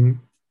elbow. Mm-hmm.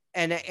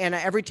 And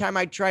every time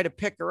I try to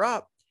pick her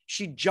up,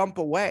 she'd jump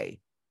away.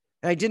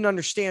 And I didn't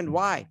understand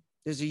why.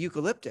 There's a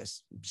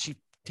eucalyptus. She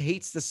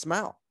hates the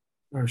smell.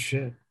 Oh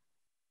shit.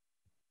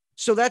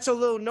 So that's a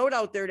little note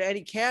out there to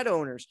any cat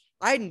owners.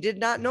 I did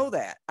not know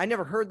that. I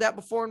never heard that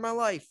before in my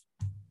life.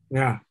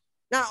 Yeah.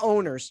 Not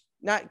owners,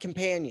 not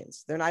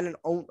companions. They're not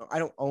I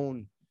don't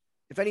own.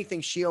 If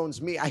anything, she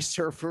owns me. I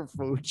serve her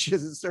food. She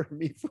doesn't serve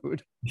me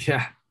food.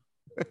 Yeah.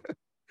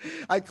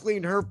 I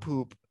clean her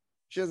poop.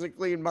 She doesn't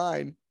clean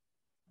mine.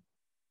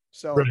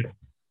 So Right.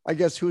 I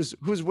guess who's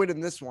winning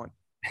this one?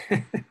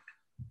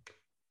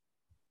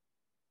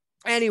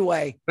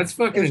 Anyway, That's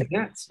fucking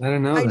intense. I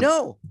don't know. I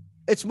know.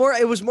 It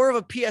was more of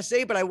a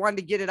PSA, but I wanted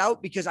to get it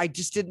out because I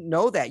just didn't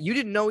know that. You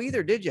didn't know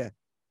either, did you?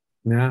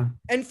 No.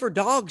 And for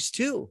dogs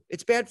too.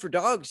 It's bad for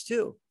dogs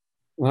too.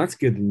 Well, that's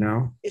good to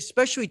know.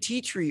 Especially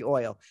tea tree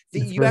oil.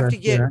 That's You what have I to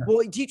get, said.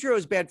 well, tea tree oil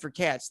is bad for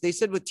cats. They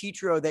said with tea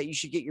tree oil that you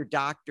should get your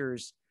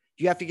doctors.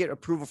 You have to get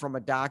approval from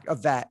a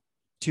vet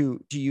to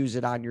use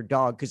it on your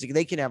dog because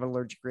they can have an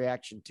allergic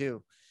reaction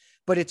too.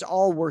 But it's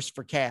all worse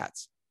for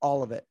cats,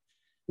 all of it.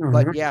 Oh,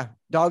 But yeah,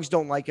 dogs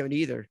don't like it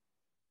either.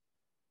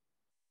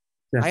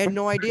 yeah. I had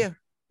no idea.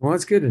 Well,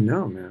 it's good to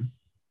know, man.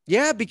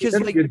 Yeah, because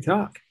That's like, good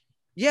talk.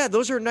 yeah,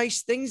 those are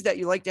nice things that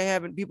you like to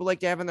have and people like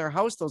to have in their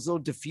house. Those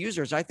little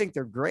diffusers, I think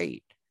they're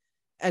great.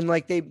 And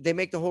like they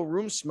make the whole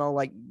room smell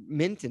like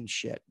mint and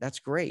shit. That's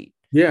great.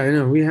 Yeah, I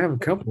know. We have a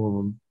couple of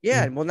them.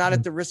 Yeah, well, not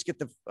at the risk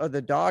of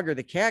the dog or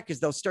the cat because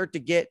they'll start to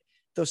get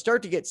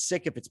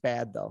sick if it's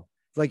bad though.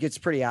 Like it's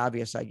pretty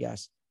obvious, I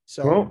guess.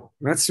 So Well,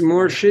 that's some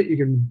more shit you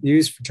can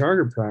use for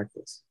target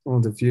practice. A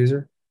little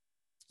diffuser.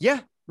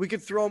 yeah, we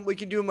could throw them. We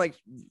could do them like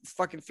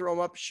fucking throw them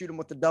up, shoot them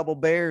with the double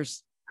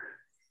bears,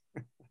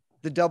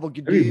 the double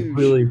That'd be gadoosh.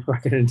 really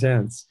fucking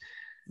intense.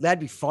 That'd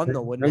be fun though,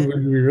 That wouldn't it?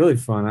 would be really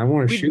fun. I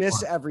want to We'd shoot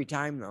miss one. every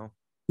time though.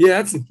 Yeah,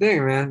 that's the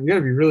thing, man. You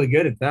gotta be really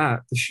good at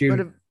that to shoot.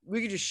 But if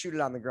we could just shoot it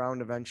on the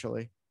ground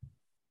eventually.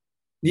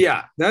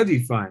 Yeah, that'd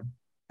be fine.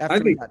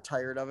 After we got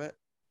tired of it.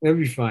 That'd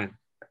be fine.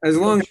 As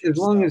long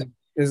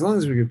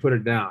as we could put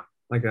it down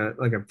like a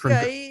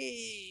printer.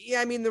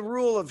 Yeah, I mean the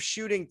rule of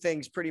shooting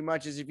things pretty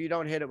much is if you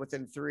don't hit it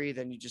within 3,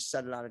 then you just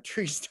set it on a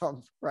tree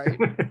stump, right?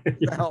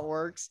 Is that how it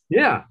works?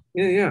 Yeah.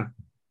 You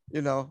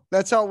know,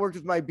 that's how it worked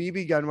with my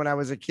BB gun when I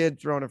was a kid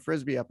throwing a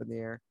frisbee up in the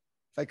air.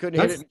 If I couldn't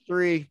hit it in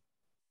 3,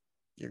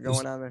 you're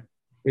going on there.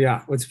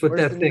 Yeah, let's put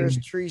Where's that the thing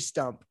nearest tree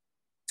stump.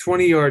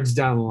 20 yards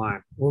down the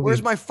line.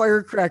 Where's my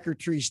firecracker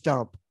tree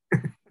stump?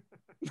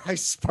 My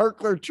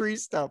sparkler tree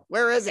stump.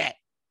 Where is it?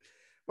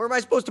 Where am I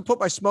supposed to put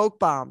my smoke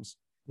bombs?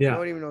 Yeah. No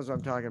one even knows what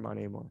I'm talking about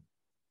anymore.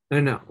 I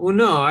know. Well,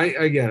 no,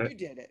 I get it. You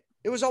did it.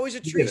 It was always a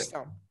tree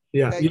stump.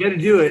 Yeah, you had to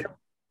do it in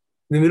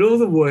the middle of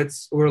the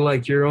woods or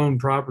like your own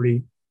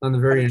property on the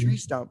very end. Tree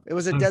stump. It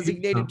was a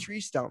designated tree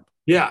stump.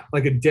 Yeah,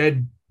 like a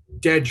dead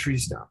tree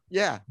stump.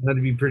 Yeah.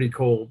 That'd be pretty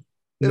cold.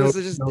 It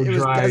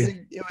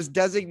was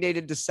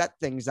designated to set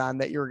things on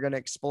that you were going to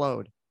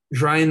explode.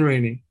 Dry and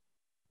rainy.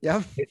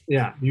 Yeah.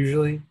 Yeah,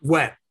 usually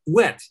wet.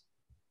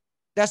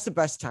 That's the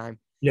best time.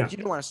 Yeah. You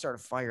don't want to start a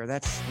fire.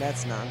 That's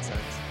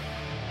nonsense.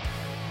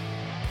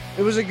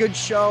 It was a good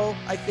show.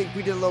 I think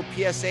we did a little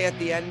PSA at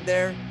the end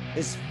there.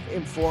 This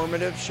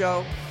informative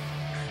show.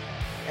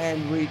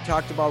 And we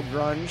talked about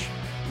grunge.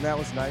 And that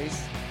was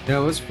nice. That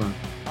was fun.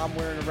 I'm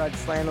wearing a red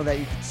flannel that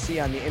you can see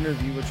on the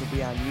interview, which will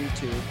be on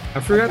YouTube. I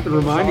forgot to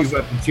remind you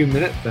about the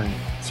 2-minute thing.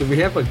 So we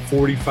have like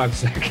 45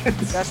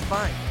 seconds. That's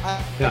fine.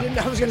 I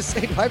was going to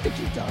say, do I have to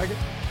keep talking?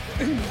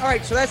 All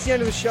right, so that's the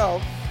end of the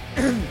show.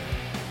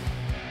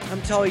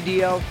 I'm Tully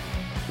Dio.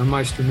 I'm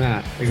Meister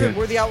Matt. Again.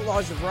 We're the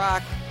Outlaws of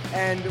Rock,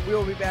 and we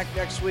will be back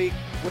next week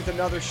with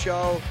another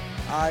show.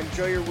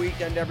 Enjoy your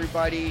weekend,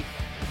 everybody.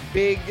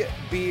 Big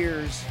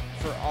beers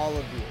for all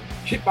of you.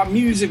 Hit my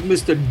music,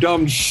 Mr.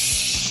 Dumb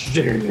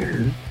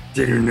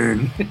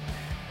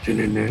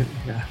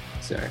Yeah,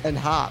 sorry. And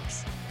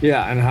hops.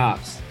 Yeah, and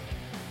hops.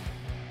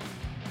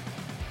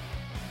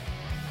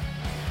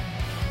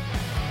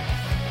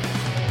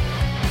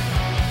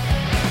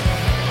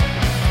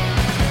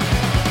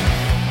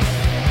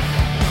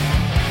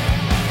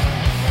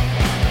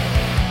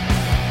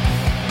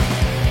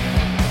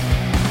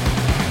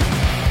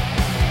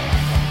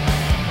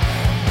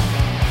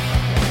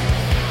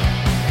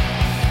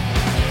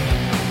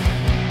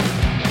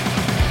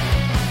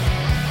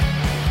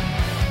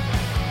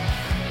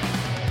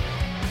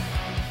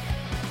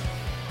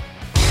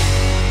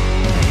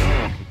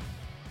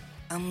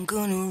 I'm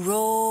gonna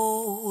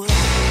roll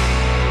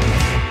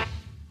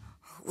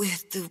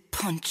with the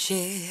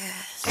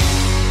punches.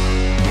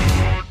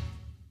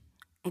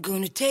 I'm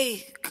gonna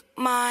take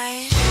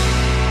my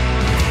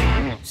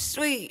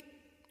sweet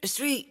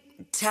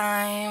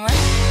time.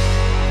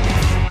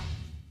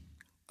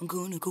 I'm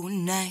gonna go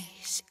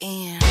nice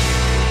and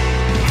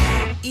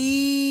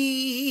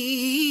easy.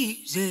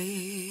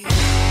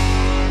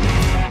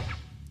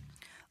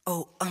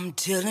 Oh, I'm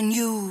telling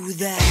you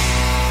that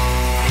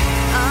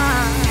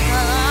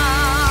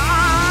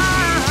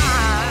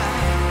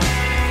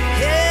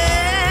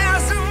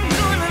yes, I'm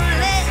gonna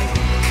let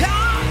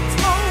cards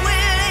fall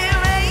where they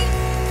rain.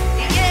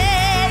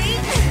 Yeah,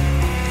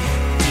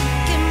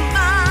 taking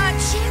my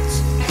chips.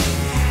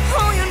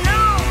 Oh, you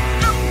know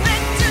I'm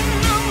betting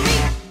on me,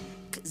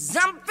 'cause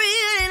I'm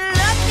feeling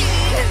lucky.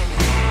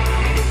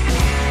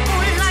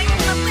 Oh, like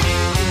nothing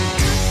can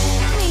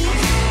touch me.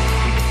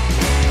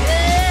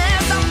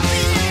 Yes, I'm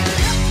feeling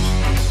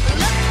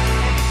lucky.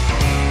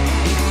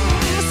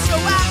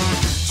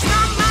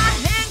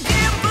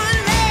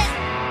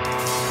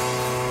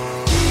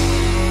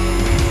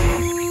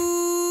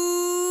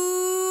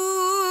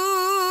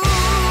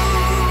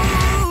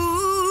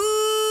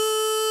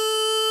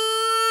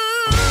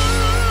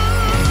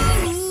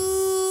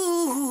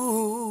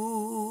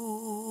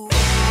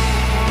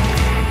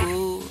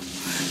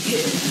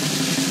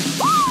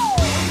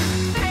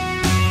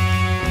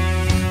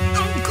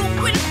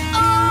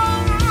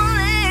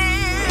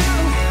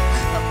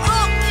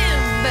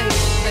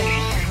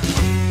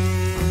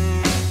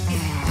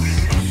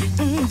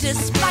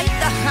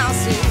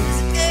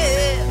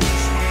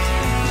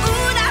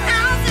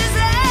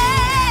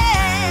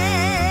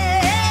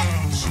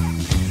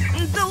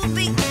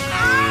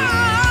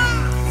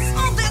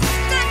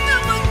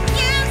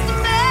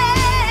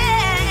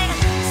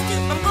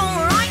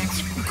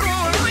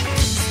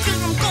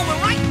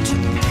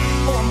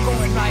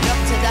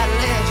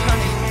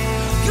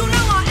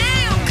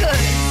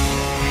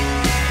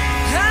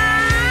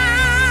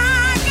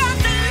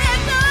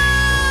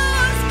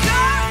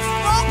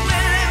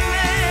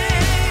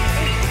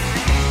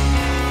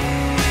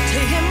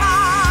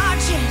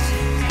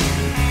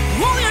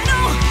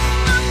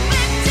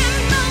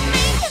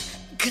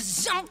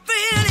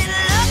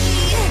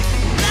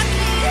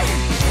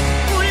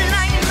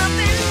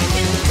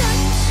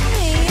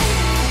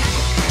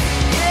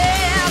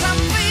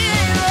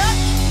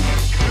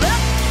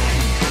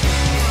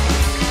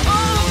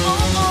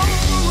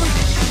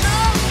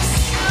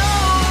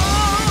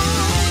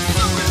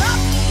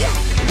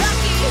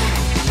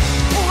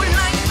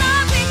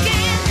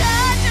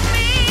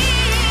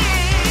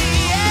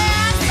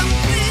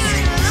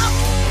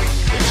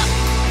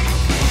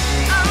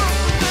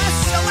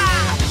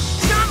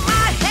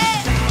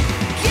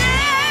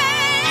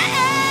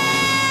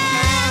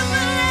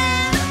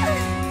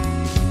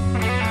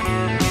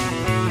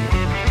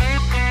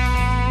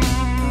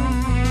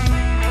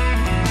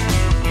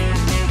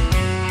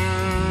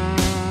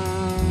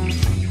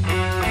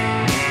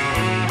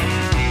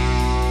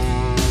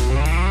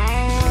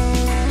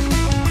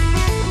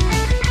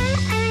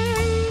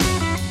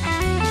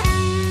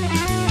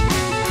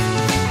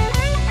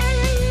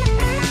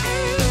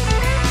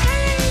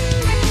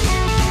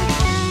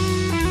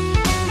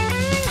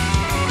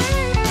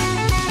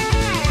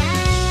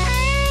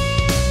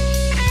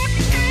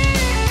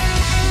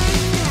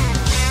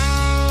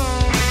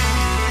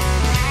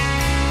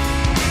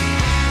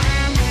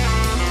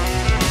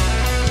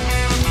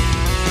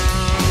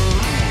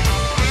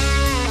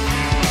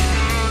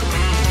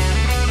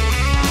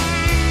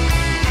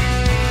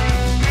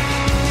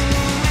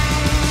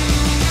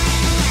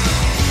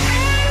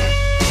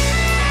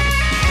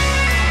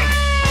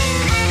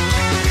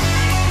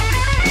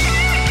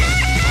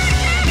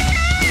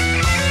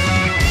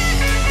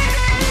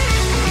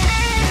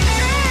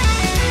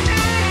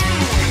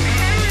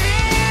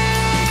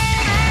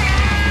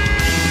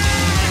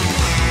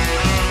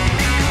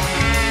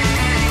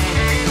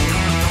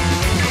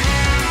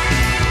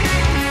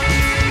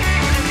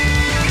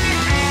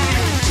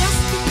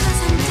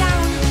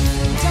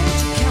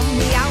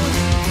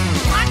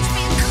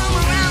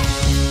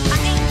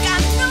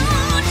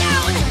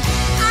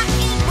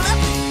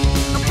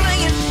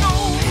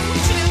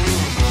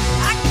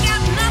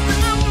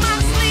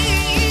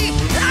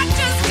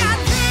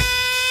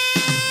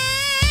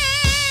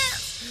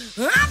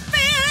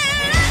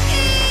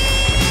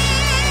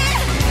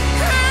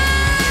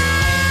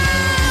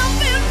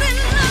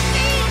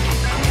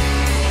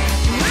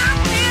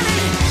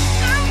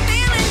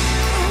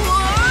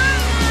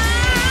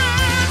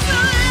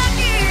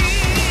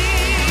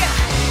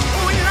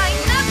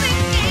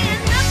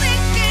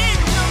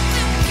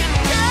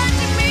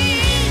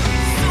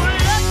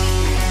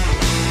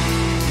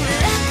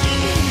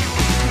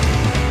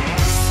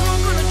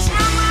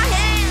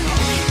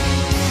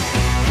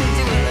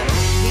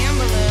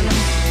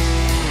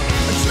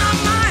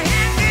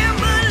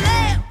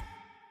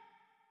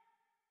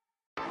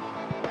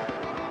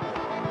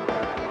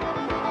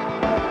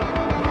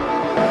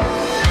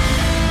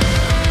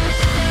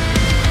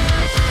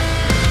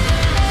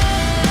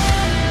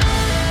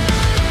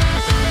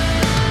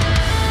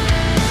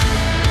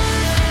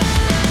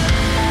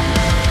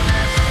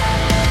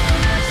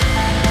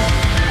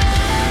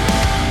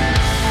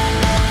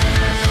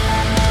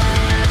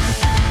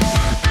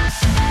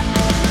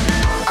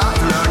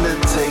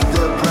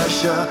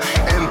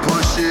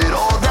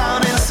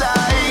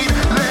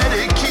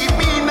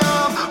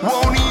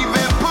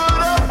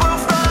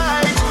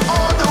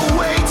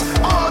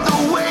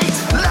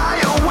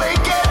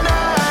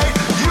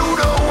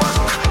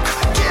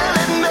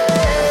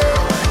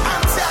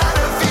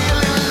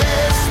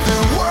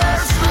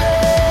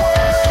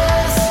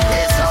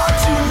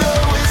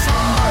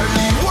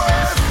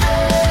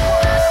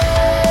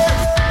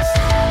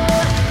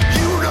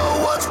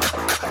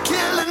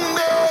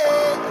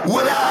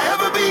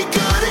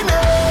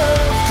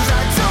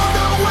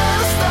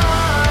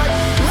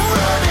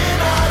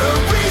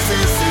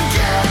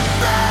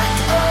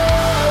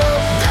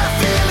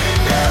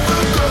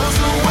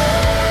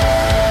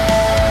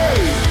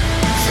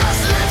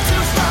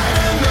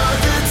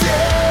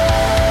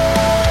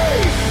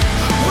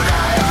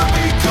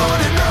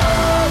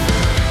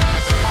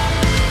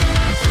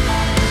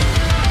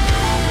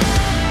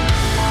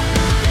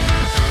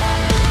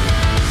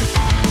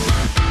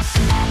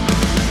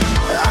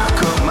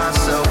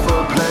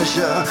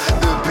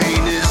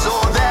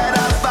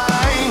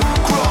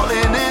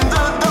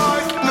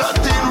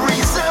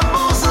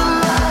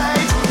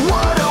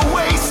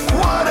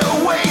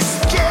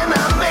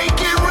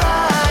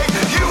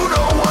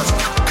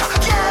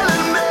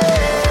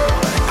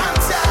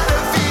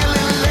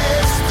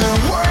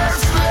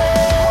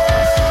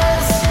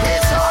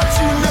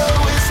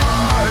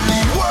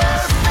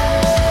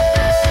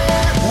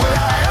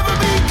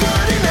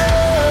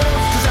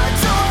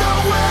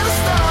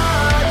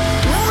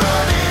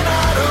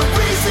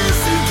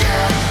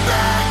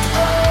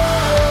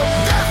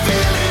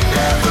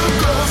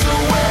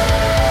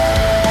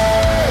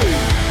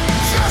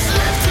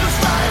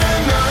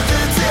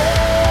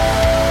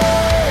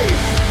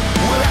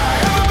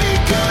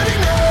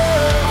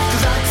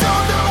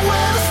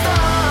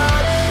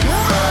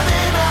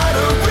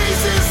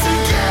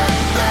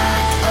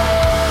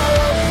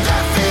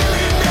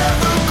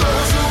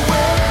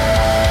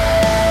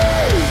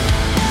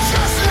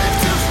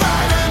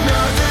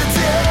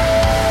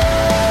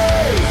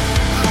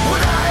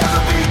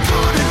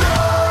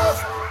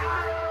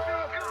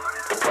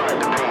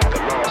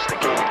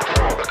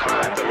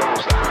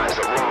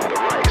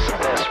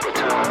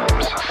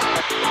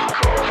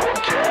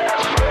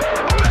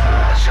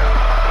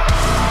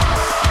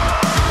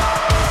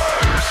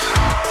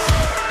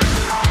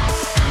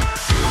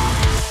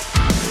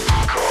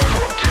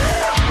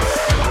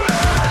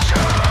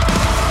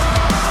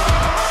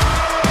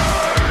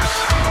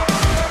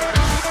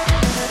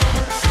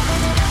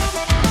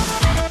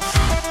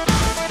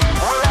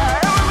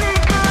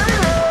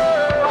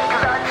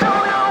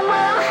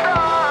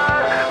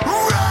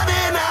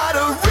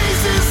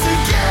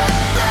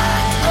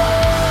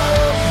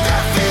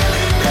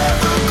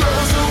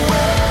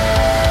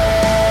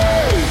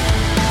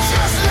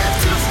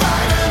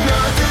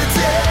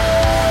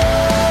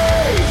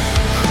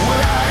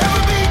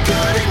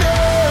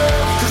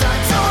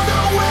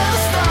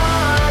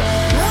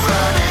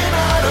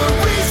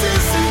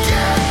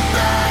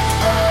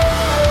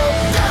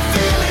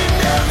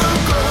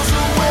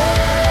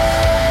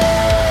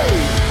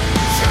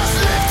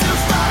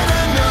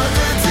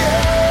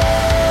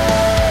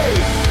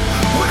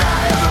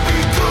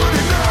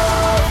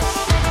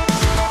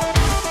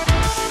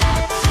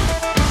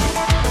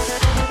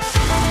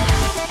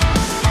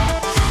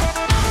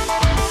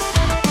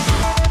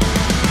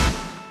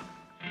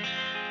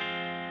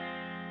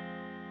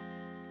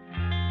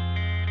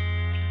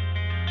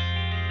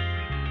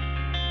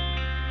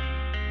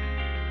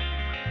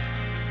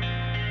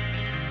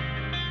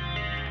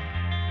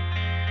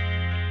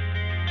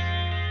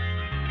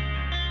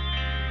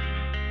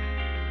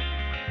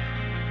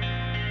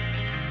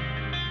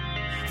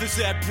 The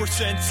zebra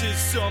senses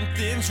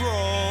something's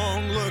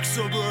wrong. Looks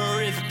over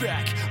his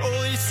back.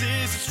 All he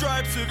sees is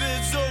stripes of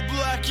his old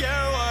black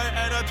and white,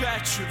 and a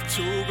patch of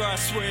tall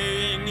grass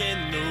swaying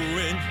in the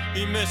wind.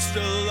 He missed the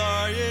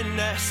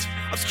lioness,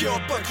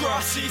 obscured by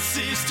grass he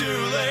sees too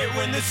late.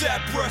 When the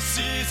zebra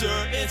sees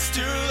her, it's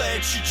too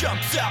late. She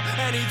jumps out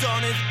and he's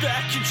on his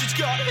back and she's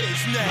got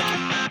his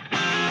neck.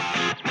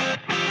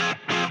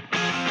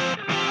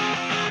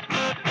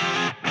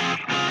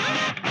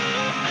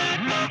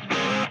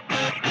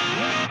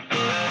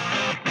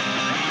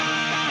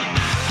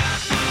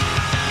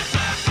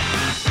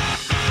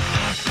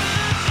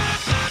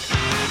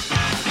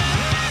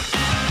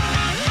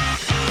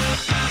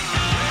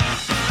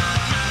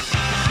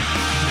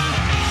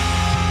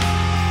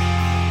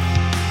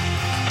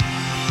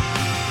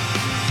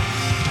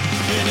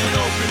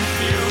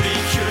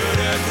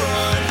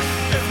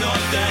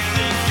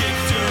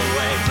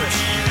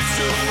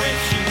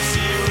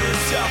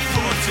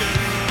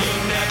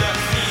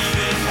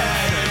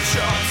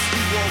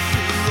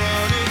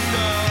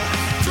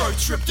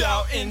 Tripped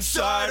out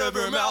inside of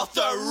her mouth,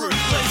 a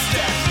ruthless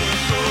death with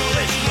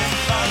foolishness,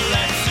 a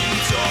lesson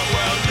taught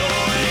while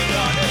going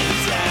on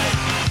his head.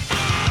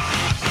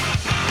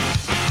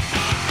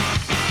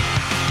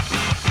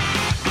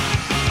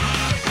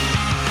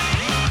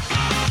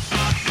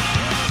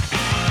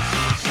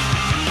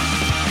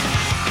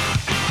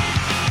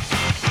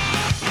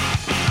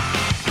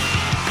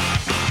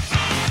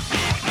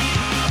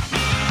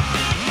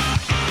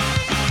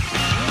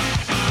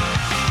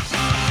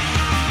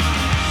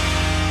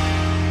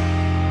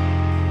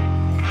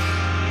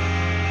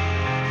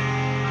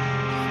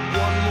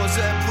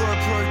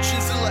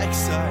 Approaches the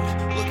lakeside,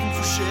 looking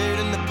for shade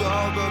in the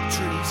baobab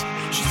trees.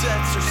 She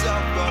sets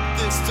herself up,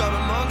 this time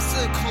amongst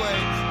the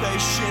clay.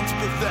 Patience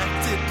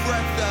perfected,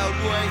 breath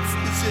outweighs.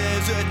 His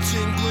ears are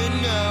tingling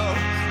now.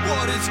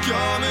 What is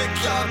coming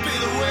can't be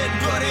the wind,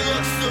 but he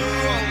looks the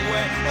wrong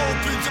way.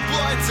 Opens a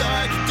blind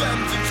eye,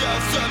 condemns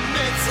himself,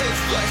 submits his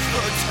flesh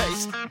for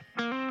taste.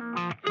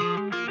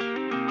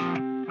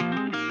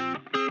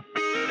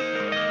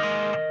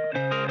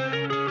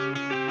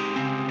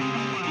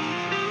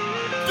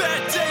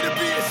 Bad day to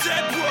be a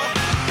zebra.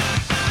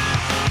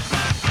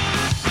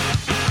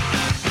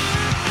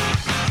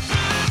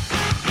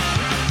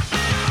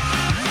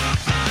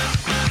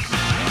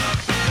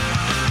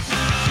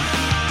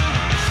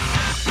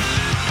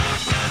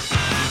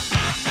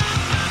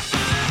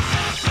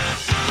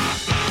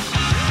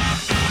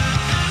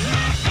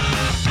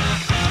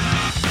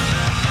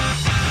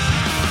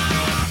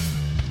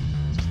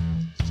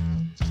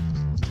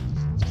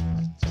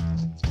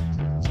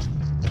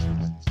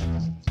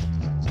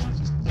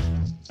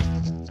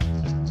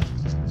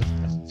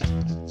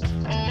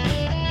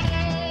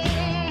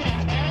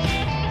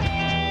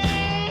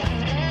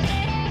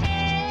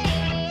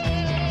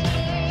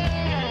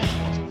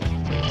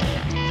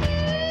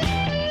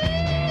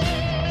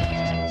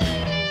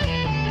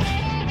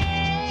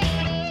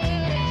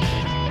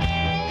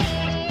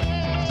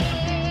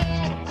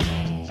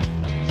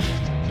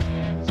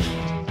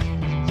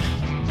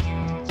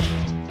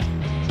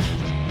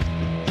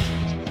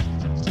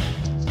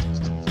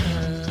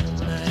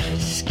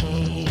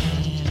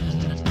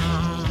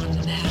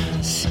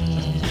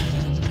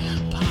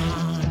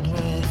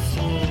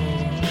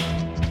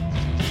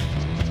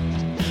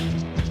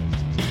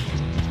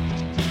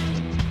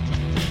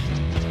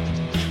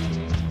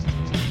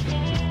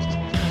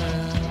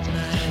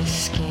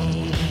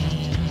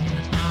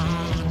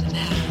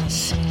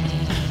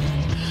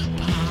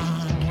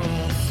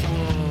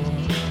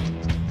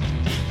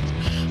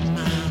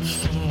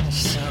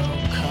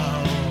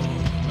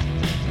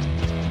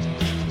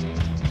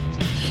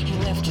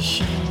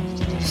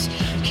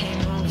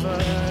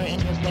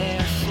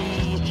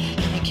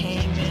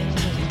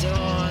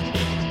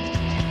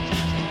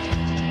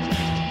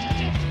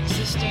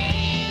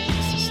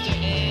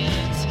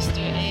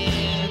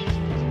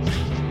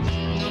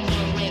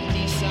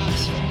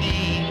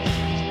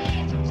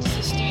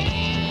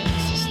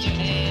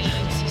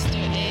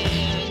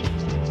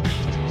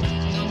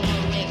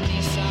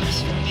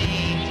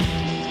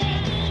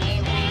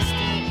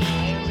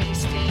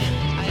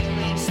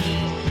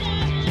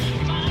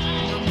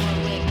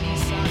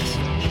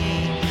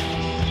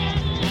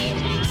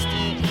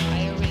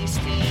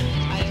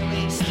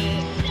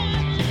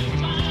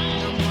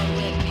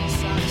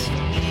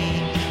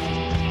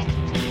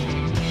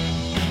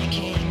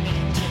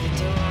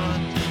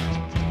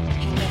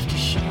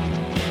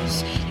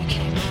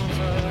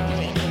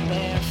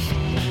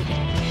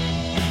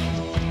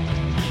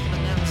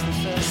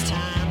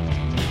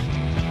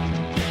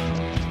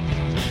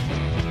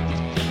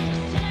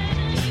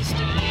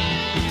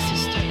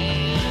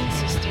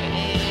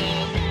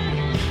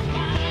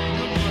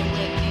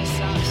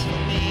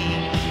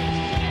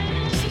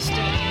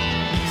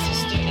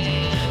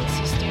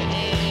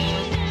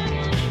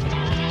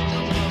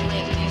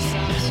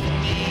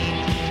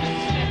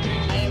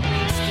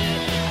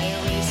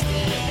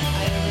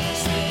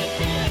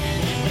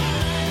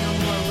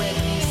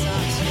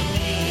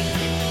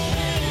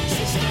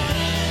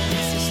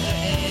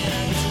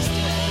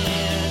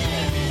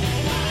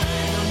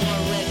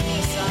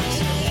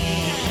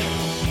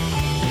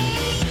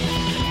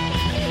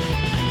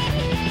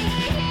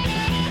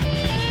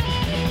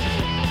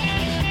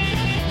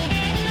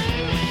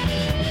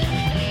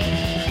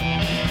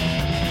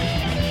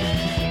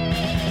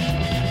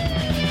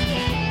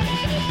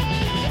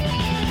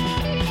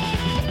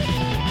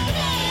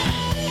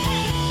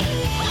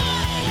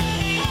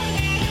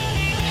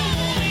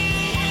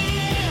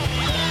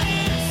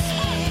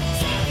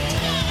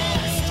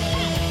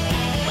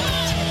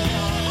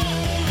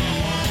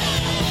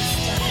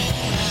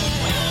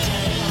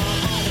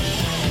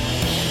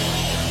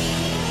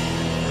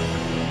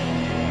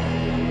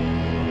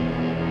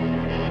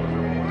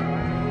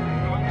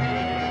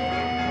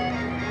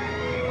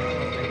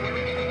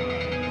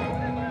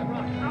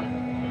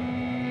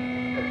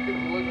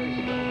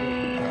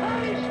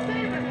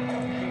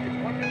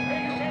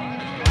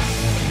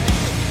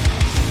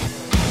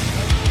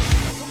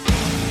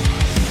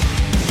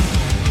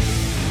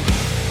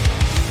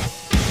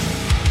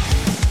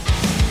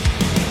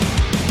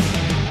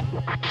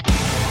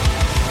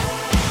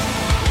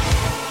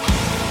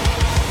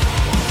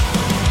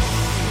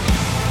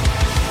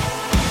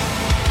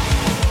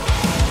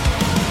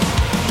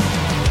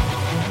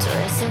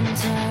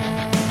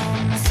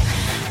 sometimes.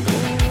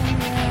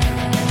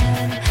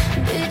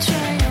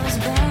 Betrayals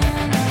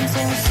burn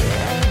until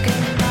sick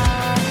in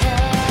my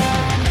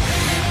head.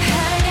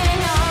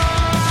 Hanging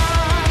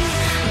on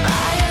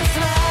by a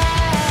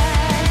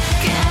thread.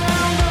 Can't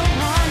help but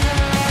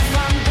wonder if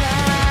I'm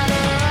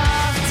better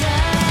off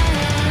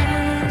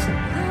dead.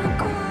 The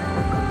ground's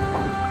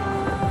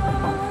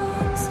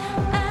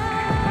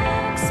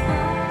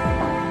exposed.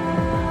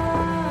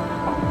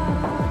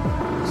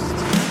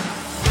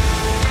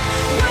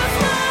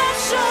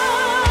 Reflection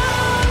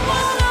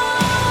will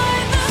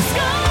light the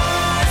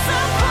scars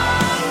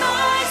upon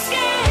my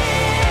skin.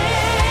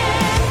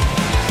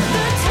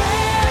 The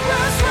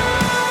terrors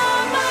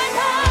from my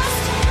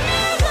past,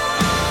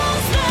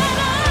 mirrors that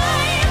I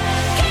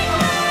keep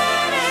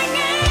letting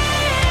in.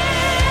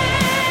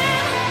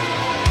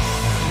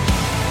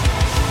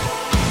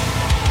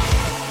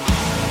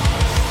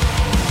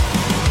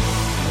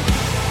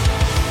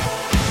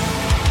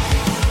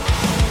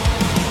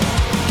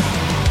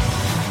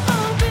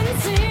 Open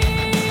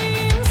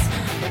seams,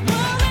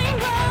 rolling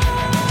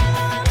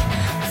round,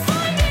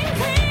 finding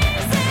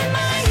peace in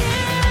my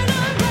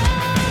inner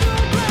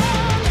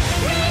battleground,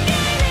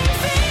 regaining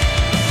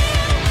feel,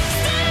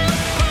 still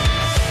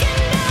broken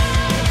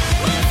down.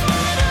 With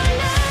what I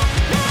know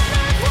that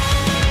I've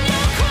won,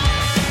 your crooked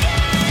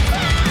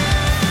crown.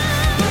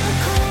 The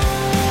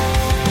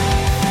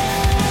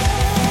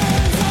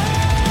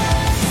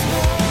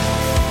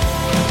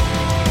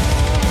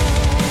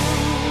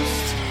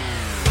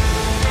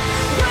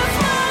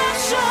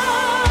reflection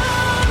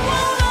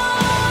will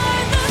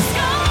light the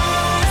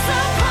scars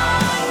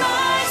upon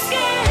my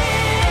skin.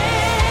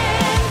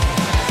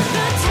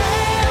 The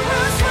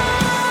terrors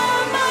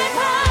from my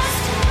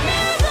past,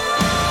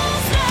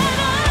 mirrors that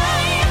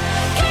I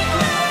keep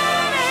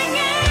letting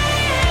in.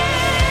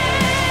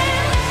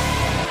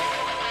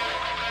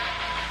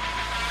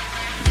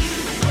 You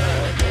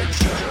were the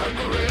drug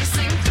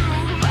racing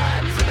through my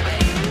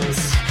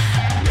veins,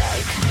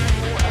 like no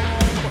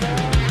other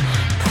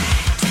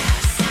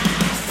practice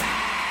I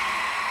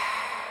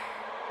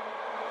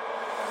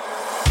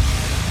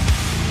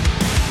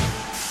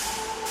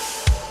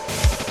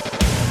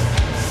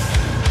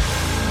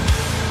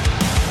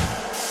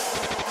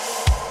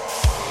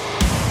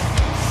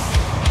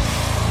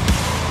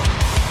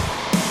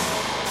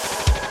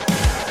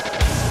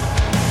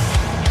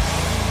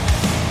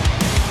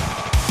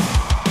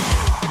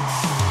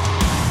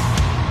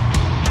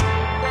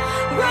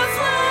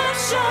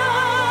Reflection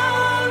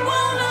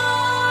will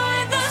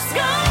light the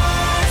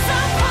scars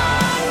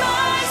upon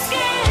my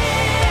skin.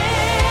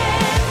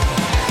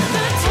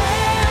 The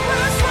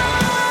terrors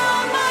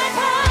from my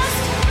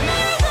past,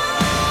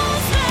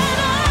 mirrors that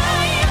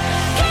I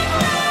keep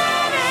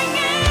letting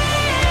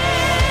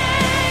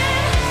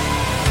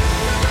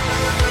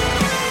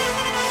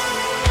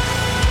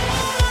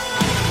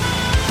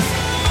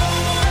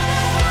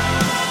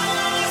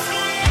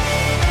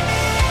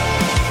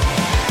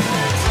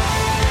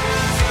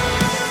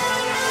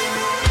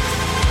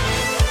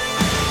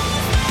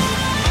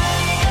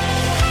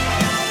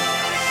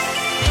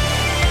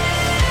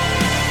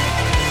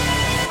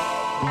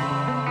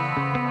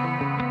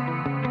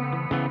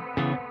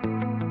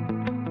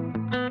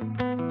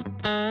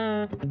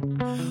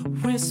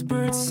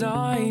Whispered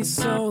sighs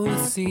sow the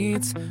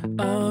seeds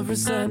of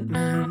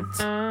resentment.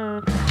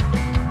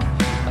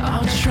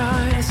 I'll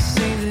try to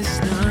save this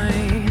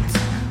night.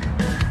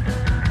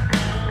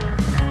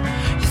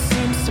 You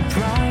seem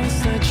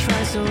surprised I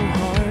try so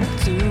hard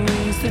to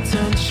ease the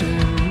tension.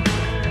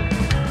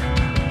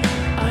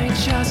 I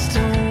just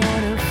don't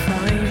wanna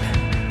fight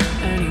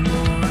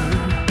anymore.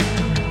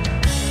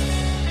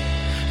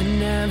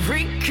 And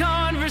every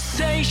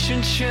conversation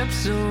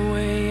chips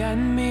away at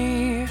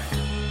me.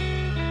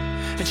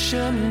 It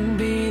shouldn't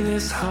be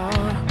this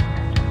hard.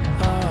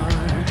 Our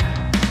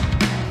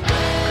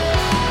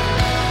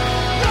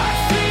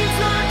seeds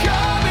are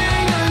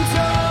coming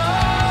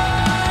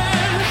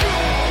undone.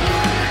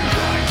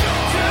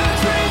 Two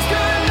dreams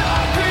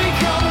cannot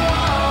become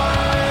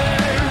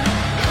one.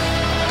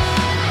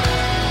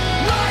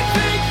 I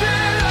think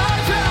that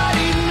I've had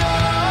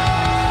enough.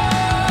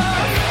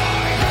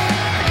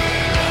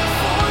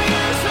 4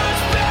 years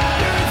that's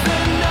better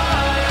than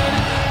none,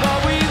 but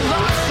we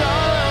lost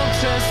all hope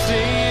to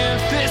see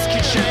if this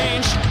could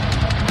change.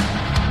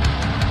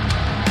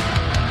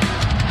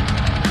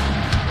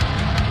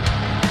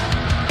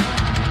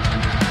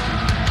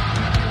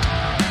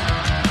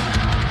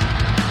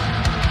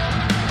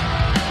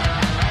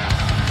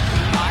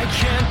 I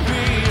can't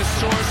be a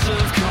source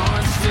of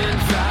constant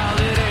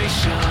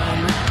validation.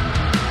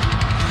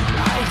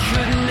 I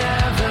could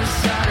never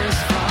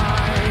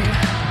satisfy.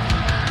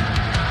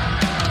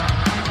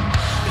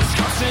 This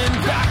constant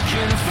back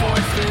and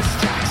forth is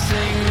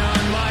taxing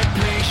on my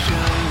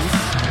patience.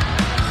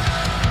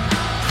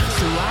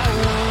 So I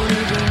won't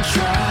even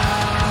try.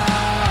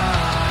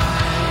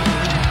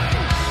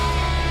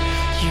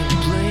 You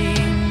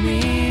blame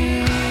me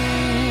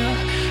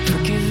for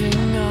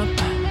giving up,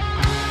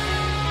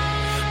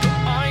 but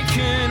I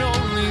can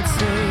only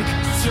take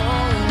so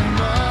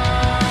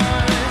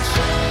much.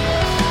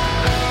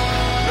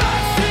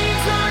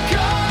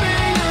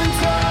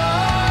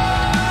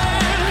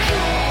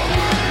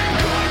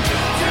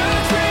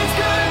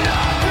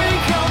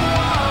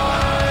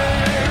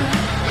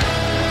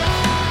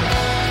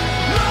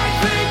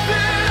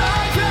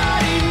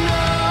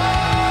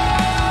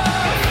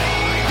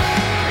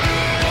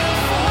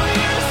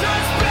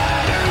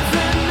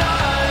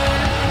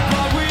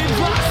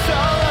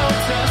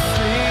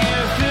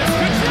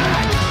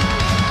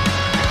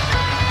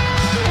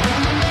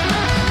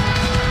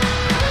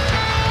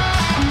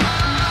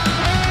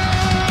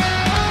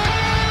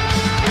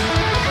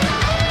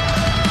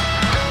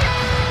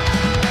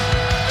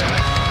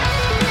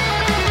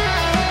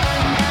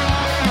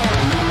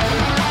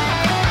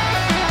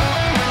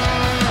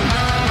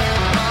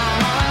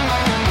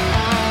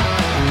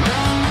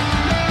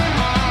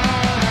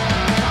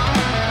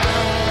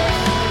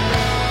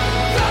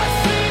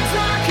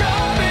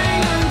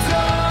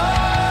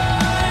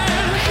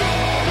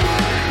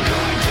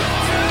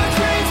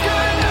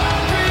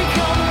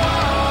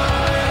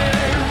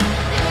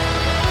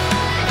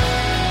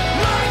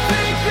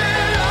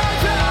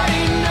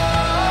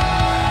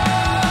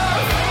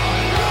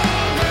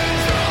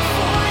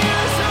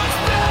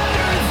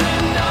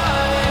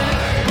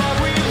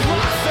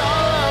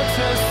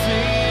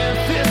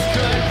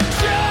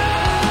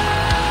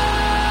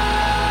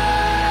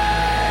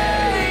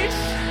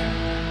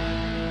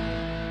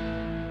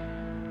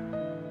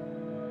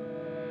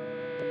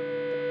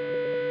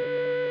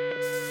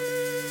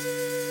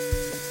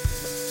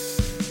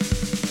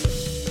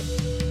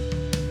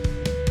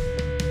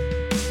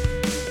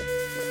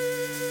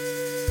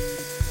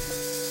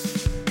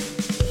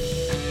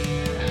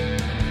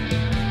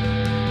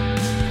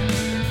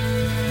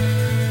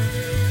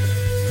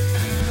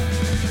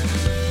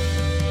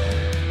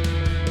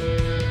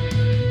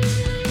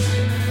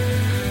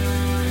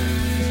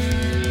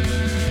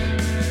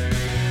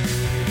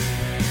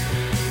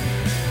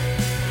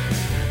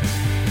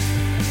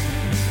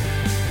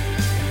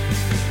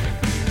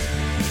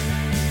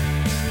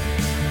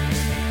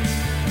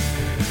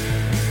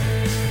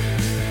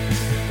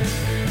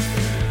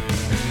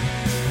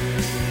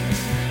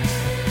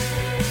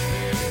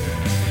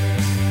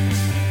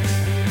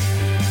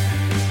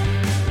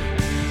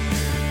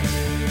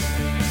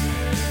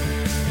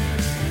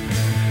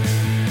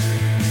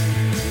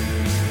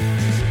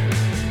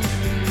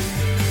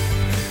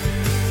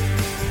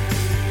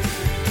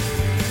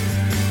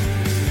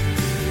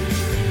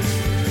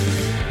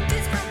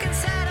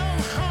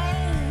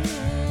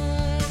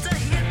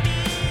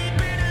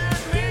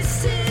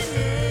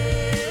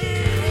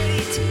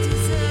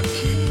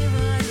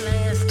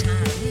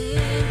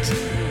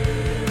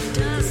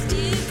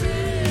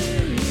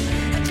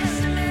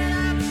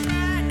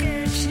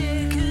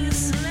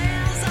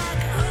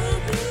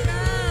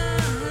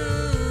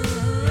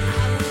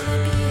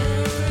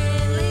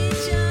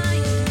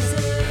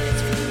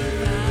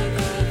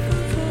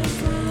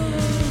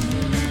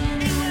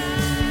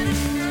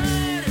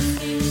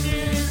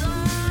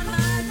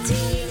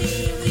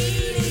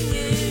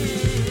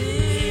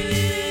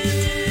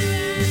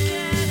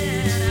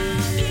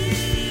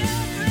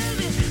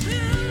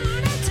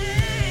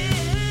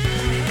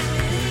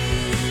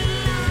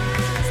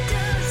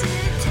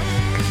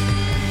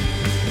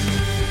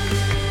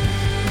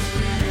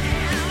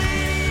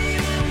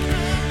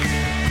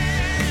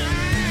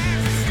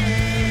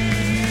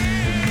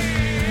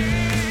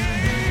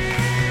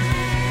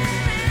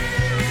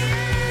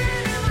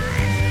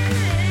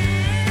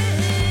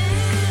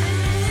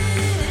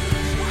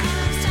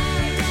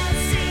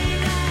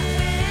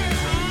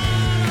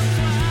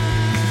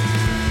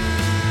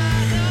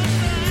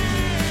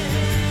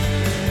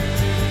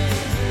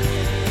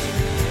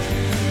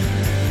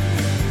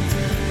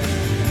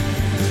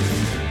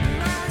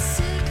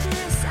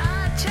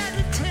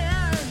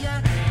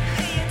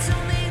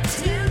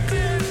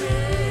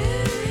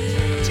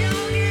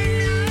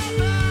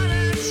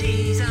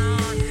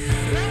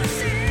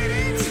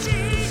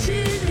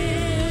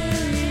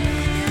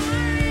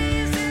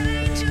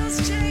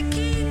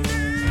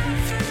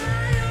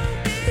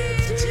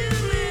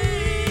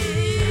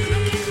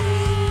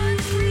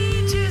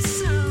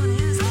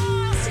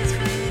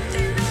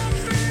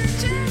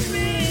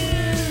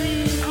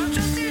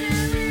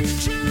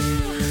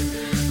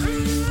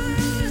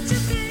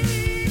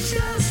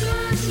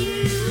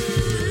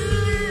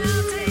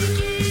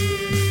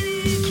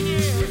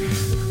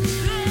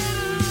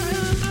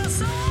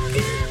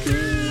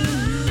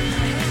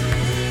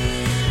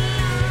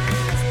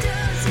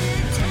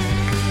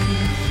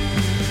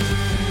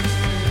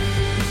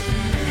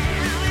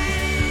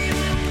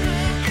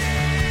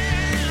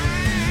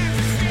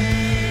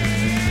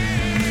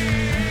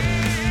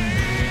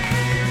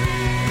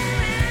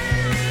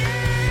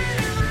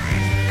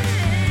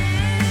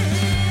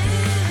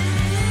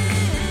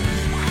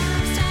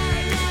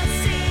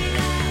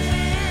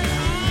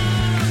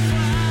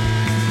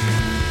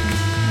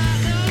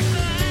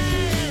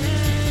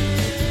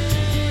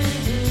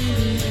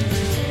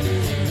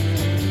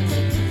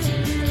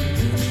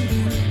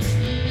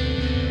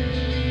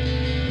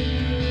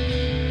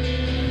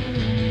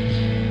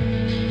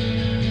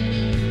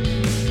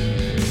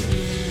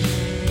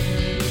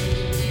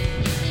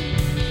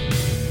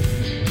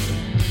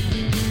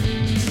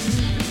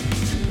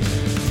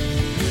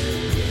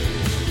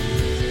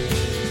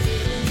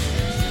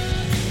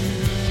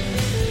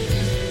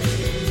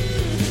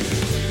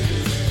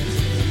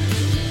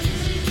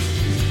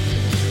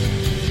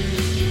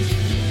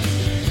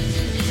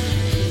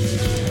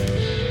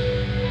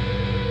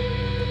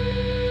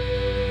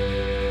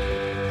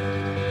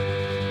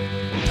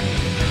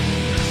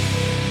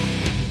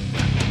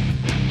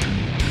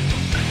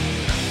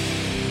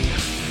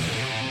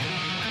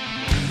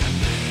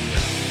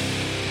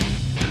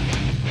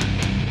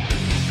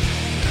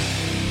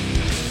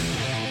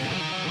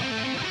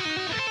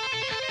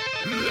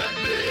 How many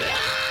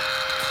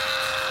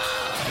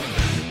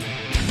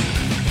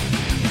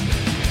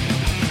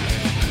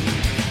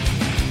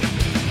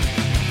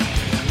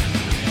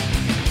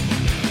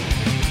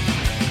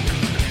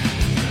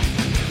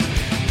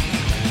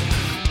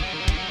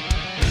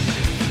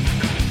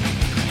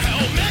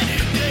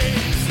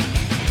days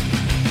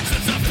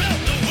since I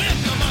felt the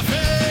wind on my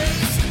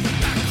face?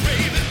 I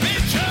crave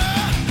adventure.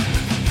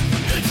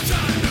 It's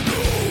time to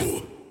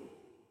go.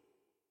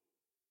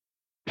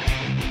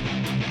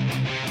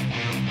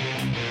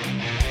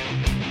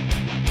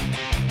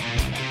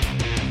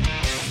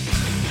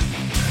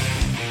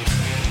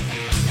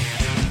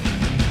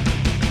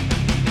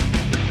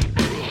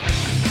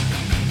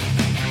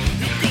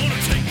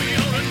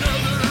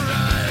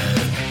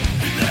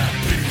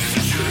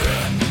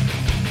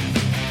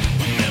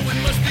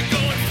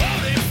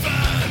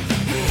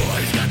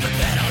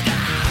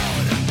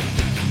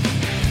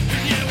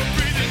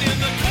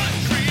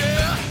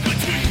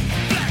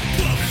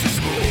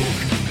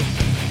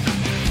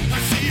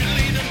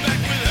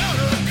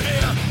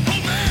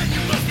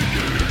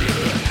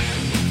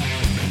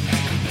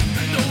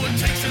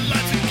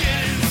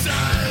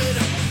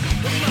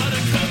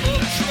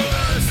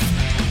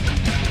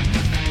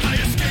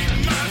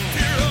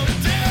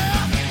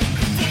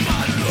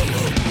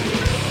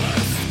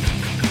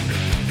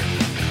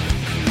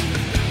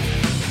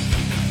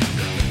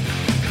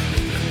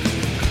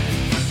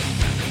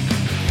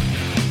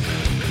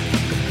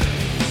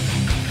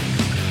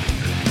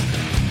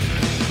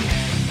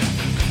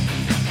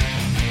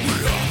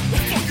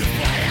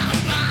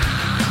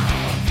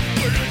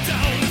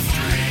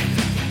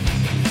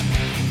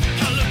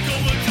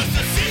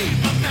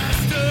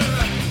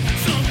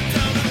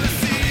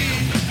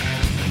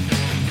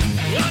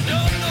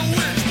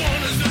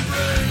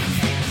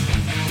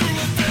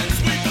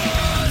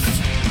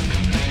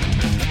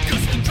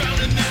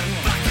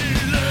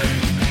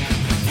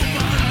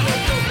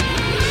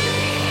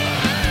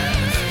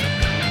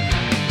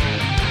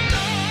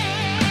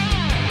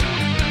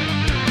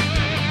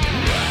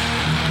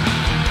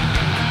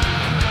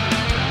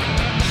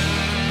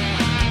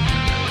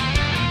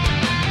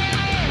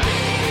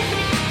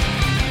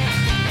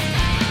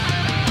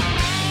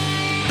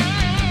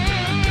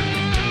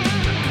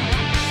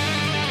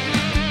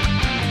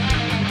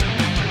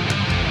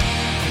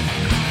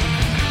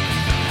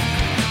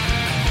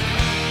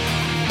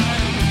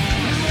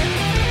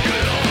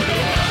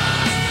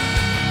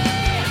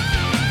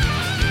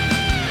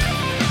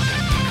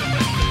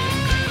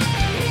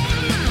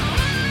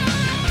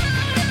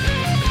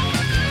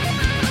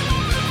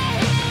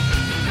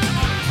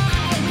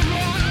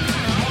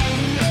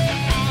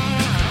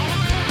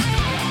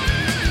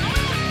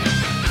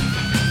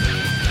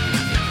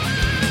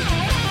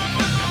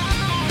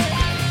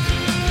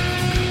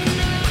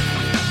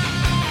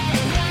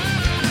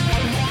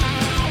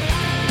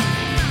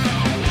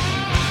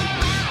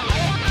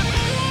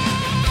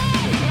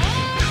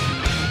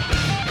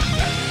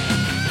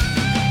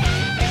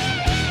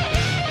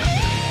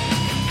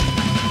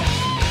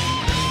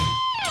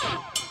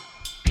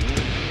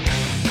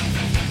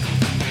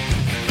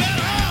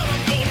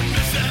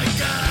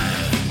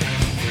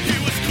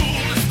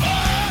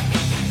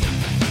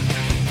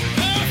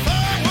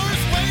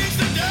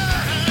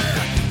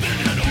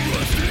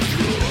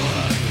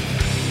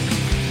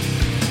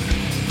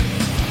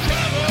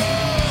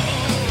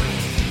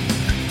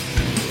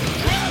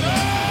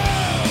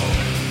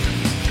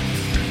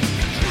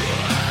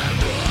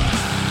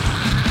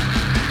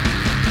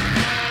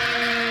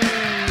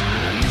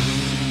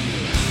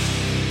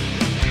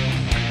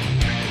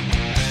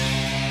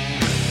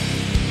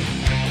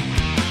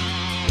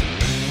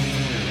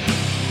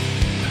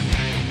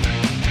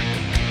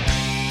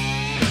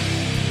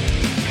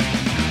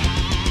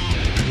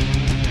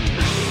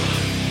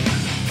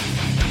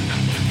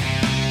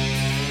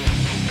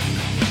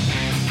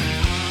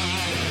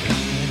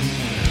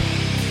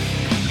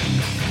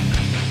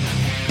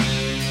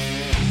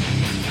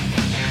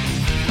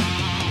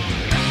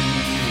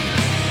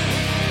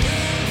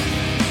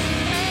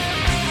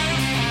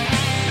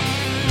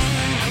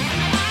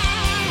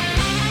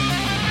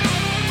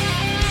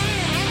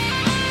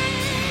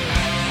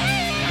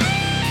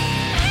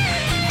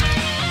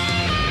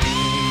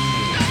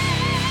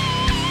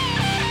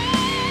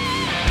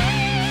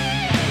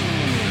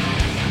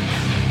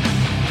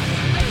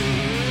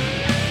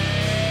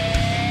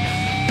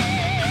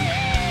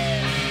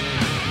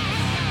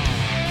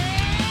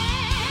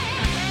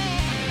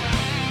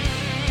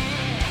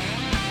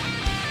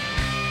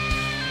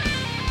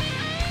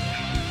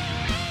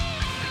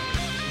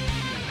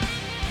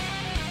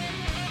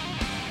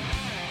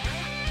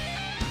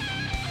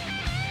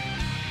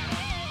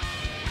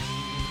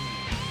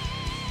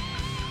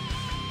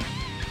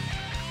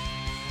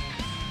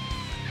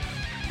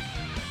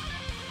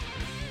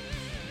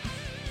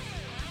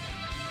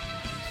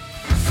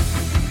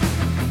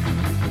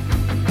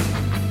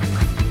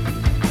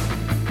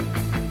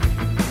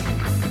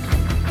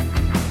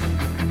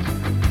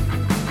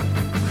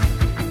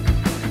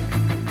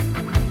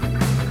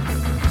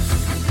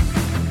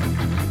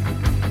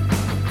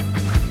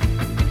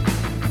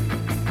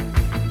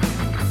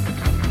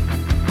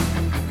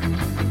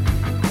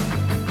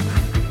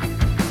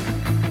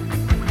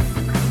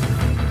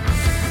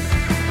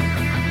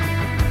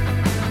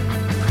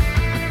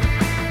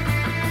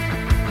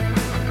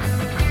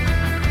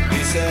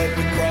 said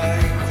we'd cry,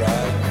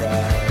 cry,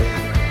 cry.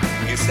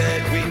 You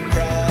said we'd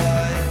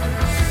cry.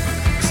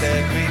 You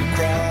said we'd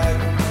cry.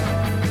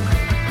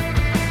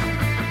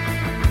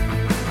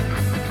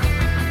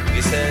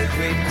 You said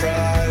we'd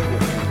cry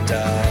when we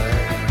die.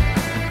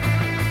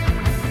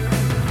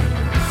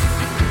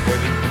 When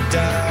we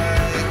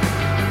die,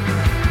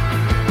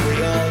 we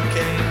all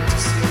came to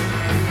see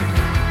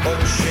what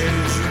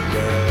shoes you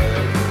wear,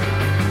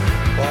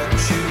 what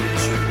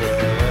shoes you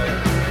wear.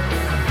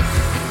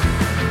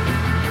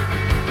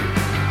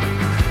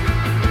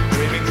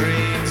 Dreaming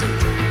dreams of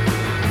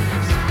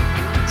dreams,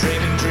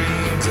 dreaming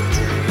dreams of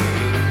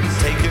dreams,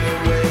 taken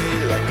away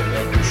like an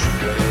ocean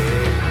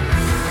wave.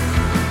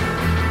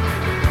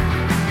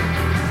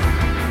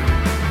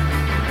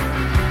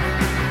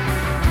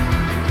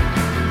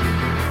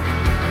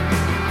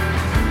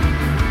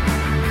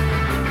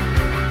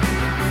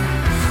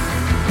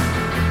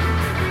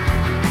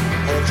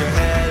 Hold your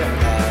head up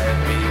high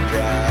and be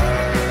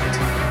proud.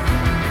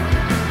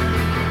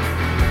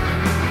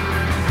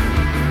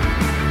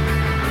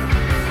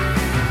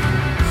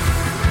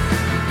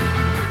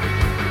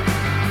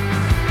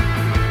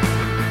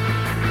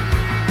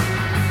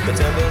 The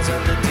devils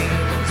and the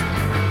demons,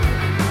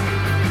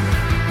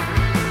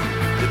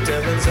 the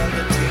devils and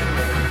the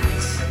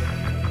demons,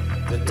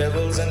 the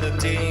devils and the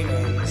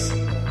demons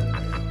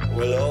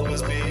will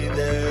always be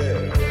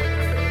there,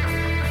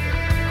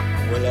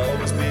 will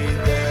always be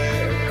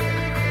there.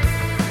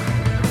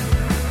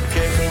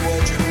 Careful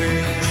what you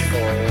wish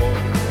for,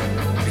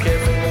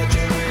 careful what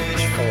you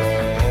wish for,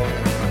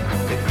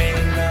 it may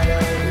not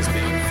always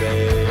be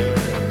fair.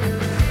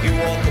 You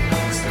walk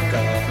amongst the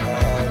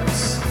gods,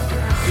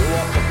 you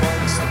walk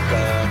amongst the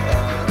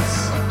gods.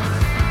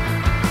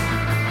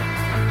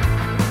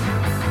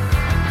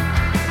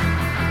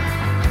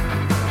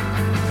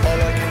 All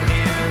I can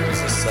hear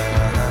is a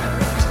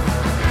sound.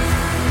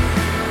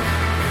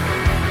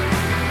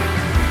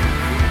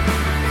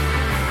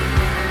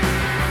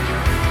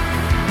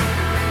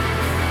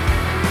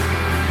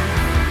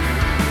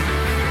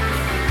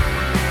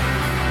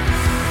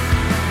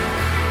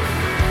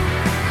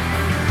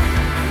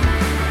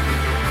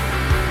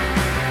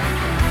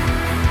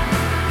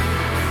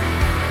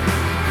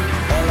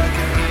 All I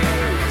can hear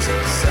is a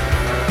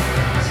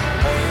sound.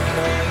 White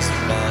noise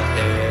in my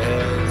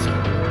head,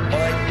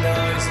 white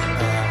noise in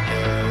my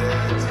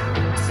head,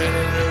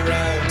 spinning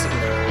around to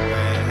no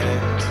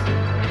end.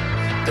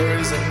 There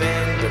is an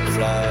end to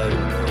fly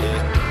away.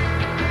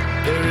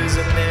 There is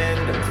an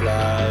end to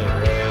fly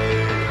away.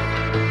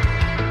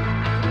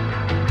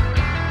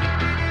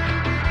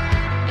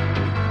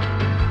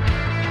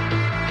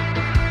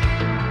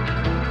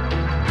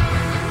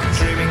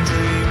 Dreaming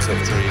dreams of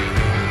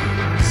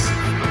dreams,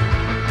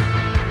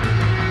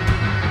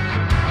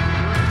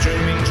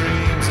 dreaming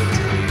dreams of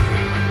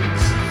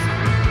dreams.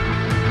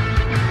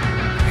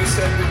 You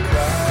said we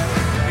cry,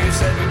 you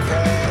said we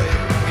cry,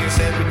 you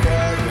said we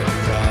cry when you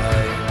cry.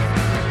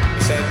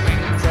 You said we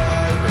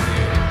cry when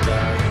you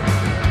die.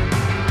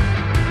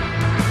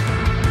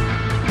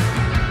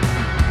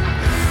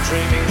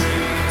 Dreaming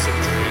dreams of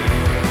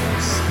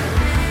dreams,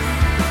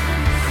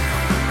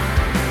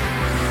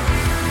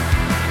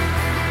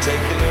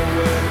 taken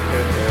away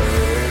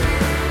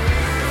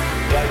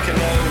like an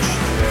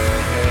ocean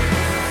wave,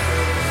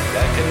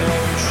 like an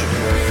ocean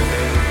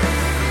wave.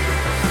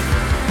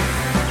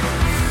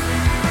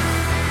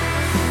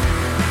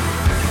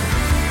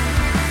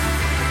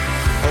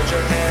 Hold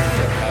your hand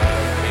up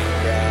high, be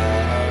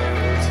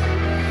proud.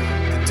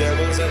 The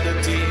devils and the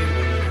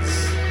demons,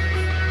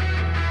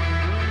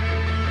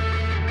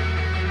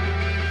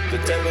 the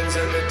devils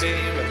and the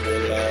demons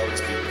will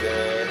always be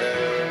there,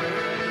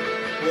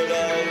 will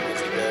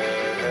always be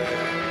there,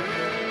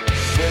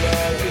 will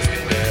always be there.